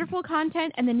wonderful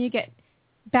content, and then you get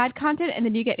bad content, and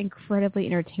then you get incredibly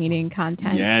entertaining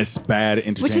content. Yes, bad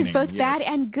entertaining. Which is both bad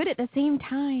and good at the same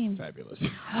time. Fabulous.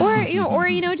 Or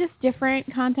just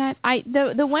different content.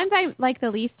 The ones I like the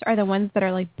least are the ones that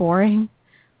are like boring.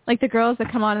 Like the girls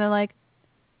that come on and they're like,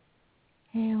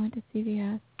 "Hey, I went to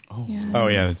CVS." Oh, yeah. Oh,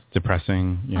 yeah, it's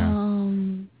depressing. Yeah.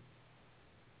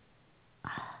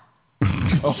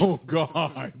 Oh,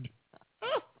 God.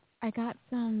 I got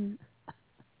some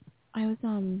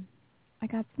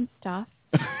stuff.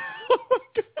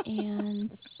 And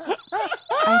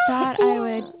I thought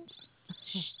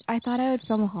I would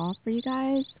film a haul for you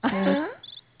guys. A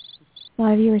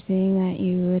lot of you were saying that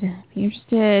you would be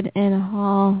interested in a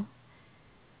haul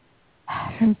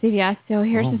from CVS. So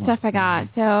here's the stuff I got.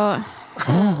 So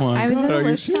I was in the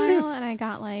list aisle, and I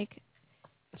got like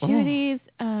two of these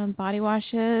body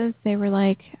washes. They were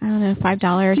like, I don't know,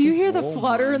 $5. Do you hear the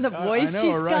flutter in the voice? I know,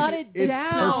 She's right? got it It's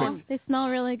down. perfect. They smell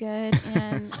really good,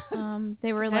 and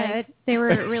they were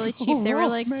really cheap. They were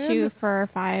like 2 for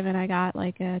 $5, and I got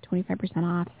like a 25%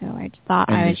 off. So I just thought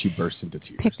And I then would she burst into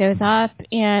tears. pick those up.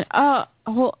 And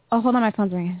hold on, my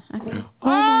phone's ringing. Okay.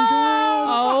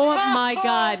 Oh my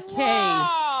God,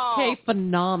 Kay,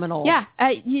 phenomenal. Yeah,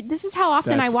 this is how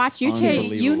often That's I watch YouTube.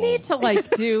 unbelievable. You need to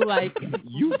do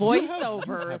You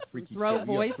voiceover, have freaky throw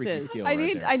skill. You have freaky voices. skill I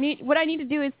right need there. what I need to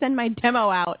do is send my demo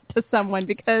out to someone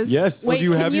because Yes. Wait, do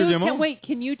you have your demo?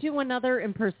 Can you do another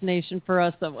impersonation for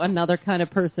us of another kind of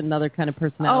person, another kind of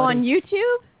personality? Oh, on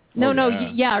YouTube? No,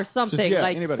 yeah. or something Just,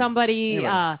 like anybody. somebody.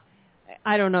 Anybody.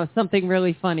 I don't know, something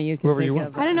really funny you can Whoever think you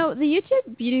of. want. I don't know. The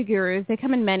YouTube beauty gurus, they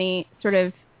come in many sort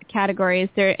of categories.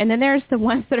 And then there's the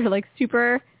ones that are like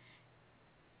super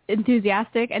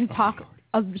enthusiastic and talk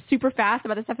super fast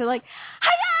about the stuff. They're like,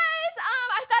 "Hi guys,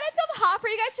 I thought I'd film a haul for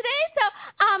you guys today. So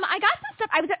I got some stuff.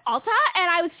 I was at Ulta and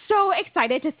I was so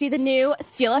excited to see the new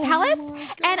Stila palettes.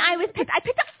 And I picked up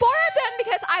 4 of them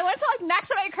because I wanted to like max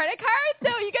out my credit card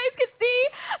so you guys could see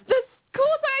the cool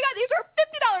stuff I got. These were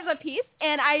 $50 a piece,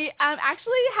 and I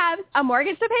actually have a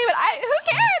mortgage to pay, but who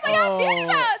cares? I got beauty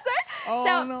those.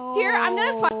 So here, I'm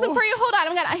gonna swatch them for you. Hold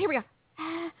on, here we go.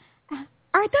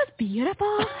 Aren't those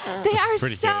beautiful? They are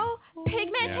Pretty so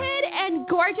pigmented and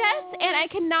gorgeous, and I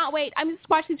cannot wait. I'm going to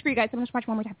swatch these for you guys. I'm going to swatch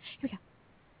one more time. Here we go.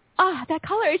 Ah, that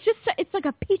color, it's like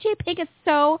a peachy pink. It's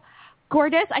so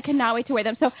gorgeous. I cannot wait to wear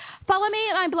them. So follow me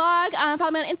on my blog,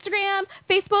 follow me on Instagram,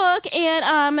 Facebook,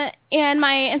 and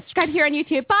my subscribe here on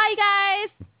YouTube. Bye, guys.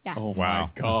 Yeah. Oh, Wow.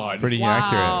 my God. Pretty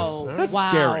accurate. That's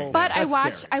Wow. scary. But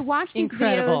That's I watch these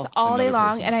Incredible. videos all day Another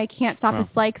long, person. and I can't stop. Wow.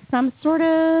 It's like some sort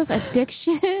of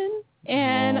addiction,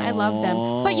 and I love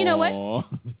them. But you know what?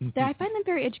 I find them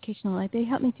very educational. Like they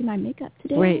help me do my makeup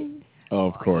today. Wait, Oh,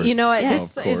 of course. You know, Of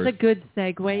it's course. a good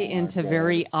segue into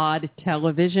very odd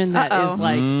television that is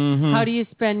like, how do you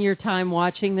spend your time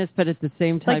watching this, but at the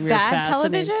same time Like you're bad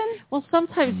fascinated? television? Well,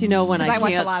 sometimes, you know, when I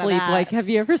watch a can't lot of sleep, that. like, have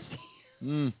you ever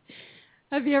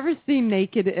seen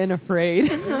Naked and Afraid?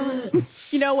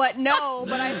 You know what? No,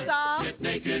 but I saw.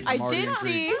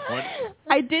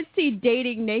 I did see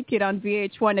Dating Naked on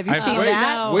VH1. Have you seen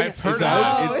that? Wait, I've heard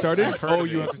it started? I've heard Oh,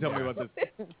 of you it. have to tell me about this.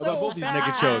 About both these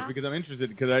naked shows, because I'm interested,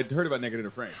 because I'd heard about Naked and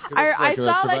Afraid. I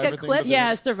saw like a clip.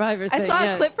 Survivor thing. I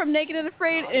saw a clip from Naked and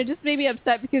Afraid, and it just made me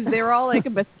upset because they were all like a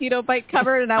mosquito bite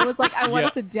covered, and I was like, I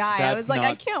wanted to die. I was like,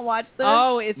 I can't watch this.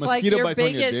 Oh, it's like Mosquito your bites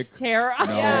on your biggest dick? terror.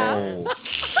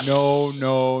 No.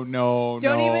 No.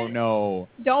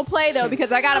 Don't play though,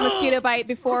 because I got a mosquito bite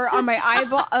before on my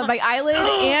eyeball, my eyelid,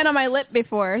 and on my lip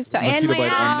before. So and my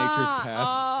bite on nature's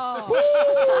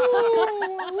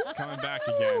path. Coming back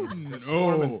again.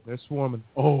 No. They're swarming.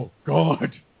 Oh,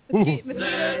 God.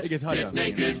 Mosquitoes, It gets hot out.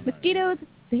 mosquitoes,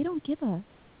 they don't give a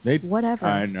whatever.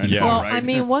 I know, Well, right? I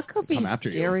mean, what could be Come after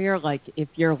you. scarier, like if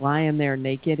you're lying there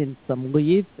naked in some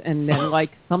leaves and then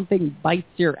like something bites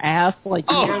your ass, like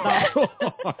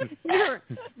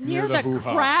near the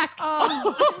hoo-ha. crack.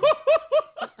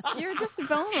 You're just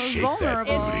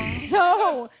vulnerable. It's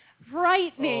so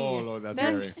frightening. Oh, Lord, that's That's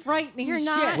scary. frightening. You're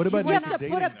not. What about You have naked to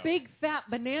put dating, a big fat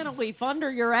banana leaf under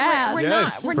your ass. We're Yes.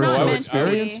 not For our meant to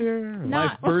experience be. here.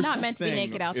 My first Not meant to be thing,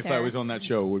 naked out if there. I was on that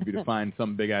show, would be to find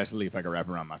some big-ass leaf I could wrap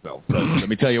around myself. So, let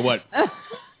me tell you what.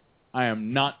 I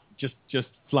am not just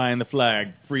flying the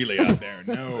flag freely out there.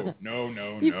 No.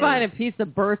 You find a piece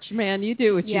of birch, man. You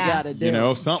do what you got to do. You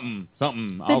know, something.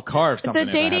 I'll carve something.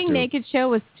 The if I have Dating to. Naked show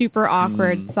was super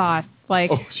awkward sauce. Like,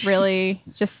 really,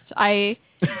 just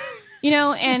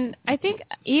and I think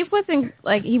Eve was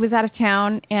he was out of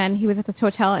town and he was at this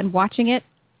hotel and watching it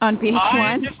on VH1.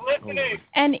 I'm just listening.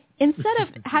 And instead of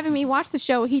having me watch the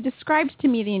show, he described to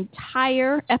me the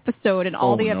entire episode and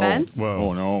all the events,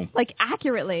 Oh, no. like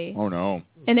accurately. Oh, no.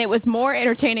 And it was more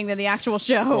entertaining than the actual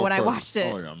show when I watched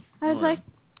it. Oh, yeah. I was like,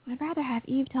 I'd rather have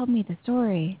Eve tell me the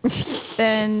story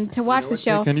than to watch the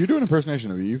show. Can you do an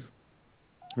impersonation of Eve?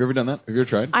 Have you ever done that? Have you ever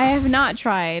tried? I have not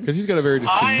tried. Because he's got a very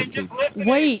distinctive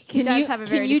Wait, He does have a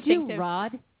very you distinctive- do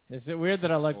Rod? Is it weird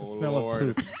that I like the smell Lord.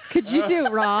 of poop? Could you do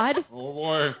Rod? Oh,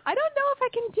 boy. I don't know if I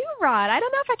can do Rod. I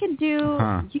don't know if I can do.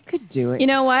 You could do it. You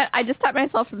know what? I just stopped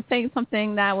myself from saying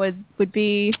something that would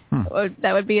be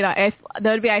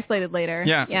isolated later.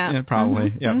 Yeah,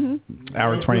 probably. Mm-hmm. Yep. Mm-hmm.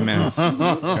 Hour 20 minutes.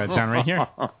 Got it down right here.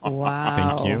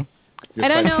 Wow. Thank you. I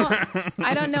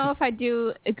don't know if I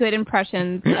do good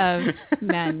impressions of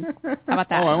men. How about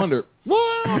that? Oh, I wonder.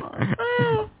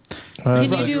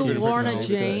 Can you do Lorna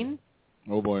Jane?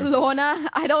 Oh, boy. Lorna,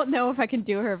 I don't know if I can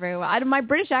do her very well. My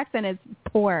British accent is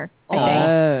poor. I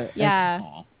think. Yeah.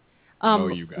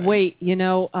 You guys. Wait,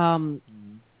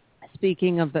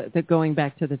 speaking of the going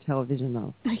back to the television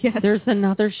though, Yes. there's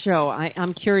another show.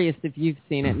 I'm curious if you've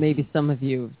seen it. Maybe some of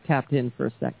you have tapped in for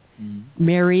a sec.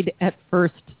 Married at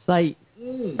First Sight.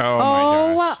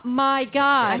 Oh my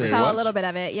gosh. I saw a little bit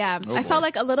of it. Yeah, I saw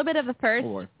like a little bit of the first. Oh,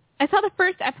 boy. I saw the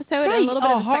first episode and a little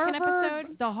bit of the second Harvard,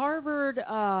 episode. the Harvard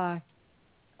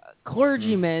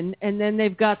clergyman, and then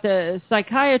they've got the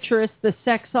psychiatrist, the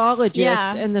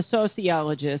sexologist, and the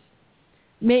sociologist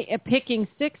picking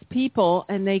 6 people,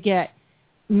 and they get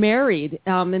married,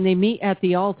 and they meet at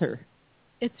the altar.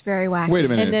 It's very wacky. Wait a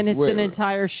minute. And then it's an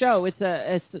entire show. It's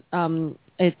an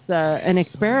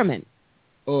experiment.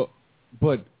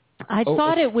 But I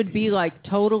thought it would be like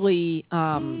totally,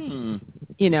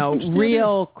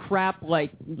 real crap,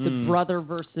 like the brother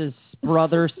versus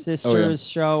brother sisters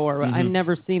show, or I've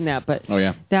never seen that, but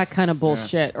that kind of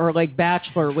bullshit, or like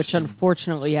Bachelor, which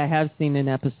unfortunately I have seen an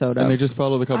episode of. And they just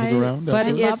follow the couples around? But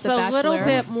after? it's a little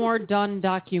bit more done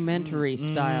documentary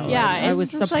style. Yeah, I was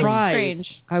it's surprised. Like strange.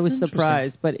 I was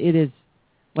surprised, but it is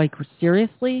like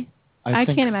seriously. I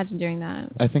can't imagine doing that.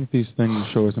 I think these things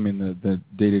show us. I mean, the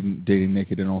dating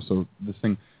naked, and also this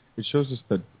thing. It shows us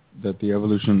that the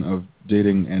evolution of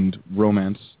dating and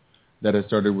romance that has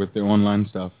started with the online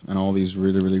stuff and all these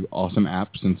really, really awesome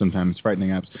apps and sometimes frightening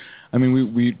apps. I mean,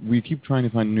 we keep trying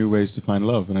to find new ways to find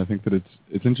love, and I think that it's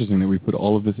interesting that we put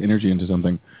all of this energy into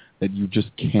something that you just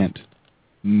can't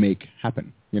make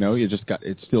happen.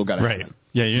 It's still got to happen.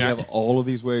 Yeah, you have all of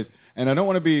these ways, and I don't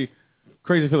want to be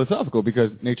crazy philosophical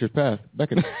because nature's path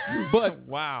beckons. But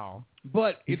wow.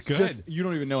 But it's good. Just, you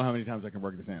don't even know how many times I can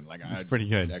work this in. Like I pretty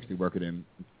good. Actually work it in.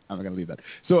 I'm not gonna leave that.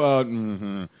 So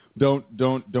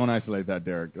don't isolate that,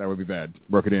 Dereck. That would be bad.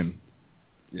 Work it in.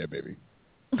 Yeah, baby.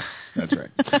 That's right.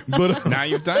 But now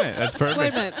you've done it. That's perfect. Wait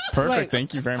a minute. Perfect. Wait.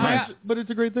 Thank you very much. But it's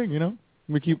a great thing,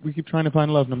 We keep trying to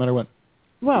find love no matter what.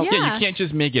 Well, yeah, you can't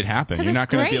just make it happen. You're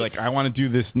not going to be like, I want to do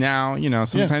this now. You know,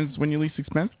 sometimes when you least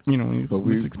expect, when you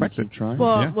least expect it.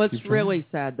 Well, what's really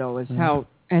sad though is how,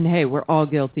 and hey, we're all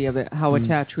guilty of it, how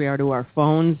attached we are to our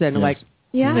phones, and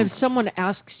if someone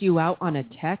asks you out on a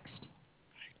text,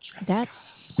 that's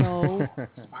so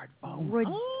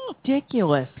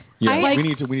ridiculous. Yeah, we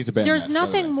need to ban There's that,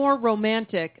 nothing more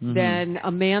romantic than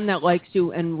a man that likes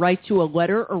you and writes you a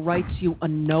letter or writes you a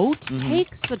note,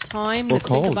 takes the time to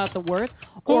think about the worth,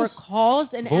 or calls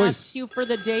and asks you for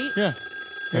the date. Yeah.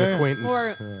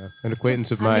 An acquaintance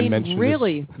of mine mentioned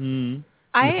really? An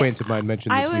acquaintance of mine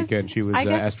mentioned this weekend she was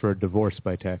asked for a divorce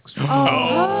by text. Oh,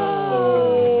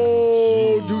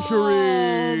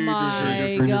 douchery. Oh,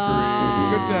 my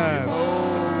God. Good time.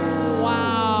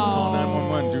 Wow.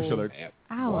 911 douche alert.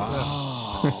 Ouch.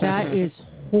 Wow. That is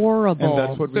horrible. And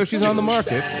that's what so she's on the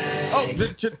market.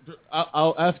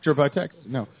 I'll ask her by text.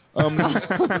 No.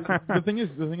 The thing is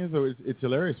though, it's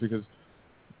hilarious because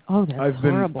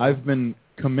horrible. I've been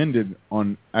commended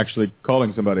on actually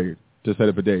calling somebody to set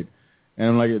up a date, and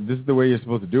I'm like, this is the way you're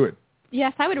supposed to do it.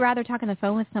 Yes, I would rather talk on the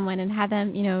phone with someone and have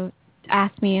them,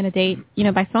 ask me on a date,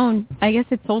 by phone. I guess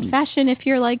it's old-fashioned if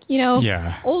you're like,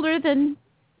 older than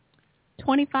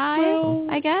 25,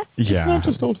 I guess. Yeah. It's not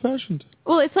just old-fashioned.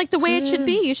 Well, it's like the way it should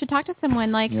be. You should talk to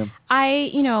someone. Like, I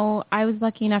was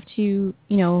lucky enough to,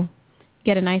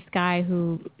 get a nice guy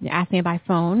who asked me by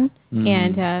phone,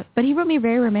 and but he wrote me a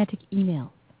very romantic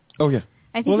email. Oh, yeah.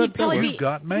 I think he'd probably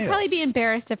be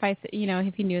embarrassed if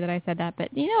if he knew that I said that. But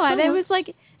it was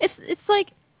like it's like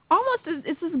almost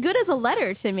it's as good as a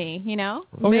letter to me. Oh,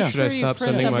 Make sure you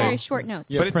print some very short notes.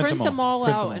 Yeah, but print them all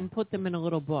out and put them in a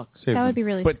little book. That would be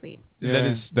really sweet.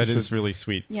 That is really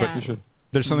sweet. Yeah. But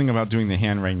there's something about doing the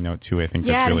handwriting note too. I think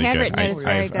that's really good.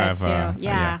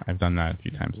 I've done that a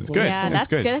few times. It's good. Yeah, that's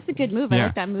good. That's a good move. I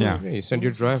like that move. Yeah, you send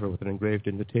your driver with an engraved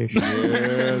invitation.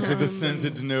 Yes, with a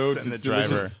scented note. Send the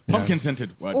driver. Pumpkin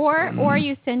scented. What? Or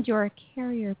you send your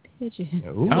carrier pigeon.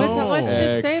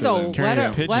 Let's just say though,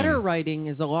 letter writing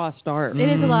is a lost art. It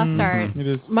is a lost art. It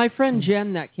is. My friend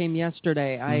Jen that came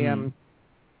yesterday,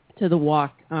 to the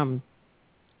walk.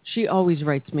 She always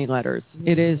writes me letters.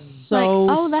 It is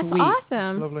so that's sweet.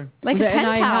 awesome. Lovely. Like a pen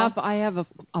pal. I have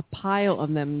a pile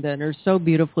of them that are so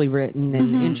beautifully written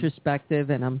and introspective,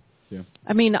 and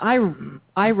I mean,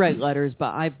 I write letters,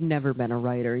 but I've never been a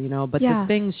writer, But the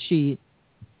things she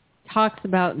talks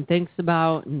about and thinks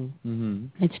about,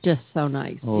 and it's just so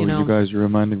nice. Oh, you guys, you're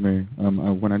reminding me.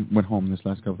 When I went home this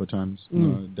last couple of times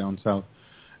down south,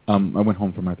 I went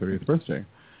home for my 30th birthday.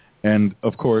 And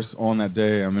of course, on that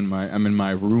day, I'm in my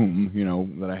room,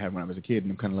 that I had when I was a kid,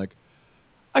 and I'm kind of like,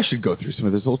 I should go through some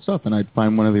of this old stuff. And I'd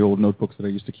find one of the old notebooks that I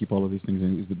used to keep all of these things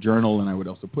in. It was the journal, and I would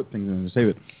also put things in to save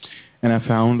it. And I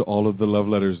found all of the love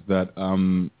letters that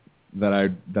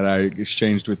I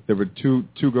exchanged with. There were two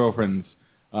girlfriends,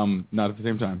 not at the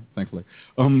same time, thankfully.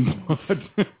 But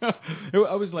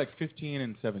I was like 15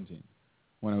 and 17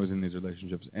 when I was in these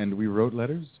relationships, and we wrote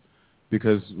letters.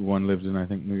 Because one lived in, I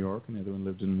think, New York, and the other one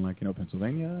lived in,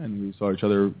 Pennsylvania, and we saw each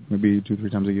other maybe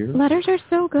 2-3 times a year. Letters are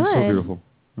so good. It's so beautiful.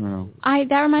 I don't know.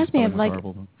 That reminds me of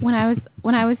when I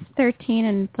was 13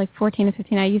 and 14 and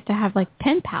 15, I used to have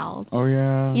pen pals. Oh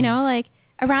yeah.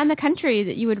 Around the country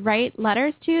that you would write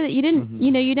letters to that you didn't,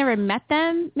 you never met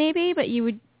them maybe, but you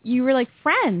were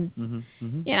friends. And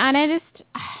I just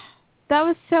that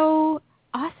was so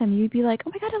awesome. You'd be like,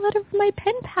 oh my God, a letter from my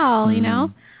pen pal,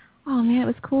 Oh, man, it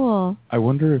was cool. I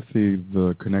wonder if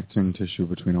the connecting tissue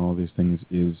between all these things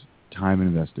is time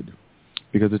invested.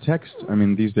 Because the text,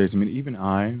 these days, even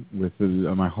I, with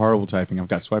my horrible typing, I've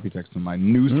got swipey text on my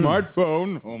new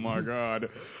smartphone. Oh, my God.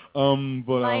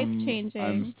 But life-changing.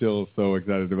 I'm still so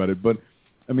excited about it. But,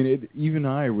 even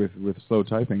I, with slow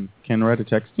typing, can write a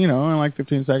text, in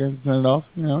 15 seconds, send it off.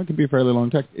 It can be a fairly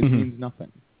long text. It means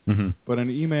nothing. But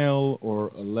an email or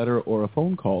a letter or a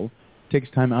phone call takes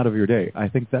time out of your day. I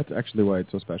think that's actually why it's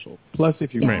so special. Plus,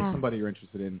 if you meet somebody you're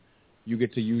interested in, you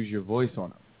get to use your voice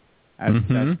on them.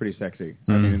 That's pretty sexy.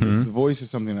 The voice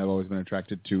is something I've always been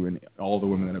attracted to, and all the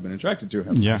women that I've been attracted to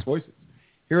have nice voices.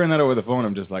 Hearing that over the phone,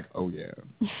 I'm just like, oh, yeah.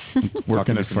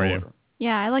 Working it for you.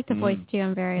 Yeah, I like the voice, too.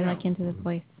 I'm very into the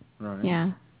voice. Right.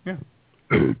 Yeah.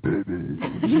 Hey, baby.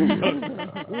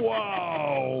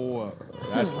 Whoa.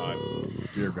 That's hot.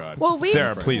 Dear God. Well,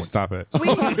 Sarah, please stop it. We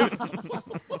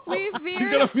She's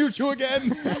going to mute you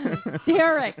again.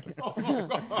 Dereck.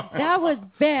 That was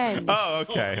Ben. Oh,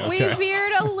 okay. We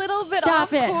veered a little bit off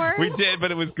course. We did,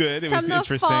 but it was good. It was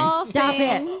interesting. Stop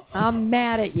it. I'm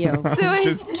mad at you.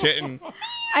 Just kidding.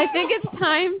 I think it's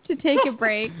time to take a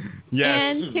break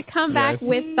and to come back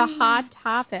with the hot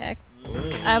topic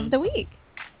of the week.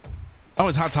 Oh,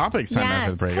 it's Hot Topics time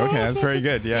after the break. Okay, that's very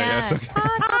good. Yeah, Yes. yes.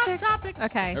 Hot topic.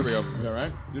 Okay. There we go. Is that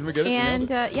right? Didn't we get it? And,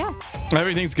 yeah.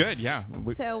 Everything's good, yeah.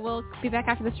 So we'll be back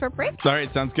after this short break. All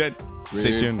right, sounds good. Sweet.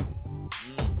 Stay tuned.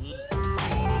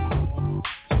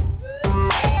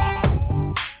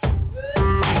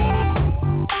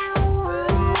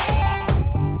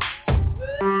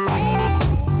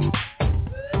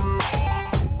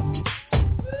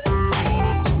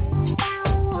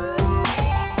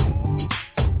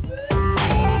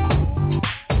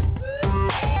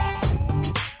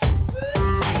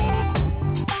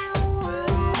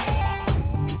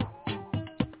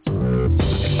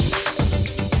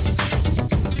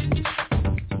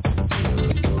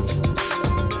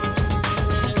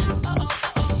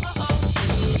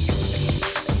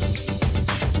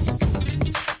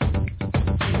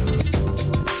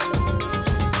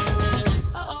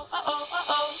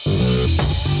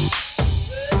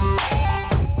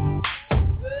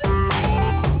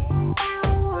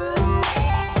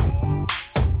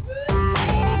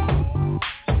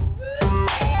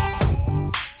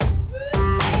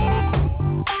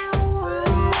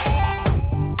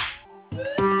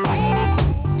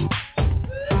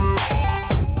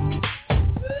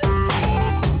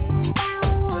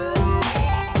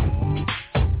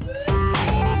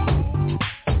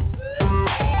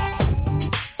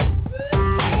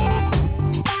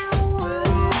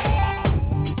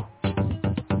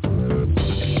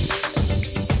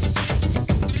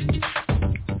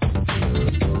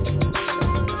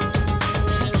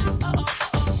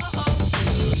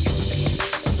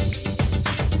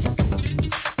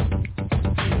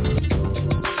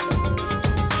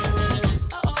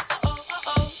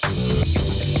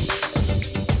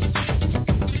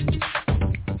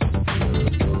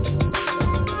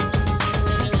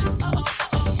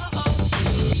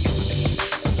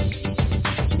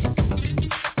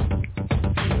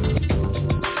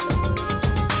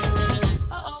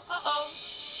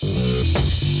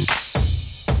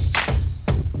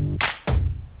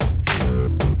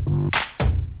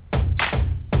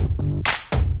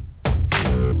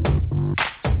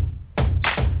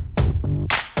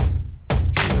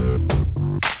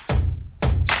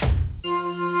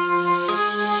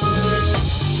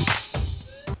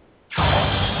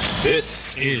 This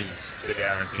is the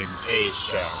Dereck&KS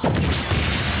Show.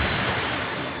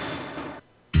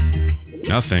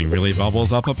 Nothing really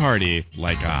bubbles up a party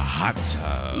like a hot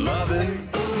tub. Lovin',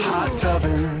 hot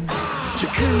tubbin',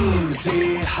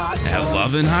 jacuzzi, hot tub. At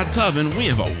Lovin' Hot Tubbin', we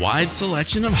have a wide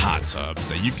selection of hot tubs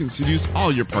that you can seduce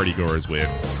all your partygoers with.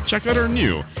 Check out our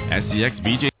new SCX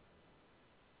BJ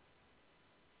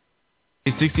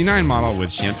 69 model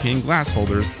with champagne glass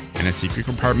holders and a secret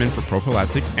compartment for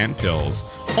prophylactics and pills.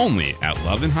 Only at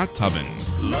Lovin' Hot Tubbin'.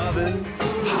 Lovin',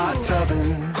 hot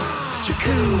tubbin',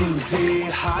 jacuzzi,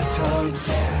 hot tubs.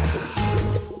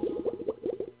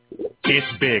 It's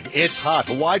big. It's hot.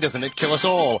 Why doesn't it kill us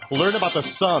all? Learn about the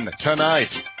sun tonight.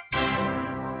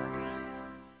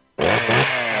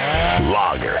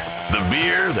 Lager, the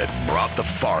beer that brought the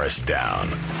forest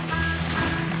down.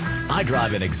 I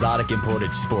drive an exotic imported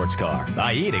sports car.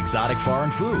 I eat exotic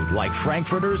foreign food like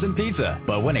frankfurters and pizza.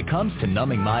 But when it comes to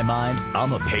numbing my mind,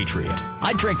 I'm a patriot.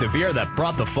 I drink the beer that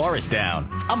brought the forest down.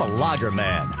 I'm a lager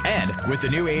man. And with the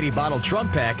new 80-bottle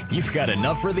trunk pack, you've got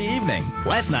enough for the evening.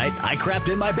 Last night, I crapped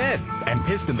in my bed and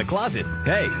pissed in the closet.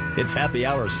 Hey, it's happy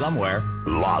hour somewhere.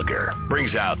 Lager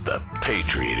brings out the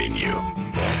patriot in you.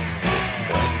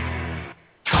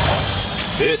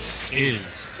 This is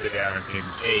the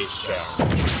Dereck&KS Show.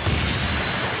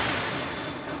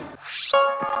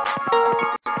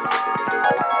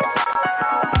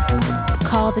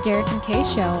 Call the Dereck and Kay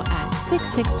Show at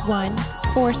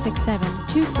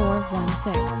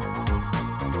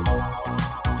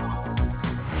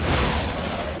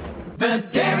 661-467-2416. The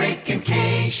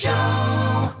Dereck&Kay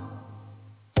Show.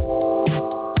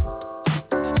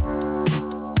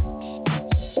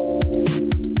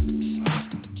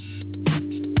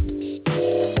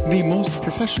 The most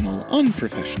professional,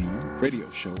 unprofessional radio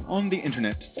show on the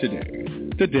internet today.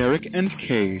 The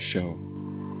Dereck&Kay Show.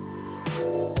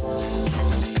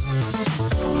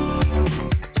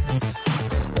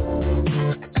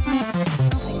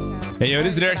 Hey, yo, it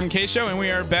is the Dereck&Kay Show, and we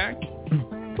are back.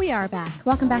 We are back.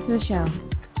 Welcome back to the show.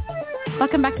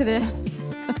 Welcome back to the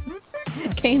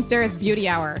Kay and Sarah's Beauty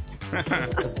Hour.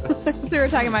 That's what we were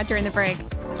talking about during the break.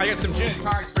 I got some gin and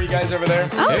tonics for you guys over there.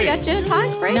 Oh, we got gin and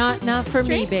tonics, right? Not for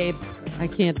me, babe. I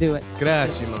can't do it.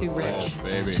 Gracias, Too rich. Oh,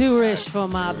 baby. Too rich for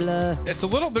my blood. It's a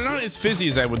little, they're not as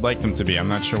fizzy as I would like them to be. I'm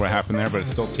not sure what happened there, but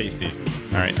it's still tasty.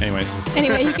 All right, anyways.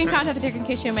 Anyway, you can contact the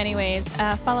Dereck&Kay Show in many ways.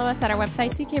 Follow us at our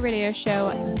website,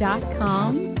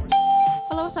 ckradioshow.com.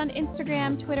 Follow us on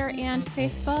Instagram, Twitter, and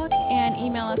Facebook, and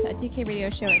email us at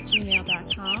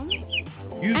dkradioshow@gmail.com.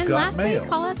 And lastly,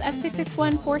 call us at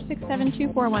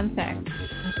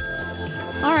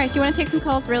 661-467-2416. All right, do you want to take some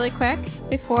calls really quick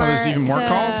before there's even more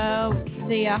calls?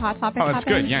 The Hot Topic Oh, that's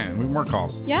happens? good. Yeah, we have more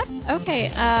calls. Yep.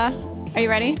 Okay. Are you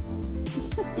ready?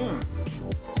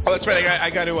 Oh, that's right. I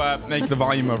got to make the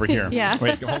volume over here. Yeah.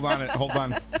 Wait, hold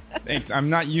on. Thanks. I'm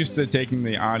not used to taking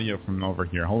the audio from over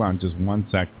here. Hold on just 1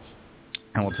 sec.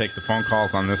 And we'll take the phone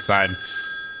calls on this side.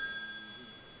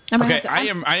 Okay,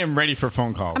 I am ready for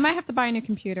phone calls. I might have to buy a new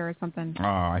computer or something. Oh,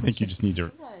 I think you just need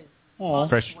to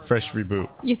fresh reboot.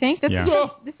 You think? This Yeah.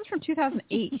 is from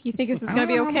 2008. You think this is going to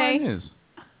be okay? It is.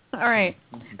 All right.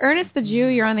 Ernest the Jew,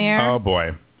 you're on the air. Oh,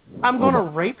 boy. I'm going to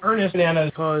rape Ernest Nana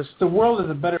because the world is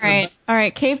a better... All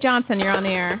right. Cave Johnson, you're on the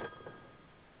air.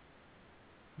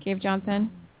 Cave Johnson?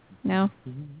 No?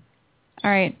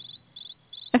 All right.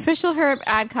 Official Herb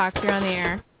Adcock, you're on the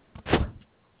air.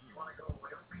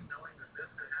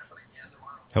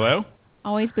 Hello?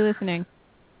 Always be listening.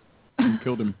 You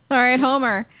killed him. All right,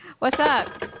 Homer. What's up?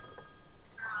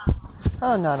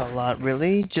 Oh, not a lot,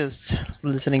 really. Just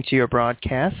listening to your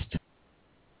broadcast.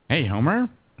 Hey, Homer.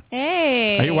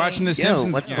 Hey. Are you watching The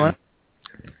Simpsons? What's going?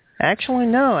 Actually,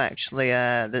 no.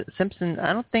 The Simpsons.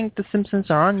 I don't think The Simpsons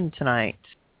are on tonight.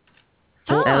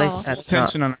 Oh. At least that's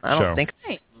Attention on the I don't show. think.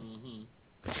 Right.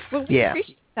 Well, we Yeah.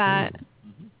 appreciate that.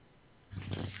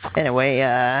 Anyway,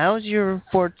 how's your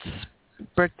fourth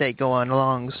birthday going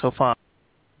along so far?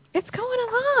 It's going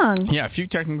along. Yeah, a few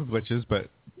technical glitches, but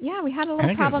Yeah, we had a I little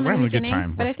think problem we're in the having a good beginning,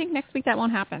 time. but I think next week that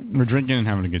won't happen. we're drinking and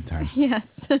having a good time. Yes.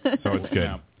 So it's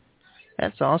good.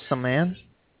 That's awesome, man.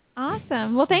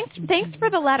 Awesome. Well, thanks for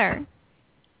the letter.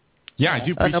 Yeah, I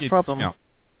do appreciate no problem. the email.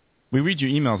 We read your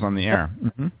emails on the air.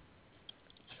 Mm-hmm.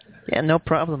 Yeah, no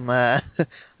problem. I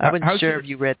wasn't how's sure your- if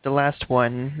you read the last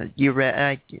one. You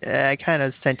read. I kind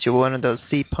of sent you one of those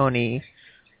sea pony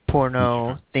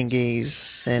porno thingies,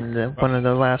 and one of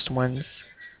the last ones.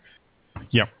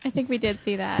 Yep. I think we did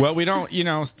see that. Well, we don't,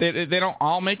 they don't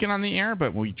all make it on the air,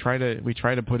 but we try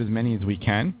to put as many as we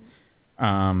can.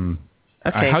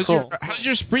 Okay, cool. How's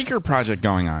your Spreaker project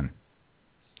going on?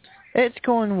 It's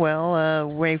going well.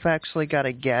 We've actually got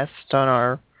a guest on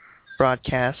our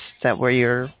broadcast that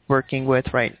we're working with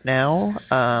right now.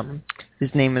 His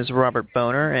name is Robert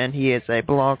Boner, and he is a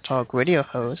Blog Talk Radio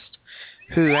host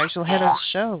who actually had a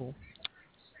show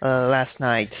last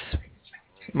night,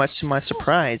 much to my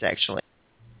surprise, actually.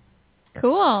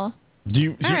 Cool. Do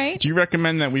you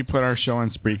recommend that we put our show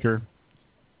on Spreaker?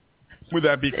 Would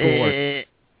that be cool? Yeah,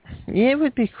 it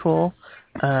would be cool.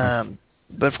 But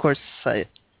of course,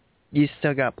 you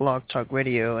still got Blog Talk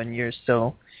Radio, and you're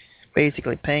still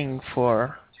basically paying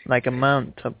for like a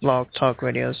month of Blog Talk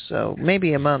Radio. So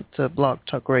maybe a month of Blog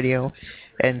Talk Radio,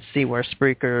 and see where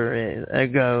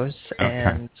Spreaker goes,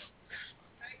 and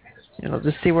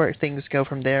just see where things go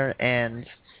from there. And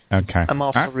okay, I'm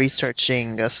also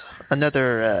researching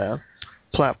another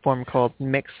platform called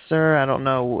Mixer. I don't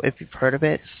know if you've heard of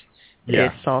it.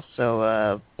 Yeah. It's also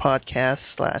a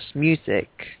podcast/music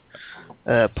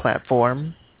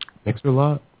platform.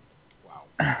 Mixer-lot?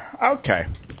 Okay.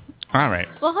 All right.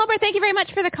 Well, Homer, thank you very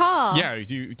much for the call. Yeah,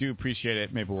 we do appreciate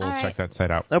it. Maybe we'll All right. check that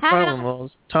site out. No problem. We'll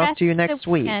talk to you next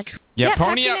week. Yeah, talk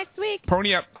pony to you up. next week.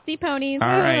 Pony up. See ponies. All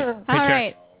right. All Take care.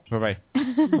 right. Bye-bye.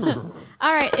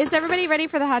 All right. Is everybody ready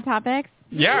for the hot topics?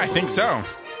 Yeah, I think so.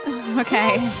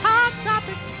 Okay. Hot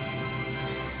topics.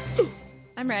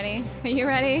 I'm ready. Are you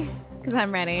ready? Because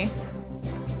I'm ready.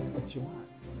 What you want?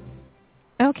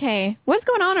 Okay. What's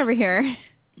going on over here?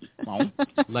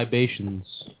 Libations.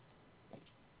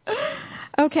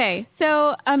 Okay,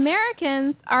 so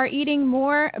Americans are eating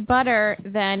more butter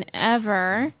than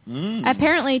ever,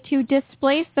 apparently to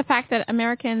displace the fact that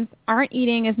Americans aren't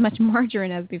eating as much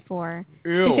margarine as before.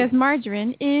 Ew. Because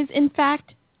margarine is, in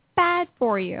fact, bad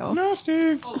for you.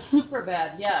 Nasty. Oh, super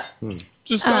bad, yeah.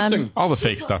 Disgusting. All the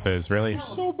fake stuff is, really.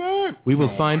 So bad. We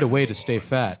will find a way to stay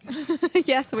fat.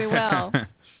 Yes, we will.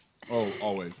 Oh,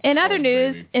 always. In other Always,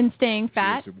 news, baby. in staying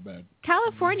fat, Super bad.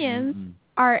 Californians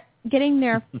are getting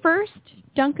their first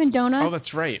Dunkin' Donuts Oh,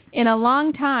 that's right. in a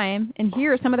long time, and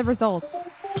here are some of the results.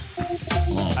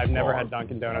 I've never had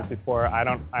Dunkin' Donuts before. I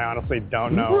honestly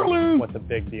don't know what the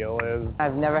big deal is.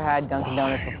 I've never had Dunkin'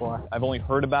 Donuts before. I've only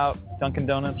heard about Dunkin'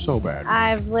 Donuts. So bad.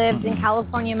 I've lived in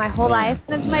California my whole life.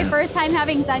 It's my first time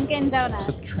having Dunkin'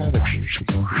 Donuts.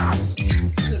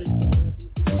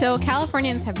 So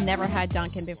Californians have never had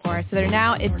Dunkin' before, so they're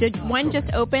now one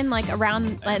just opened like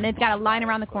around, and it's got a line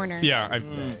around the corner. Yeah, I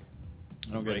don't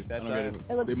get it. I don't get it.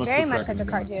 It looks They must very be much like tracking a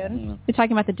me. cartoon. They're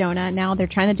talking about the donut now. They're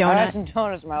trying the I've had donut. some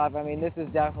donuts in my life. I mean, this is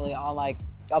definitely on like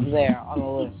up there on the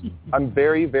list. I'm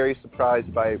very, very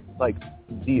surprised by like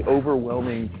the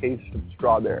overwhelming taste of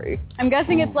strawberry. I'm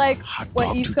guessing it's like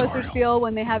what East Coasters feel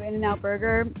when they have In-N-Out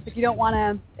Burger. If you don't want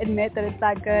to admit that it's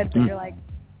that good, but you're like,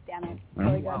 damn it, it's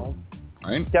really good.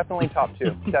 Right. Definitely top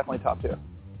two. Definitely top two.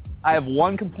 I have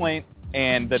one complaint,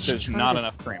 and that there's not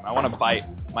enough cream. I want to bite.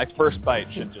 My first bite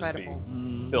should just be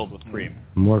filled with cream.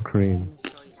 More cream.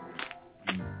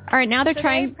 All right, now they're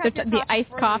trying the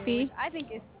iced coffee. I think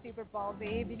it's super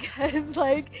ballsy because,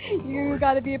 like, you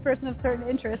got to be a person of certain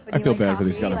interest when I you feel like bad coffee, for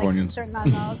these Californians. Like, certain amount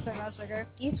of milk, certain amount of sugar.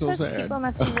 East So Coast sad. people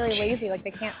must be really lazy. Like,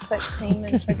 they can't put cream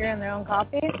and sugar in their own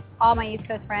coffee. All my East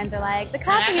Coast friends are like, the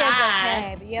coffee is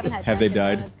okay, but you haven't had Have they Dunkin'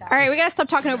 died? Donuts coffee. All right, we got to stop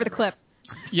talking over the clip.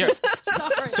 Yeah.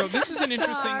 So this is an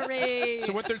interesting. Sorry.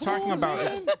 So what they're talking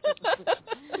about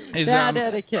is Bad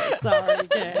etiquette. Sorry,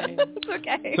 Jay. It's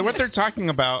okay. So what they're talking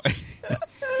about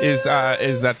is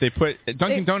that they put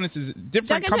Dunkin' Donuts is a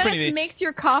different Dunkin' company. Donuts makes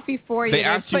your coffee for you. They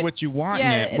ask you what you want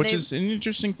in it, which they- is an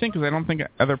interesting thing because I don't think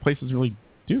other places really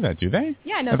do that, do they?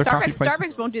 Yeah, no, Other coffee places?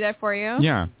 Starbucks won't do that for you.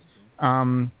 Yeah.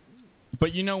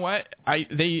 But you know what?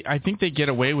 I think they get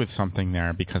away with something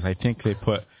there because I think they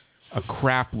put a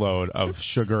crap load of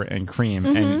sugar and cream,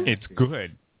 and it's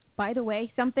good. By the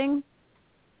way, something.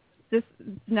 This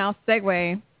now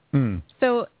segue.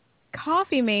 So,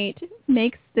 Coffee Mate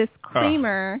makes this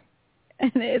creamer,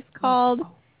 and it's called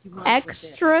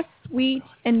Extra Sweet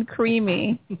and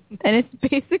Creamy, and it's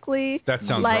basically That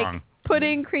sounds like wrong.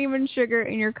 putting cream and sugar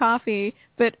in your coffee,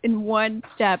 but in one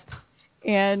step.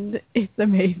 And it's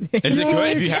amazing. Is it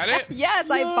good? Have you had it? Yes,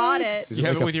 I bought it. You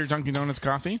have it with your Dunkin' Donuts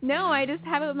coffee? No, I just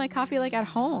have it with my coffee like at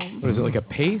home. What is it, like a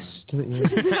paste?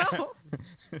 No.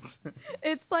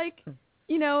 It's like,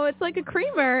 it's like a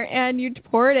creamer, and you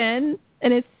pour it in,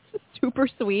 and it's super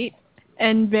sweet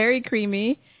and very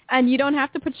creamy, and you don't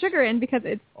have to put sugar in because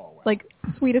it's like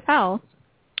sweet as hell.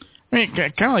 I mean,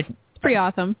 kind of like. It's pretty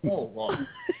awesome.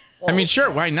 I mean,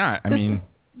 sure, why not? I mean,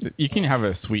 you can have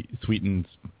a sweetened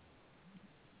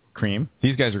cream.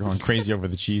 These guys are going crazy over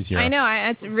the cheese here. I know.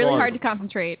 It's really hard to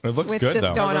concentrate It looks with good, this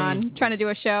though. going on. Trying to do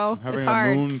a show. Having It's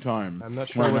hard. a moon time. I'm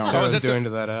not sure what Sarah's doing to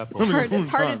that apple. It's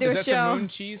hard to do a Is that show. the moon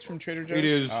cheese from Trader Joe's? It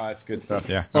is. Oh, that's good stuff.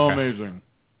 Yeah. Amazing.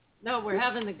 No, we're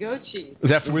having the goat cheese. Is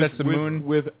that that's the moon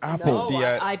with apple? No,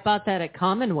 I bought that at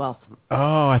Commonwealth.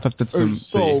 Oh, I thought that's It's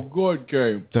so good,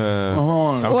 Gabe.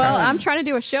 Well, I'm trying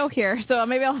to do a show here, so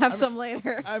maybe I'll have some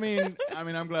later. I mean,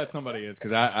 I'm glad somebody is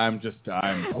because I'm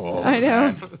oh, I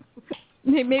know.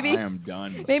 man. Maybe I am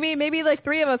done. Maybe like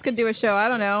three of us could do a show. I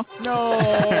don't know. No.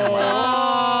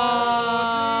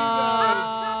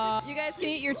 You guys can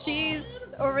eat your cheese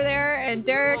over there, and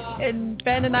Derek and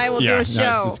Ben and I will yeah, do a show.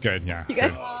 No, it's good. Yeah.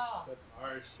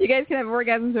 You guys can have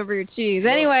orgasms over your cheese.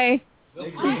 Anyway.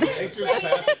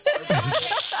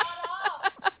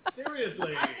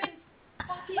 Seriously.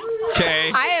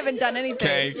 Okay. I haven't done anything.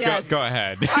 Okay, Yes. go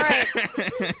ahead. All right.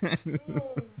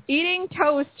 Eating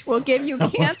toast will give you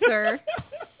cancer,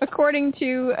 according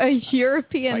to a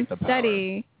European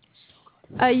study.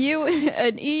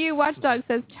 An EU watchdog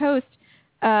says toast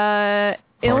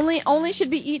only should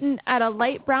be eaten at a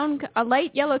light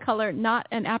yellow color, not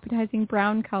an appetizing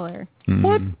brown color.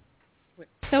 What?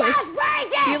 So if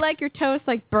you like your toast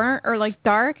like burnt or like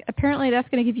dark, apparently that's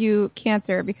going to give you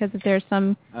cancer because if there's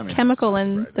some chemical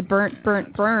in the burnt.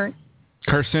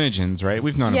 Carcinogens, right?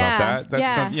 We've known about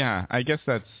that. Yeah. I guess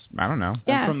that's, I don't know.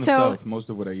 Yeah, I'm from the so- south. Most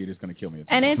of what I eat is going to kill me.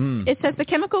 And it says the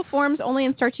chemical forms only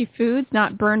in starchy foods,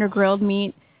 not burned or grilled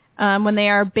meat, when they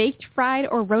are baked, fried,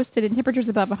 or roasted in temperatures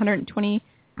above 120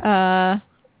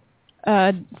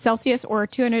 Celsius or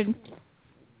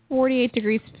 248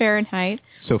 degrees Fahrenheit.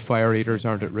 So fire eaters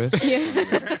aren't at risk?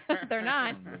 Yeah, they're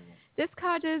not. This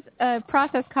causes a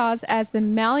process caused as the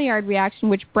Maillard reaction,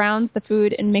 which browns the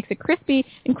food and makes it crispy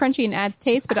and crunchy and adds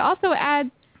taste, but it also adds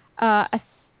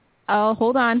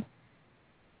acrylamide,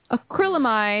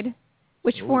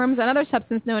 which forms another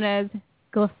substance known as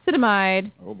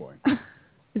glucidamide. Oh, boy.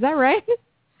 Is that right?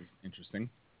 Interesting.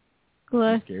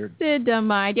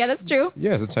 Glucidamide. Yeah, that's true.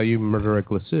 Yeah, that's how you murder a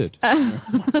glycid. That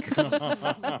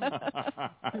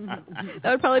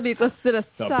would probably be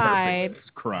glucidicide.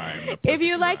 Crime. If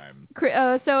you like,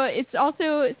 so it's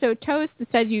also, toast, it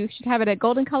says you should have it a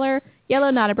golden color, yellow,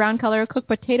 not a brown color. Cook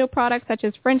potato products such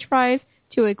as French fries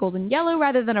to a golden yellow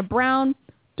rather than a brown.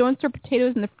 Don't store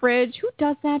potatoes in the fridge. Who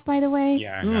does that, by the way?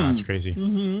 Yeah, no, it's crazy.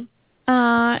 Mm-hmm.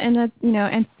 And that,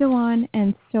 and so on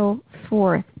and so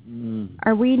forth.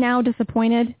 Are we now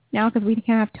disappointed now because we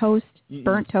can't have toast,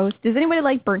 burnt toast? Does anybody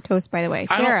like burnt toast, by the way?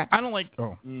 Sarah. I don't like.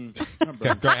 Oh,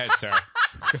 go ahead, Sarah.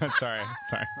 Sorry.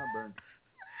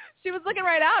 She was looking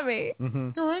right at me.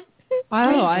 Mm-hmm. I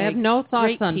don't know. I have no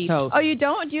thoughts on peeps. toast. Oh, you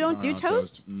don't? You don't do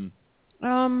toast?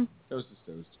 Toast is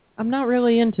toast. I'm not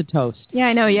really into toast. Yeah,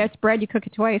 I know. Yeah, it's bread. You cook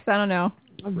it twice. I don't know.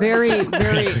 Very,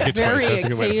 very, That's very a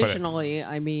good way to put it. occasionally.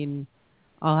 I mean,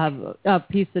 I'll have a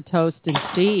piece of toast and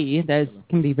tea. That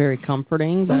can be very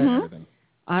comforting. But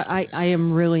I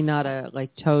am really not a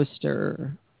toast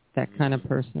or that kind of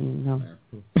person. No.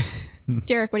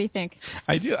 Dereck, what do you think?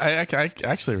 I do. I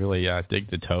actually really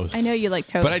dig the toast. I know you like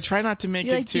toast. But I try not to make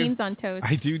you it like too. beans on toast.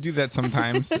 I do that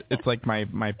sometimes. It's like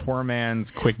my poor man's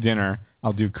quick dinner.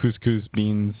 I'll do couscous,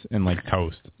 beans, and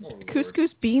toast.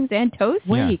 Couscous, beans, and toast?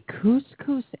 Wait,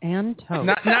 couscous and toast.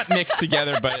 Not mixed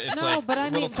together, but it's a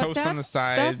little toast on the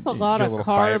side. That's a lot of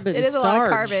carb. It is a lot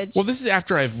of garbage. Well, this is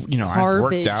after I've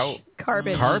worked out.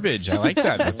 Garbage. I like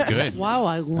that. That's good. Wow,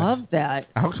 I love that.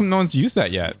 How come no one's used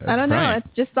that yet? I don't know.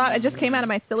 It just came out of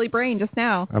my silly brain just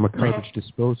now. I'm a garbage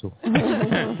disposal.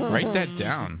 Write that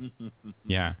down.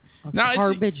 Yeah.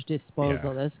 Garbage disposal.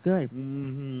 Yeah. That's good.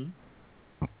 Mm-hmm.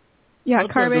 Yeah,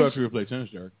 That's garbage. what I do after we play tennis,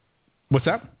 Dereck. What's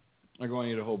that? I go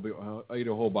and eat a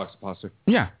whole box of pasta.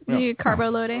 Yeah. You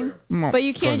carbo loading, but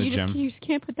you can't. You just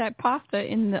can't put that pasta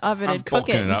in the oven and cook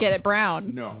it and get it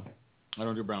brown. No, I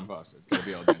don't do brown pasta. It's gotta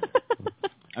be al dente.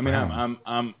 I mean,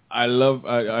 I love.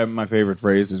 My favorite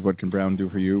phrase is "What can brown do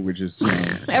for you?" Which is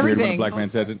weird when a black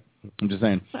man says it. I'm just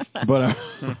saying. But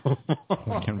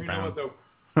what can brown? What, though?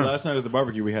 Last night at the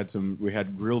barbecue, we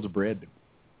had grilled bread.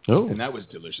 Oh, and that was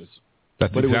delicious.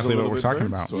 That's exactly what we're talking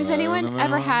about. Has anyone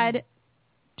ever had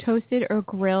toasted or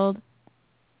grilled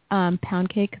pound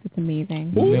cake? Because it's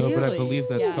amazing. No, but I believe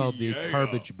that's called the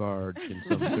garbage barge in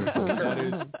some circles. That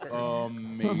is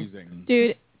amazing.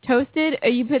 Dude, toasted,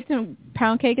 you put some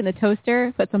pound cake in the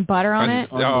toaster, put some butter on it.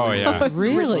 Oh, yeah.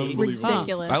 Really?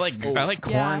 Ridiculous. I like corn.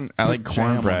 I like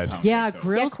cornbread. Yeah,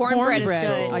 grilled cornbread.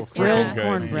 Grilled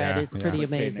cornbread is pretty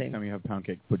amazing. Next time you have pound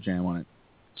cake, put jam on it.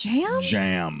 Jam?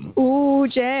 Jam. Ooh,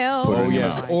 jam. Put it in your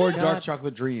mouth. Or dark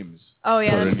chocolate dreams. Oh,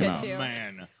 yeah, put that's it in good your mouth. too.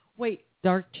 Man. Wait,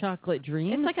 dark chocolate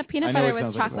dreams? It's like a peanut butter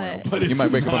with chocolate. But you might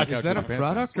wake up. Is that a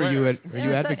product, or are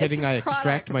you advocating I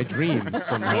extract my dreams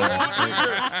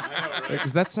somehow?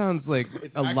 Because that sounds like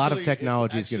a lot of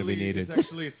technology is going to be needed. It's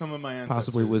actually some of my ancestors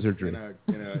possibly wizardry. in a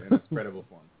spreadable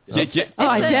form.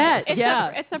 I bet.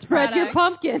 Yeah. It's a spread your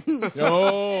pumpkin.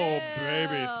 Oh,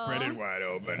 baby, spread it wide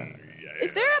open. Is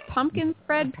there a pumpkin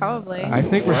spread? Probably. I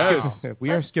think we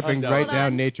are skipping right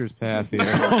down nature's path here.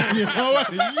 You know what?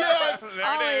 Yes,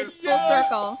 there it is. Full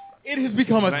circle. It has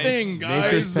become a thing,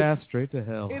 guys. Nature's path straight to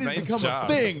hell. It has become a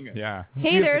thing. Yeah.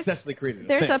 Hey,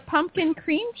 there's a pumpkin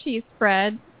cream cheese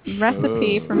spread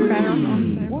recipe from Federal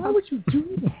Home. Why would you do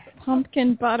that?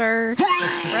 Pumpkin butter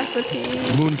recipe.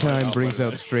 Moontime brings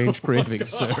out strange cravings,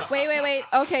 sir. Wait.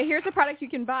 Okay, here's a product you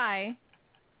can buy.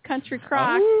 Country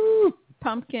Crock.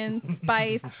 Pumpkin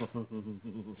spice.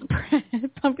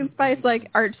 Pumpkin spice,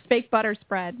 our fake butter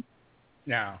spread.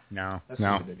 No. That's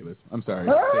ridiculous. I'm sorry.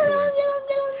 We're going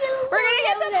to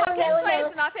get some pumpkin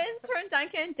spice muffins from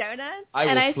Dunkin' Donuts. I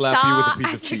will slap you with a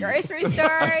piece of cheese. At the grocery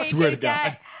store, I you swear can to God.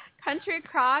 get Country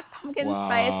Crock pumpkin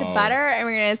spice butter, and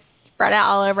we're going to spread it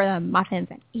all over the muffins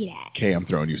and eat it. Okay, I'm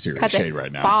throwing you serious Cut shade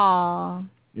right now. Fall.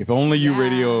 If only you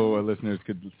radio listeners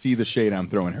could see the shade I'm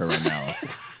throwing her right now.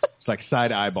 It's like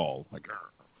side eyeball. Like,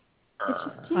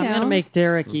 I'm going to make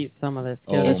Dereck eat some of this.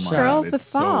 oh my God, it's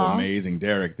so amazing,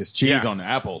 Dereck. This cheese on the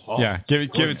apple. Oh, yeah, give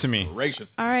it to me. Gracious.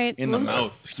 All right. In the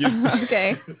mouth. Excuse me.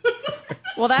 Okay.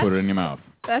 Well, put it in your mouth.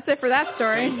 That's it for that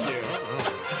story.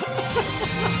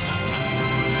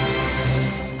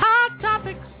 Hot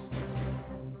topics.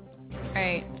 All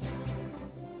right.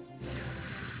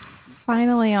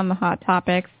 Finally on the hot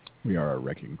topics. We are a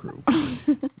wrecking crew.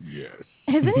 Yes.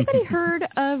 Has anybody heard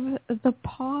of the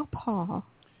pawpaw?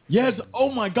 Yes. Oh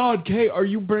my God, Kay, are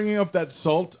you bringing up that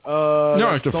salt?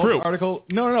 No, it's a salt fruit. Article?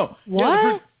 No.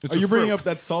 What? Are you bringing up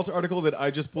that salt article that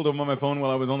I just pulled up on my phone while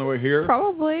I was on the way here?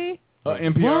 Probably.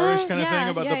 NPR-ish kind of thing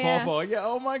about the pawpaw. Yeah.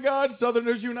 Oh my God,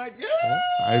 Southerners unite.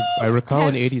 Yeah. I recall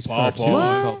an 80s cartoon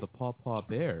called the Pawpaw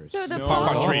Bears. So the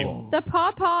Pawpaw tree. The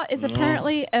pawpaw is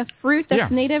apparently a fruit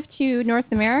that's native to North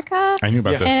America. I knew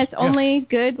about this. And it's only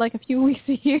good a few weeks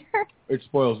a year. It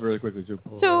spoils really quickly too.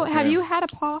 So have you had a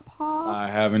pawpaw? I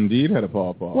have indeed had a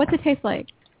pawpaw. What's it taste like?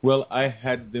 Well, I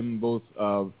had them both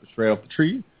straight off the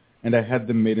tree, and I had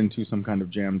them made into some kind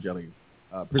of jam jelly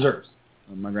preserves.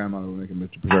 My grandmother would make them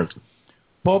into preserves.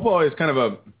 Pawpaw is kind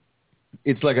of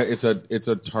it's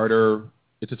a tartar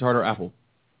apple.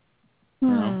 You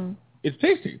know? It's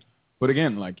tasty, but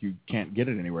again, you can't get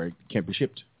it anywhere. It can't be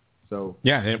shipped. So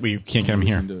yeah, we can't get them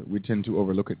here. We tend to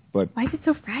overlook it. But why is it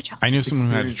so fragile? I knew someone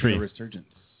who had a tree. A resurgence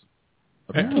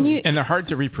And they're hard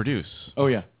to reproduce. Oh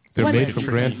yeah. They're What- made for You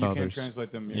grandfathers. can't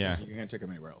translate them. Yeah. You can't take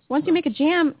them anywhere else. Once you make a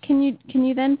jam, can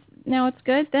you then, now it's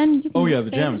good, then you can Oh yeah,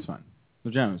 make the it? jam is fine.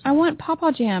 The jam is I fine. want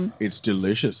pawpaw jam. It's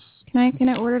delicious. Can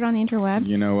I order it on the interweb?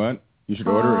 You know what? You should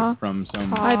order it from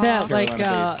some. I bet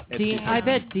Carolina based Dean. Etsy I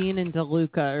bet company. Dean and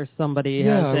DeLuca or somebody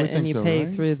Yeah, I has would it, and think you so, pay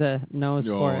right? through the nose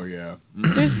for Oh it. yeah.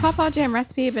 There's pawpaw jam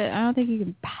recipe, but I don't think you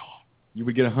can buy it. You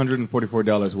would get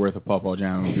 $144 worth of pawpaw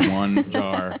jam in one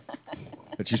jar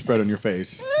that you spread on your face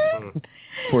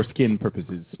for skin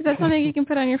purposes. Is that something you can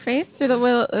put on your face? Or that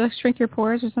will shrink your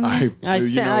pores or something?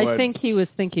 I think he was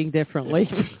thinking differently.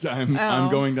 I'm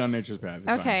going down nature's path.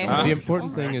 It's Okay. fine. The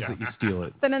important thing is that you steal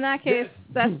it. Then in that case,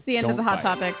 that's the end of the hot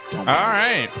topic. All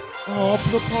right. Oh,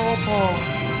 the pawpaw.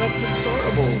 That's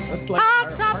adorable. That's like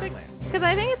Hot topic. Because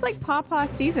I think it's like pawpaw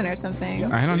season or something.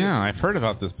 I don't know. I've heard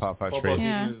about this pawpaw trade.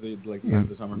 Yeah. like the end of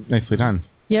the summer. Nicely done.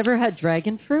 You ever had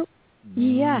dragon fruit?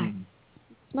 Yeah.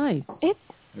 It's nice. It's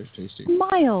It's tasty.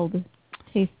 mild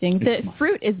tasting. The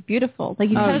fruit is beautiful. Like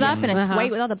you cut it up and it's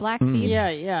white with all the black seeds. Yeah,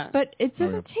 yeah. But it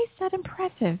doesn't taste that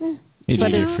impressive. Eat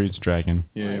your fruits, dragon.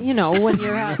 Yeah. You know, when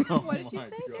you're at... What did you say,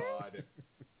 God.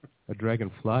 A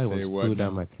dragonfly once Say what flew now?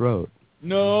 down my throat.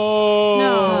 No.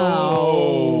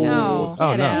 No.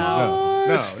 Oh, Get no,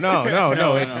 out.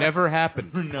 no. It never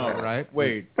happened. No. All right.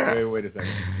 Wait a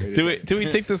second. Do we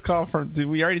take this call from? Did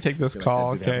we already take this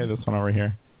call? Okay, this one over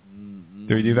here.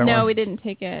 Did we do that one? No, we didn't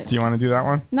take it. Do you want to do that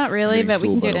one? Not really, but we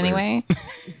can do it anyway.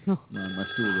 No, my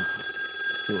stool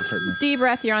is hurting me. Deep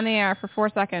breath, you're on the air for 4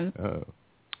 seconds. Oh.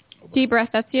 Deep breath,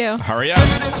 that's you. Hurry up.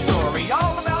 Story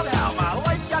all about how my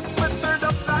life got flipped turned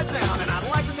upside down, and I'd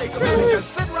like to take a minute, just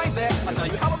sit right there. I'll tell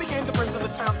you how I became the prince of a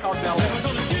town called Bel.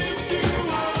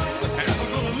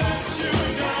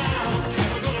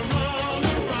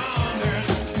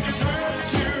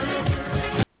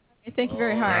 Thank you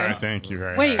very hard. All right, thank you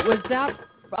very Wait, much. was that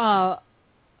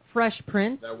Fresh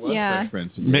Prince? That was Yeah. Fresh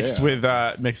Prince. Mixed with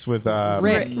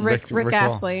Rick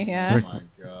Astley, yeah. Rick, Oh my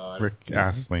God. Rick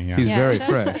Astley, yeah. He's Yeah. very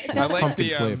fresh. I like Pumpkin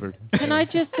the, flavored. Can I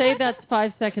just say that's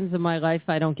 5 seconds of my life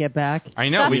I don't get back? I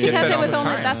know, That's we get because that it all was the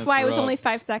only. time. That's why it was rough. only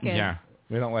 5 seconds. Yeah,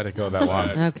 we don't let it go that long.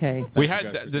 Okay. We had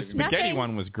the spaghetti Nothing.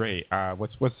 one was great.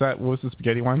 What's that? What was the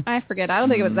spaghetti one? I forget. I don't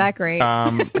think it was that great.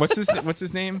 What's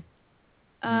his name?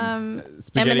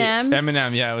 Spaghetti, Eminem.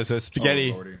 Eminem, yeah, it was a spaghetti.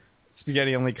 Oh, Lordy.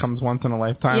 Spaghetti only comes once in a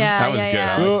lifetime. Yeah, that was yeah, good.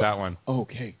 yeah. I like that one.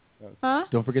 Okay. Huh?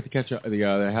 Don't forget to catch up the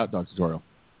hot dog tutorial.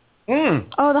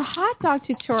 Oh, the hot dog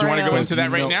tutorial. Do you want to go into that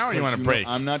right know- now, or do you want to break?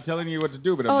 I'm not telling you what to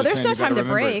do, but Oh, I'm just there's saying no you gotta time to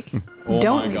remember it. break. Oh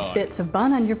Don't my leave God. bits of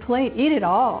bun on your plate. Eat it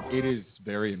all. It is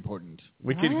very important.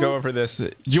 We could go over this.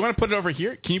 Do you want to put it over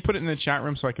here? Can you put it in the chat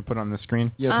room so I can put it on the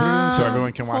screen? Yeah, put it in so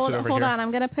everyone can watch it over hold here. on, I'm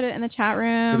going to put it in the chat So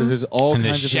room. this is all In the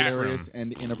kinds of chat hilarious room.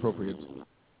 and inappropriate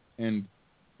and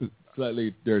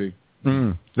slightly dirty.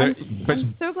 I'm so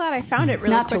glad I found it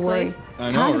really Not quickly. to worry. I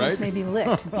know, Condoms right? may be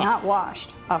licked, not washed,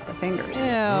 off the fingers.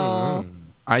 Ew.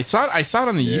 I saw it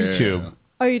on the YouTube.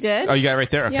 Oh, you did? Oh, you got it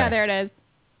right there? Okay. Yeah, there it is.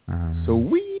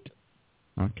 Sweet.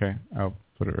 Okay, I'll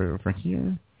put it right over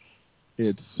here.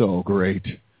 It's so great.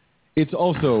 It's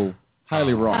also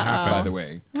highly wrong, Uh-oh. by the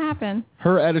way. What happened?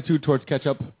 Her attitude towards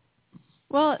ketchup,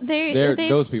 Well,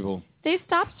 those people, they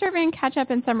stopped serving ketchup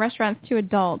in some restaurants to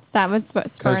adults. That was what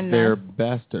because spurned they're them.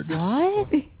 bastards. What?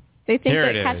 They think Here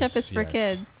that it ketchup is for yes.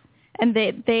 kids. And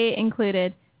they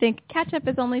included, think ketchup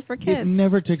is only for It kids.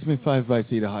 never takes me 5 bites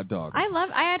to eat a hot dog. I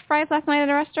had fries last night at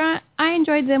a restaurant. I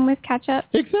enjoyed them with ketchup.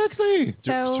 Exactly.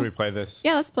 So, Should we play this?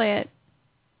 yeah, let's play it.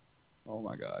 Oh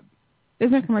my God.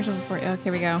 There's no commercial before. Oh,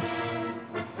 here we go.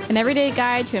 An everyday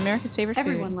guide to America's favorite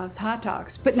Everyone food. loves hot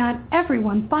dogs, but not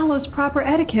everyone follows proper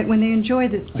etiquette when they enjoy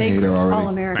this I hate sacred her already.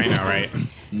 all-American. I know, right?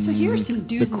 So here are some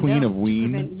do's The and Queen of don'ts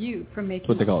Ween. to prevent you from That's making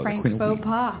what they call a it, the prank Queen of faux Ween.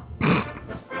 pas.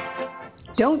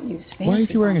 Don't use fancy Why is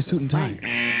he wearing a ones suit and to tie?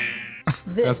 prank.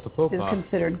 This That's the faux is pas.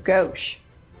 considered gauche.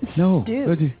 No.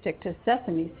 Do stick to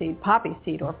sesame seed, poppy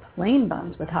seed, or plain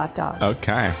buns with hot dogs.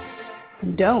 Okay.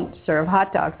 Don't serve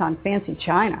hot dogs on fancy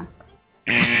china.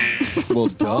 Well,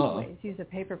 duh. Always use a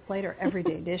paper plate or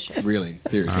everyday dishes. Really?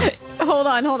 Seriously. Hold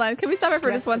on. Can we stop it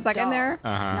for just 1 second there?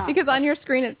 Uh-huh. Because on your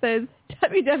screen it says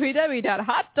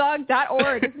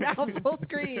www.hotdog.org is now full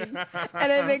screen.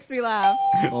 And it makes me laugh.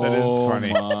 That is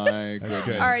funny. Oh my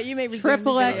goodness. All right, you may resume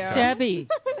Triple the X video. Debbie.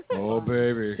 Oh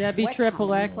baby. Debbie Wet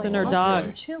Triple X condiments and her like dog.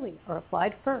 mustard and chili are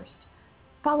applied first,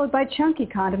 followed by chunky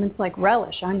condiments like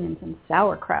relish, onions, and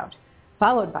sauerkraut,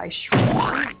 followed by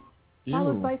shrimp,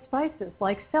 followed Ew. by spices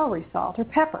like celery salt or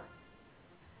pepper.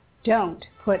 Don't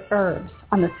put herbs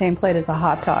on the same plate as a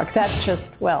hot dog. That's just,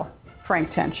 well,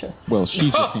 Frank-tentious. Well,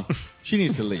 she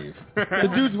needs to leave.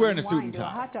 The dude's wearing a suit and A tie.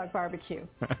 hot dog barbecue.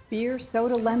 Beer,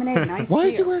 soda, lemonade, and iced Why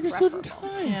is he beer, wearing a suit and preferable.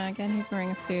 tie? Yeah, again, he's wearing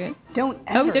a suit. Don't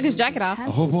Oh, ever he took his use jacket off.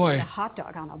 utensils Oh, boy. to eat a hot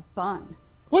dog on a bun.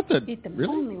 What the? Eat them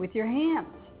Really? only with your hands.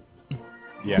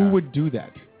 Yeah. Who would do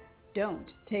that? Don't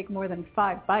take more than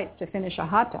 5 bites to finish a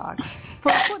hot dog.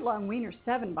 For a foot-long wiener,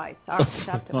 7 bites are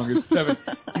acceptable. Longer 7.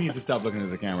 You need to stop looking at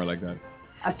the camera like that.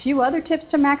 A few other tips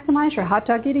to maximize your hot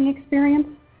dog eating experience.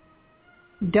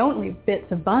 Don't leave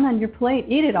bits of bun on your plate.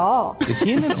 Eat it all. Is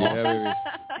he in it? Yeah,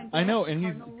 baby. I know, and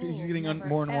he's getting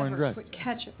more and more undressed. Put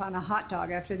ketchup on a hot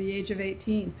dog after the age of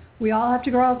 18. We all have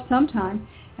to grow up sometime.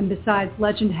 And besides,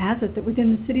 legend has it that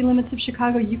within the city limits of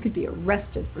Chicago, you could be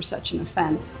arrested for such an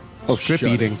offense. Oh, strip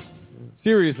eating.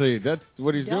 Seriously, that's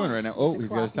what he's doing right now. Oh, he's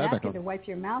got his tie back napkin on. to wipe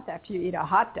your mouth after you eat a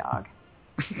hot dog.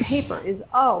 Paper is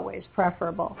always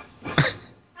preferable.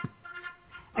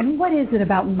 And what is it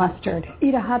about mustard?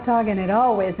 Eat a hot dog and it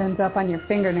always ends up on your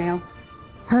fingernail.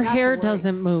 Her Not hair to worry.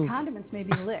 doesn't move. Condiments may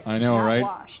be licked, I know, not right?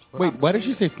 washed. Wait, why did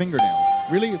she say fingernails?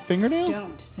 Really, a fingernail?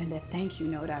 Don't send a thank you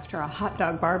note after a hot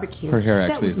dog barbecue. Her hair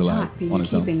That actually would is alive not be on in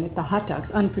its own. keeping with the hot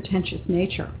dog's unpretentious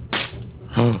nature.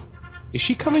 Is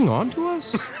she coming on to us?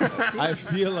 I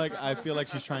feel like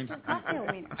she's trying to. Cocktail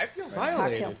wiener. I feel Cocktail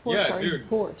violated. pork Yeah, are dude. in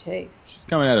poor taste.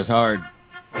 Coming at us hard.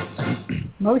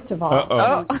 Most of all,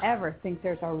 Uh-oh. don't ever think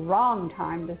there's a wrong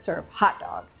time to serve hot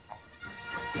dogs.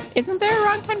 Isn't there a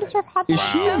wrong time to serve hot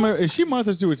dogs? Is she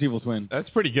Martha Stewart's evil twin? That's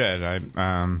pretty good.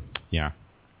 Yeah.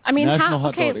 I mean, National how,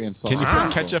 hot okay. dog insult. Can you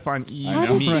put ketchup on How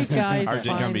did meat? you guys RJ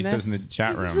find Gumby this? says in the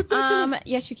chat room.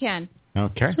 Yes, you can.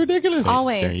 Okay. It's ridiculous.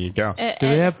 Always. There you go. Do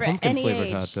they have For pumpkin any flavored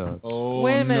age. hot dogs? Oh,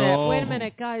 Wait a no.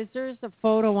 minute, guys. There's a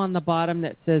photo on the bottom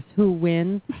that says who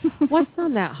wins. What's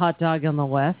on that hot dog on the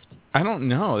left? I don't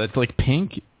know. That's like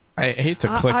pink. I hate to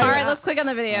click All it. right, let's click on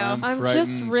the video. I'm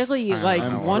frightened. just really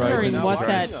I'm wondering frightened. what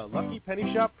Right. that. Lucky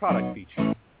Penny Shop product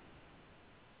feature.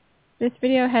 This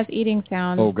video has eating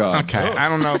sounds. Oh, God. Okay, I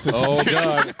don't know if this Oh, is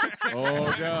God.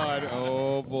 Oh, God.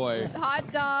 Oh, boy.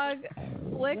 Hot dog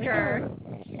flicker.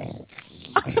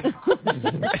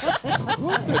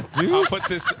 I'll put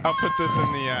this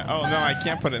in the oh no, I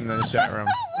can't put it in the chat room.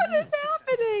 What is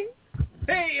happening?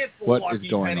 Hey, it's What Lucky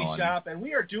is going Penny on? Shop, and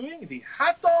we are doing the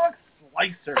hot dog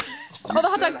slicer. Oh, the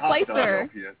hot dog slicer.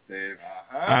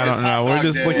 I don't know. We're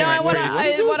just looking No, I at want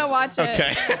crazy. to watch it.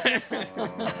 Okay.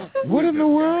 What in the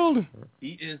world?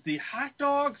 He is the hot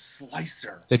dog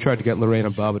slicer. They tried to get Lorena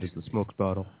Bobbitt as the smoked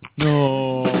bottle.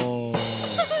 No.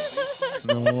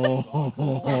 No.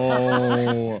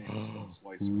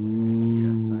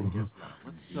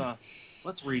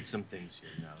 Let's read some things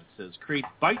here now. It says, create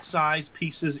bite-sized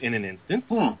pieces in an instant.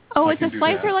 Oh, it's a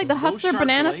slicer like the Hustler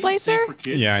banana slicer?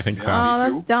 Yeah, I think so. Oh,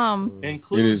 that's dumb.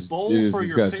 Include bowl for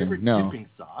your disgusting. favorite No. dipping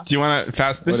sauce. Do you want to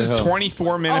fast? This What the is hell?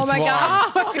 24 minutes Oh my long.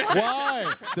 god.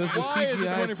 Why? Does the Why is it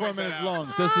CGI 24 minutes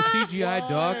long? Does the CGI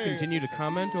dog continue to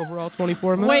comment over all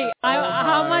 24 minutes? Wait,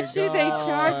 how my much do they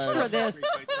charge for this?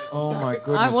 Oh, my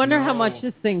goodness. I wonder how much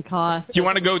this thing costs. Do you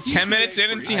want to go 10 minutes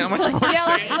in and see how much?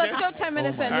 Yeah, let's go 10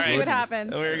 minutes in and All see right. what happens.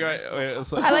 We're going.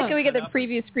 I like that we get the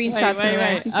preview screenshots.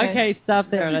 Wait. Okay, stop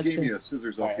there. Let's see.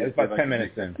 Scissors off. It's about 10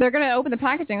 minutes in. They're going to open the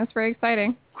packaging. That's very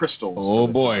exciting. Crystals. Oh,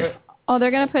 boy. Oh,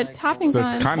 they're going to put toppings The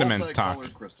on. condiment talk.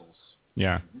 Crystals.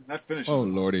 Yeah. That finishes. Oh,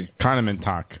 Lordy. Condiment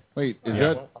talk. Wait, is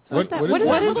Yeah. that... What is What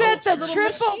is that? that? The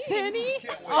triple penny?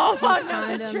 Oh,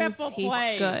 no, the triple Tastes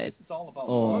play. good.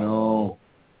 Oh, no.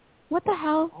 What the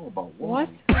hell?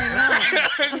 What's I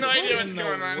have no idea what's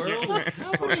going on here.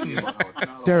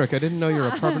 Derek, I didn't know your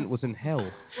apartment was in hell.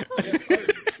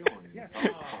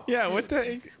 Yeah, what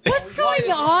the? What's going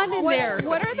on in there?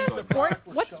 What are the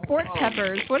sport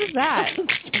peppers? What is that?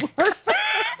 What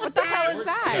the hell is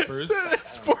that?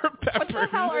 Sport peppers. What the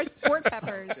hell are sport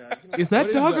peppers? Is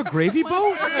that dog a gravy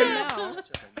boat? I don't know.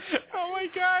 Oh my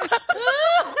gosh.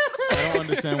 I don't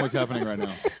understand what's happening right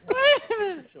now.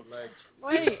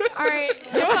 Wait, all right.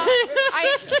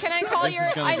 Can I call your?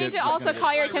 I need to also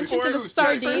call your attention to the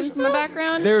sardines in the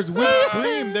background. There's whipped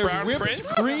cream. There's Brown whipped Prince?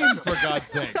 cream, for God's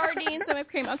sake. Sardines and whipped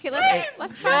cream. Okay,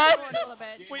 let's fast forward a little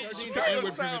bit. Wait, you got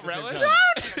without relish?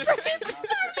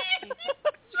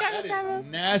 That is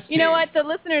nasty. You know what? The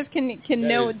listeners can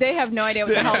know. They have no idea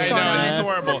what the hell's I going know, on. it's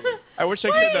horrible. I wish I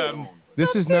could. This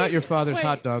is not your father's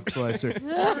hot dog slicer.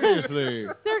 Seriously.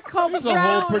 They're called It's a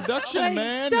whole production,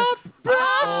 man. Oh,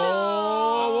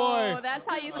 boy. That's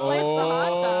how you slice the hot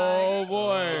dog. Oh,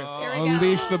 boy. Here we go.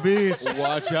 Unleash the beast.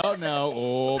 Watch out now.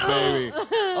 Oh, baby.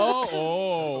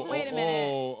 Oh. Wait a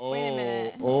minute. Oh, Wait a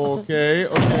minute. Okay.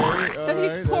 So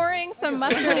he's pouring some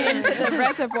mustard into the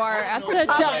reservoir at the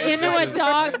top. Into a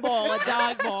dog bowl.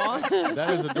 That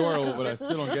is adorable, but I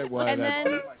still don't get why And that...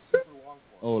 then,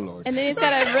 Oh, Lord. and then he's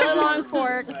got a really long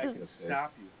fork. What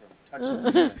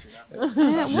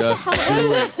the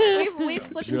hell is this? We've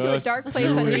slipped into a dark place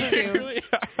on YouTube.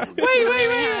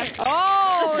 Wait.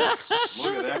 Oh!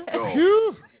 Look at that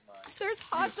go. There's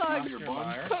hot dogs.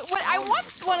 But what, I want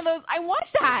one of those. I want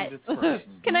that.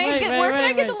 Can I get? Where can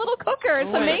I get the little cooker?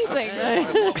 It's amazing.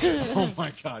 Oh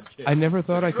my God! Kid. I never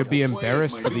thought I could be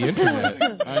embarrassed for the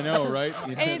internet. I know, right?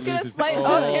 And he's gonna slice.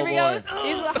 Oh, here we go.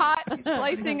 These are hot,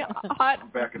 slicing hot. I'm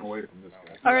backing away from this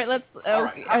guy. All right, let's.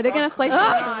 Are they gonna slice?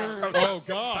 Oh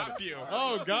God!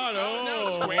 Oh God!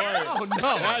 Oh boy!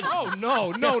 Oh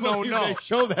no! They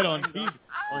show that on TV,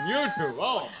 on YouTube.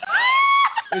 Oh.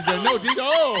 Is there no detail?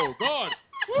 Oh, God.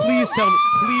 Please tell me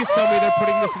they're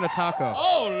putting this in a taco.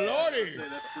 Oh, Lordy.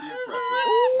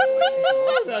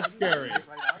 That's scary.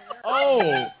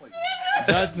 Oh,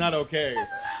 that's not okay.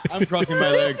 I'm crossing my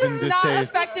legs in This is not distaste.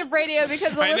 effective radio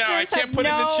because the I know, I listeners can't have put it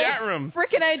in no the chat room.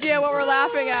 freaking idea what we're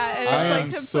laughing at. And I it's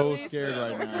am like so scared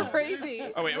right now. crazy.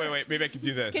 Oh, wait. Maybe I can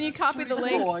do this. Can you copy the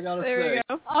link? There we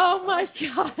go. Oh, my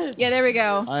God. Yeah, there we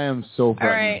go. I am so All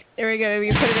frightened. right, there we go.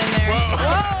 You put it in there.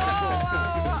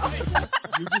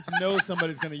 You just know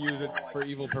somebody's going to use it for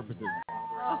evil purposes.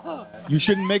 You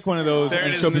shouldn't make one of those There it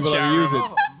and is show in the people how to chat use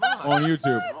room. it on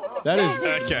YouTube. That is,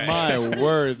 Okay. my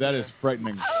word, that is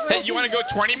frightening. Hey, you want to go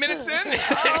 20 minutes in?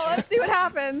 Let's see what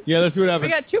happens. Yeah, let's see what We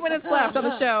happens. got 2 minutes left on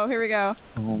the show. Here we go.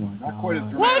 Oh, my God. Not quite as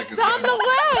dramatic What's on the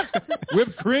left?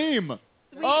 Whipped cream.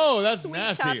 Oh, that's Sweet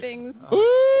nasty. toppings.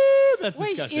 Ooh, that's Wait,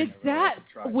 disgusting. is that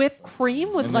whipped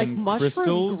cream with And like then mushroom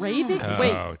crystals? gravy? Oh,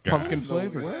 Wait, God. Pumpkin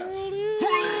flavor.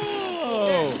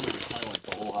 Oh.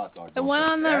 The one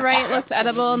on the right looks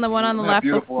edible, and the one on the left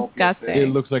looks disgusting. It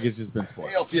looks like it's just been spoiled.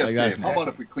 Hey, LPS Like, that's Dave, how about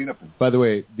if we clean up and By the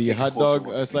way, the hot dog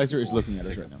slicer is looking at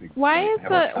us right now.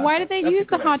 Why did they use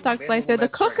the hot dog slicer? The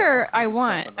cooker, I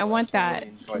want that.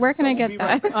 Where can I get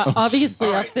that? obviously All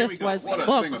a right, here fifth we go. was What a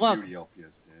look. thing of beauty, LPS Dave.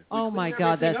 Oh my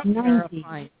God, that's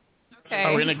terrifying. Okay.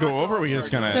 Are we going to go over? Or are we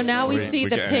just going to... So now we see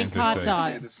the pink hot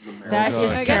dog. That is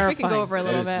I guess we can go over a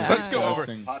little bit. Let's go over.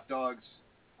 Hot dogs.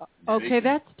 Okay,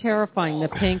 that's terrifying. The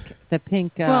pink.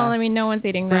 Well, I mean, no one's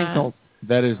eating that. sprinkles.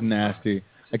 That is nasty.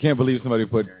 I can't believe somebody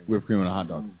put whipped cream on a hot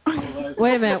dog.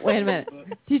 Wait a minute.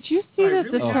 Did you see that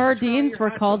the sardines were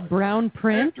called Brown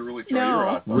Prince?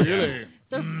 No. Really?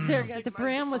 The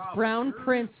brand was Brown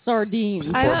Prince sardines.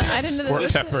 I didn't know Sport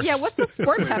this. peppers. Yeah, what's the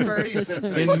sport peppers?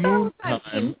 In moon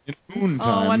time,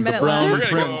 Oh, 1 minute the brown We're going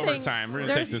to prince. go overtime. We're going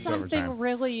to take this There's overtime. something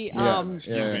really, Yeah.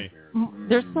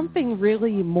 there's something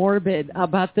really morbid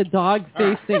about the dog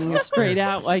facing straight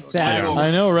out like that.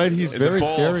 I know, right? He's The very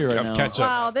bowl scary right of now. ketchup.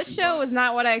 Wow, this show was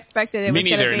not what I expected it Me was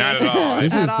going to neither, be. not at all. This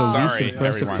is At the all. least Sorry,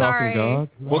 impressive everyone. talking dog.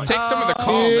 We'll take some of the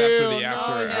calls after the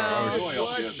after.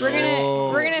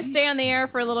 We're gonna stay on the air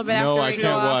for a little bit No, after I we go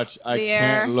can't off watch. I the can't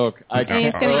air. look. I And can't.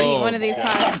 he's gonna eat one of these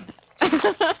hot.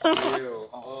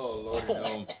 Oh, Lord,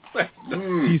 no.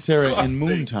 See, Sarah, in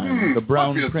Moontime, the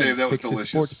brown LPS Dave, prince that was picks his delicious.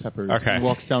 sports peppers Okay. and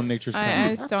walks down nature's I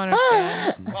path, just don't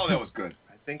understand. Oh, that was good.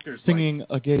 I think there's singing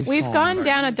a gay We've song. gone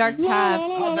down a dark path.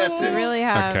 That's We it. really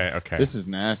have. Okay. This is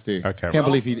nasty. Okay, Can't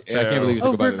believe he. I can't believe he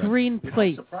took a bite Over of that. green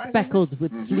plates speckled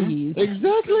with fleas.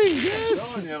 Exactly.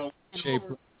 Yes. Shape.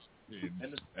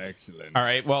 Excellent. All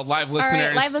right. Well, live All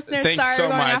listeners, right, live listeners, thanks sorry so we're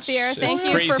going much. off the air. It's Thank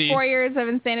you crazy. for 4 years of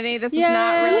insanity. This is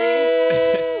not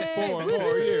really. 4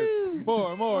 more years.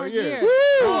 4 more years.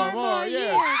 4 more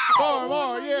years. 4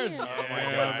 more years. Oh my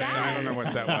God! I don't know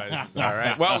what that was. All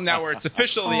right. Well, now it's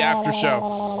official the after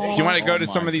show. Do you want to go to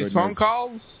some of these phone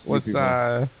calls? Let's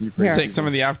take some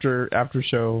of the after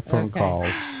show phone calls.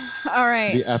 All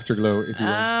right. The afterglow, if you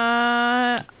will.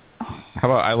 How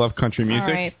about I love country music?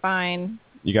 All right, fine.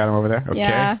 You got him over there? Okay.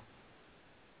 Yeah.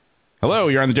 Hello,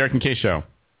 you're on the Dereck and K Show.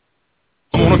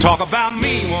 Want to talk about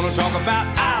me, want to talk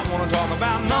about I, want to talk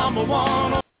about number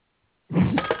one.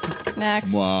 Next.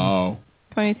 Wow.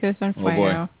 22 is on Oh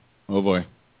boy. Oh boy.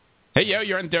 Hey, yo,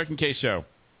 you're on the Dereck and K Show.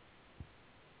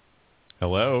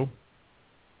 Hello.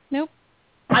 Nope.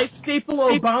 I staple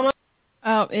Obama.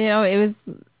 Oh, it was,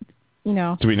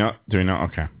 Do we know?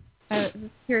 Okay.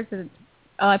 Here's the.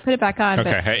 Oh, I put it back on.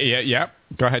 Okay. But Hey, yeah.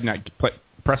 Go ahead now.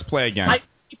 Press play again. I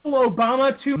staple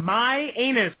Obama to my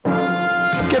anus.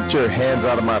 Get your hands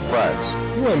out of my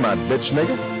fries. You ain't my bitch,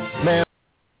 nigga. Man.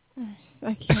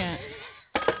 I can't.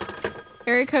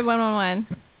 Area code 111.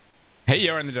 Hey,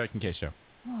 you're on the Dereck and K Show.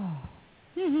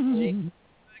 I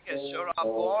guess sure are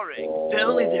boring. If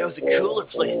only there was a cooler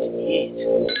place to eat.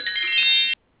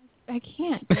 I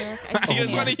can't, Dereck. I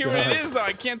just want to hear what it is, though.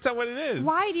 I can't tell what it is.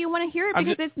 Why do you want to hear it?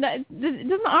 Because it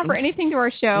doesn't offer anything to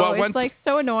our show. Well, it's like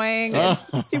so annoying.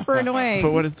 It's super annoying.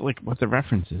 But what the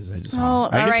reference is? I just all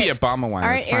I get right. the Obama one. All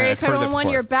right, Area Code 1,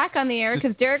 you're back on the air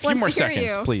because Dereck wants more to hear seconds,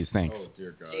 you. please. Thanks. Oh,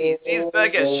 dear God. These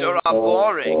burgers sure are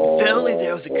boring. If only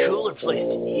there was a cooler place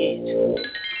to eat.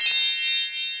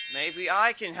 Maybe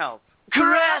I can help.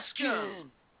 Karaskin!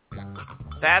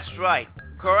 That's right.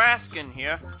 Karaskin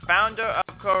here, founder of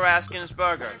Karaskin's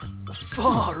Burgers.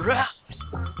 Far out!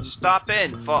 Stop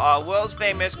in for our world's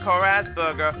famous Karas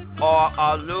Burger or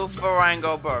our Lou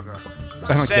Ferrango Burger.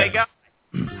 Say, guys,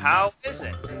 how is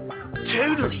it?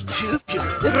 Totally too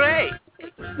good. Great!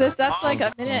 That's like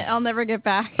a minute I'll never get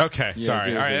back. Okay,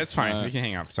 sorry. All right, that's fine. We can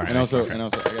hang up. Sorry. And also, I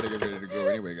gotta get ready to go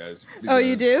anyway, guys. Oh,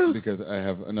 you do? Because I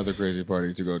have another crazy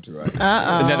party to go to.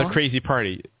 Another crazy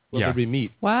party. Will there be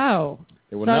meat? Wow.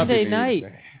 It will Sunday not be meat.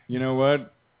 night. You know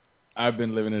what? I've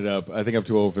been living it up. I think I'm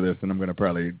too old for this, and I'm gonna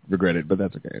probably regret it. But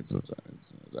that's okay. It's all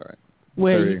right.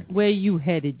 Where you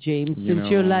headed, James? Since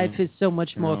your life is so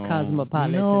much more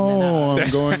cosmopolitan than ours.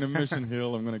 I'm going to Mission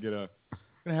Hill. I'm gonna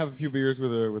have a few beers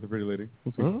with a pretty lady.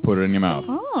 Put it in your mouth.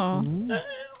 Oh.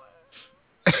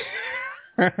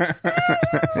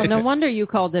 Well, no wonder you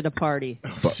called it a party.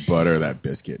 Butter that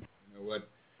biscuit. You know what?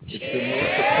 It's the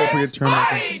most appropriate term.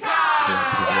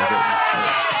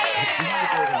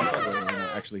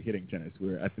 Actually hitting tennis.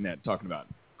 We're at the net talking about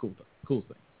cool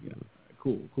things.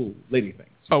 Cool lady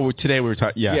things. Oh, today we were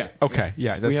talking. Yeah. Okay.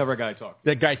 Yeah. We have our guy talk.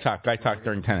 The guy talk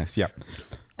during tennis. Yep.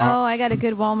 Oh, I got a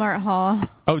good Walmart haul.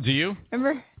 Oh, do you?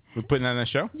 Remember? We're putting that on the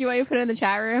show? Do you want me to put it in the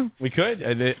chat room? We could.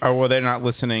 They're not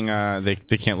listening.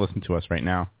 They can't listen to us right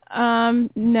now.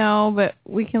 No, but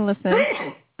we can listen.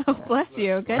 Oh, bless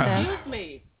you. Goodness. Excuse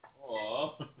me.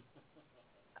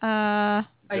 I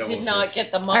did not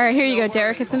get the mic. All right, here you go,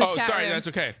 Dereck. It's in the chat sorry, room. that's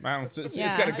okay. It's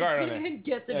got a guard on it. I didn't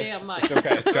get the damn mic. It's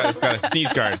okay. It's got a sneeze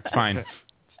guard. It's fine. It's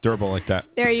durable like that.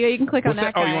 There you go. You can click on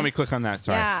that guy. Oh, you want me to click on that?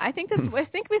 Sorry. Yeah, I think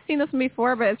we've seen this one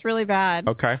before, but it's really bad.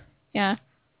 Okay. Yeah.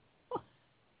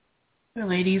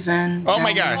 Ladies and oh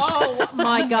my gosh. Oh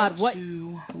my God! What?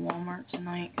 To Walmart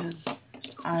tonight because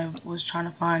I was trying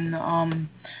to find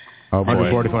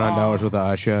 $149 with the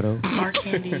eyeshadow. hard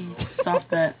candy stuff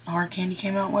that hard candy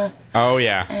came out with. Oh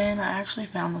yeah. And I actually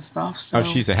found the stuff. So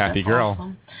oh, she's a happy girl.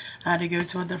 Awesome. I had to go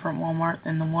to a different Walmart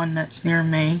than the one that's near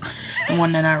me, the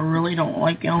one that I really don't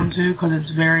like going to because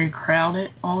it's very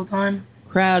crowded all the time.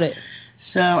 Crowded.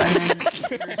 So and then there's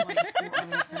like 4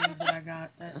 other things that I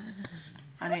got that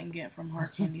I didn't get from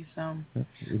hard candy. So is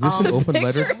this an open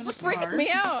letter? Freaks me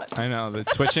out. I know the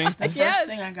twitching. The first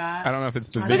thing I got. I don't know if it's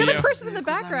the Look video. at the person in the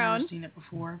background. I've never seen it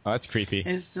before. Oh, that's creepy.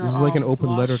 It's the, This is like an open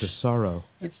blush. letter to sorrow.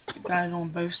 It's got it on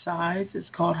both sides. It's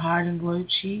called Hide and Glow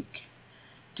Cheek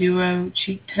Duo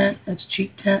Cheek Tint. It's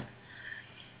cheek tint.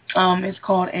 It's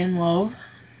called In Love.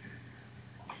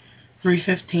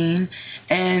 $3.15,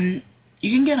 and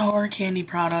you can get hard candy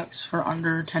products for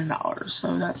under $10.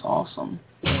 So that's awesome.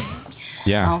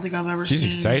 Yeah. I don't think I've ever She's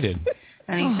seen excited.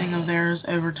 anything of theirs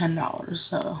over $10.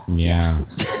 So yeah.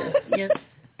 Yes,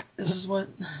 this is what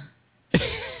the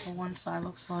one side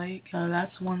looks like.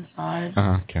 That's one side.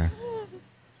 Okay.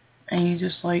 And you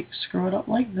just like screw it up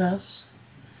like this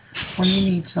when you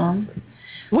need some.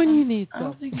 When you need I some.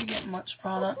 don't think you get much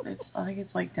product. I think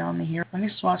it's like down to here. Let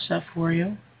me swatch that for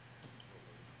you.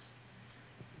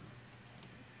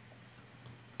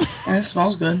 And it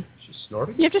smells good. She's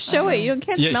snorting? You have to show it. You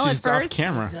can't smell it first. Off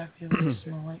camera. Exactly what it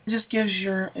smells like. It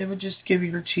would just give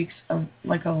your cheeks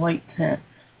like a light tint.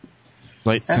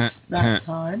 Light That's tint. that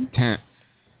side. Tint.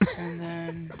 And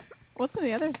then What's on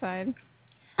the other side?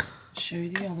 show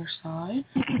you the other side.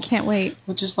 I can't wait.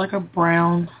 Which is like a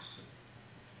brown.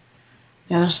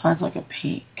 The other side's like a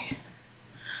pink.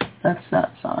 That's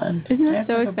that side. Isn't They that have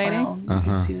so like a exciting? brown. You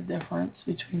can see the difference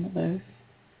between the both.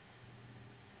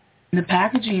 The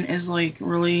packaging is like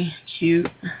really cute.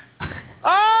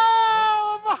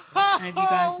 Oh! And if you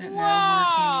guys didn't know, hard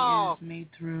candy is made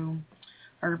through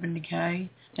Urban Decay.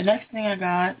 The next thing I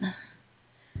got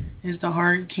is the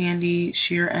Hard Candy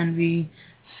Sheer Envy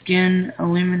Skin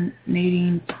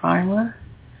Illuminating Primer.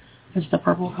 It's the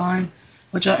purple kind,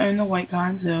 which I own the white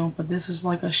kind too. But this is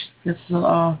like a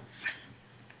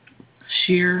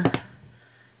sheer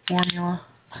formula,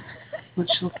 which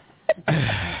looks.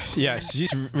 Yeah, she's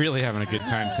really having a good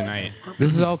time tonight. This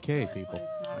is okay, people.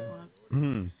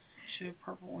 Show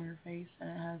purple on your face, and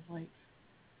it has like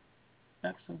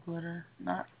specks of glitter,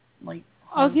 not like.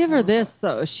 I'll give her this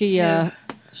though. She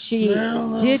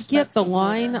did get the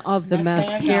line of the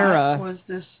mascara was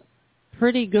this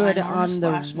pretty good on the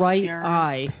Ginormous right mascara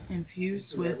eye.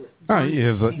 Infused with Oh,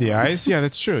 yeah, the eyes? Yeah,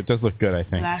 that's true. It does look good, I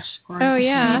think. Oh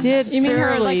yeah. She did You mean her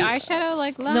fairly- like eyeshadow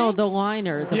like line? No, the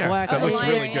liner, the Yeah, black. that looks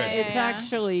liner, really good. yeah, It's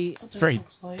actually It's very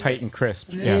tight and crisp.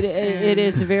 Yeah. it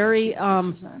is very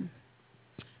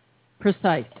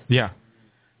precise. Yeah.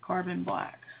 Carbon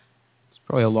black. It's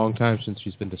probably a long time since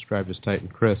she's been described as tight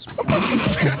and crisp.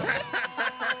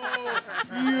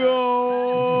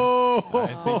 Yo! I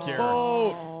think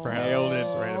you're Nailed it.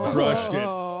 right about Crushed that. it.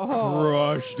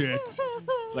 Crushed it.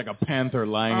 Like a panther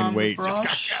lying in wait. Brush.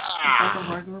 Like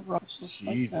a regular brush. Just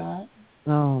like that.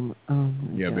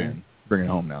 Yeah, man. Bring it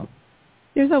home now.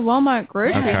 There's a Walmart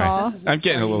grocery Okay. haul. I'm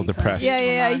getting a little depressed.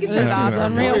 Yeah. You can turn it off.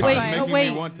 Unreal. It's Wait, making wait.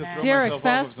 me want to throw Derek, myself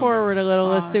fast off of forward a little.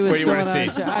 Let's see What what's do you going wanna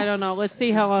on. see? I don't know. Let's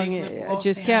see how long.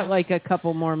 Just get like a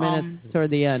couple more minutes toward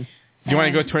the end. Do you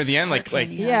want to go toward the end? Like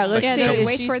Yeah, let's Yeah, see. no, Is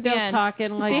wait she toward the still end. talking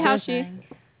like See how this? she...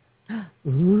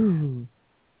 Ooh.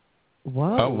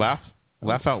 Whoa. Oh,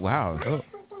 laugh out loud. Oh.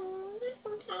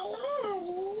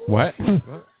 What? Then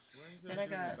I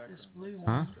got this blue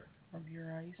one Huh? from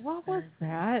your ice. What was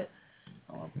that?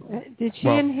 Oh, blue. Did she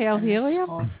Well- inhale And it's helium?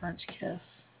 called French kiss.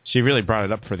 She really brought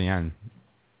it up for the end.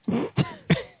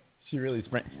 She's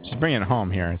bringing it home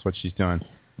here. Is what she's doing.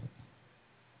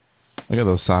 Look at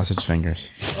those sausage fingers.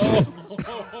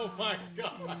 Oh my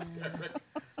God.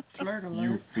 Flirt alert.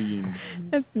 You fiend.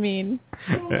 That's mean.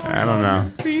 I don't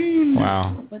know.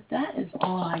 Wow. But that is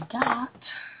all I got.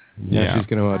 Now Yeah. she's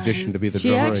going to audition to be the She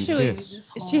drummer in actually, Kiss.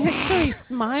 she actually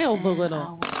smiled a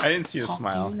little. I didn't see a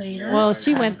smile. Well,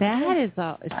 she went, that is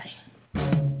all.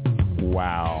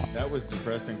 Wow. That was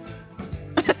depressing.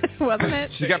 Wasn't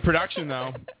it? She's got production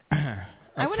though.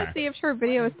 I want to see if her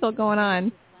video is still going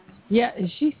on. Yeah,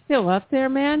 is she still up there,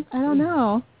 man? I don't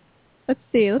know. Let's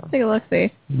see. Let's take a look.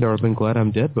 See. Never been glad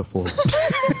I'm dead before.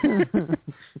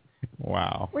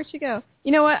 Wow. Where'd she go?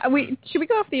 You know what? Should we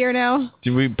go off the air now?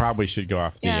 We probably should go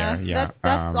off the Yeah, air. Yeah.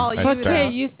 that's all you I- Okay,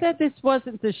 you said this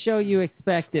wasn't the show you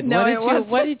expected. No, it wasn't.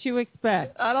 What did you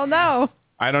expect? I don't know.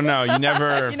 I don't know. You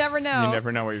never. You never know. You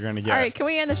never know what you're going to get. All right, can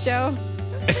we end the show?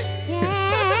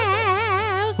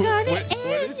 What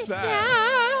is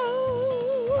that?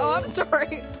 Oh, I'm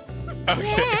sorry.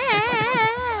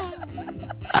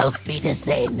 Auf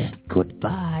Wiedersehen.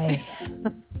 Goodbye.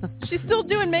 She's still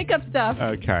doing makeup stuff.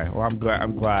 Okay. Well, I'm glad.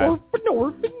 I'm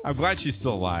glad she's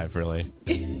still alive. Really.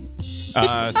 So.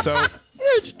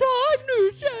 It's time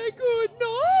to say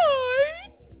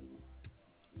goodnight.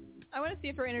 I want to see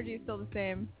if her energy is still the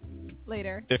same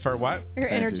later. If her what? Her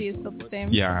energy is still the same.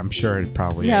 Yeah, I'm sure it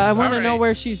probably is. Yeah, I want to All know right.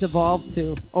 where she's evolved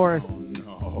to, or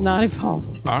not evolved.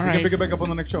 All We right. can pick it back up on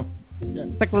the next show. All right.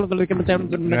 All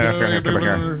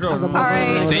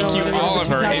Thank you, all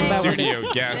of our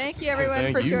in-studio guests. Thank you,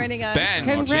 everyone, for joining us. Ben,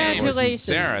 Congratulations.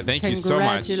 James, Sarah, thank you so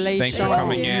much. Thanks for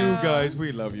coming You in guys,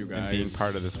 we love you and guys. being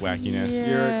part of this wackiness.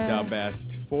 You're the best.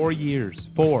 4 years.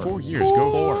 4. 4 years.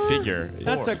 Go figure.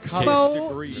 That's a Okay. college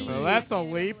degree. Well, that's a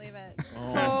leap.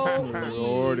 Oh,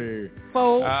 Lordy.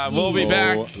 We'll be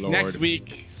back Oh, Lord. next week.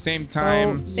 Same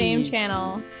time. Same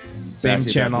channel. Same That's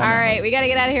it. channel. All right, we got to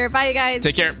get out of here. Bye, you guys.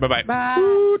 Take care. Bye-bye.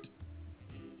 Bye.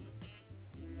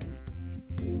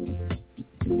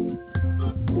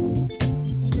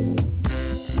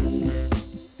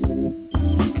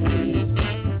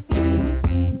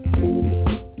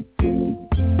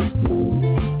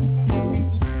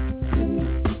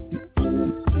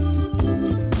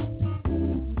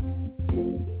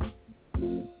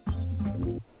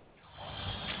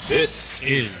 This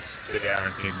is the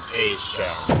Dereck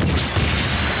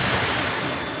Show.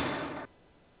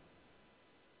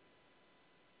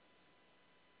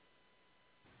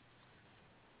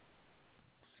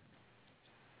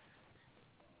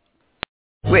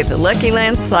 With the Lucky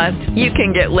Land Slots, you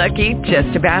can get lucky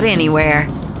just about anywhere.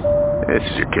 This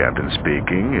is your captain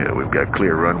speaking. We've got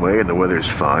clear runway and the weather's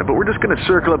fine, but we're just going to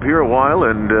circle up here a while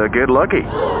and get lucky.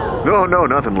 No,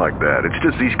 nothing like that. It's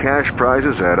just these cash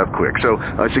prizes add up quick. So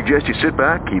I suggest you sit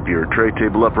back, keep your tray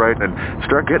table upright, and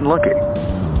start getting lucky.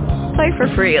 Play for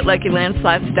free at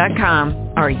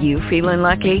LuckyLandSlots.com. Are you feeling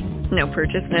lucky? No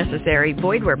purchase necessary.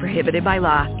 Void where prohibited by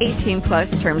law.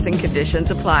 18+ terms and conditions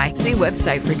apply. See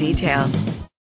website for details.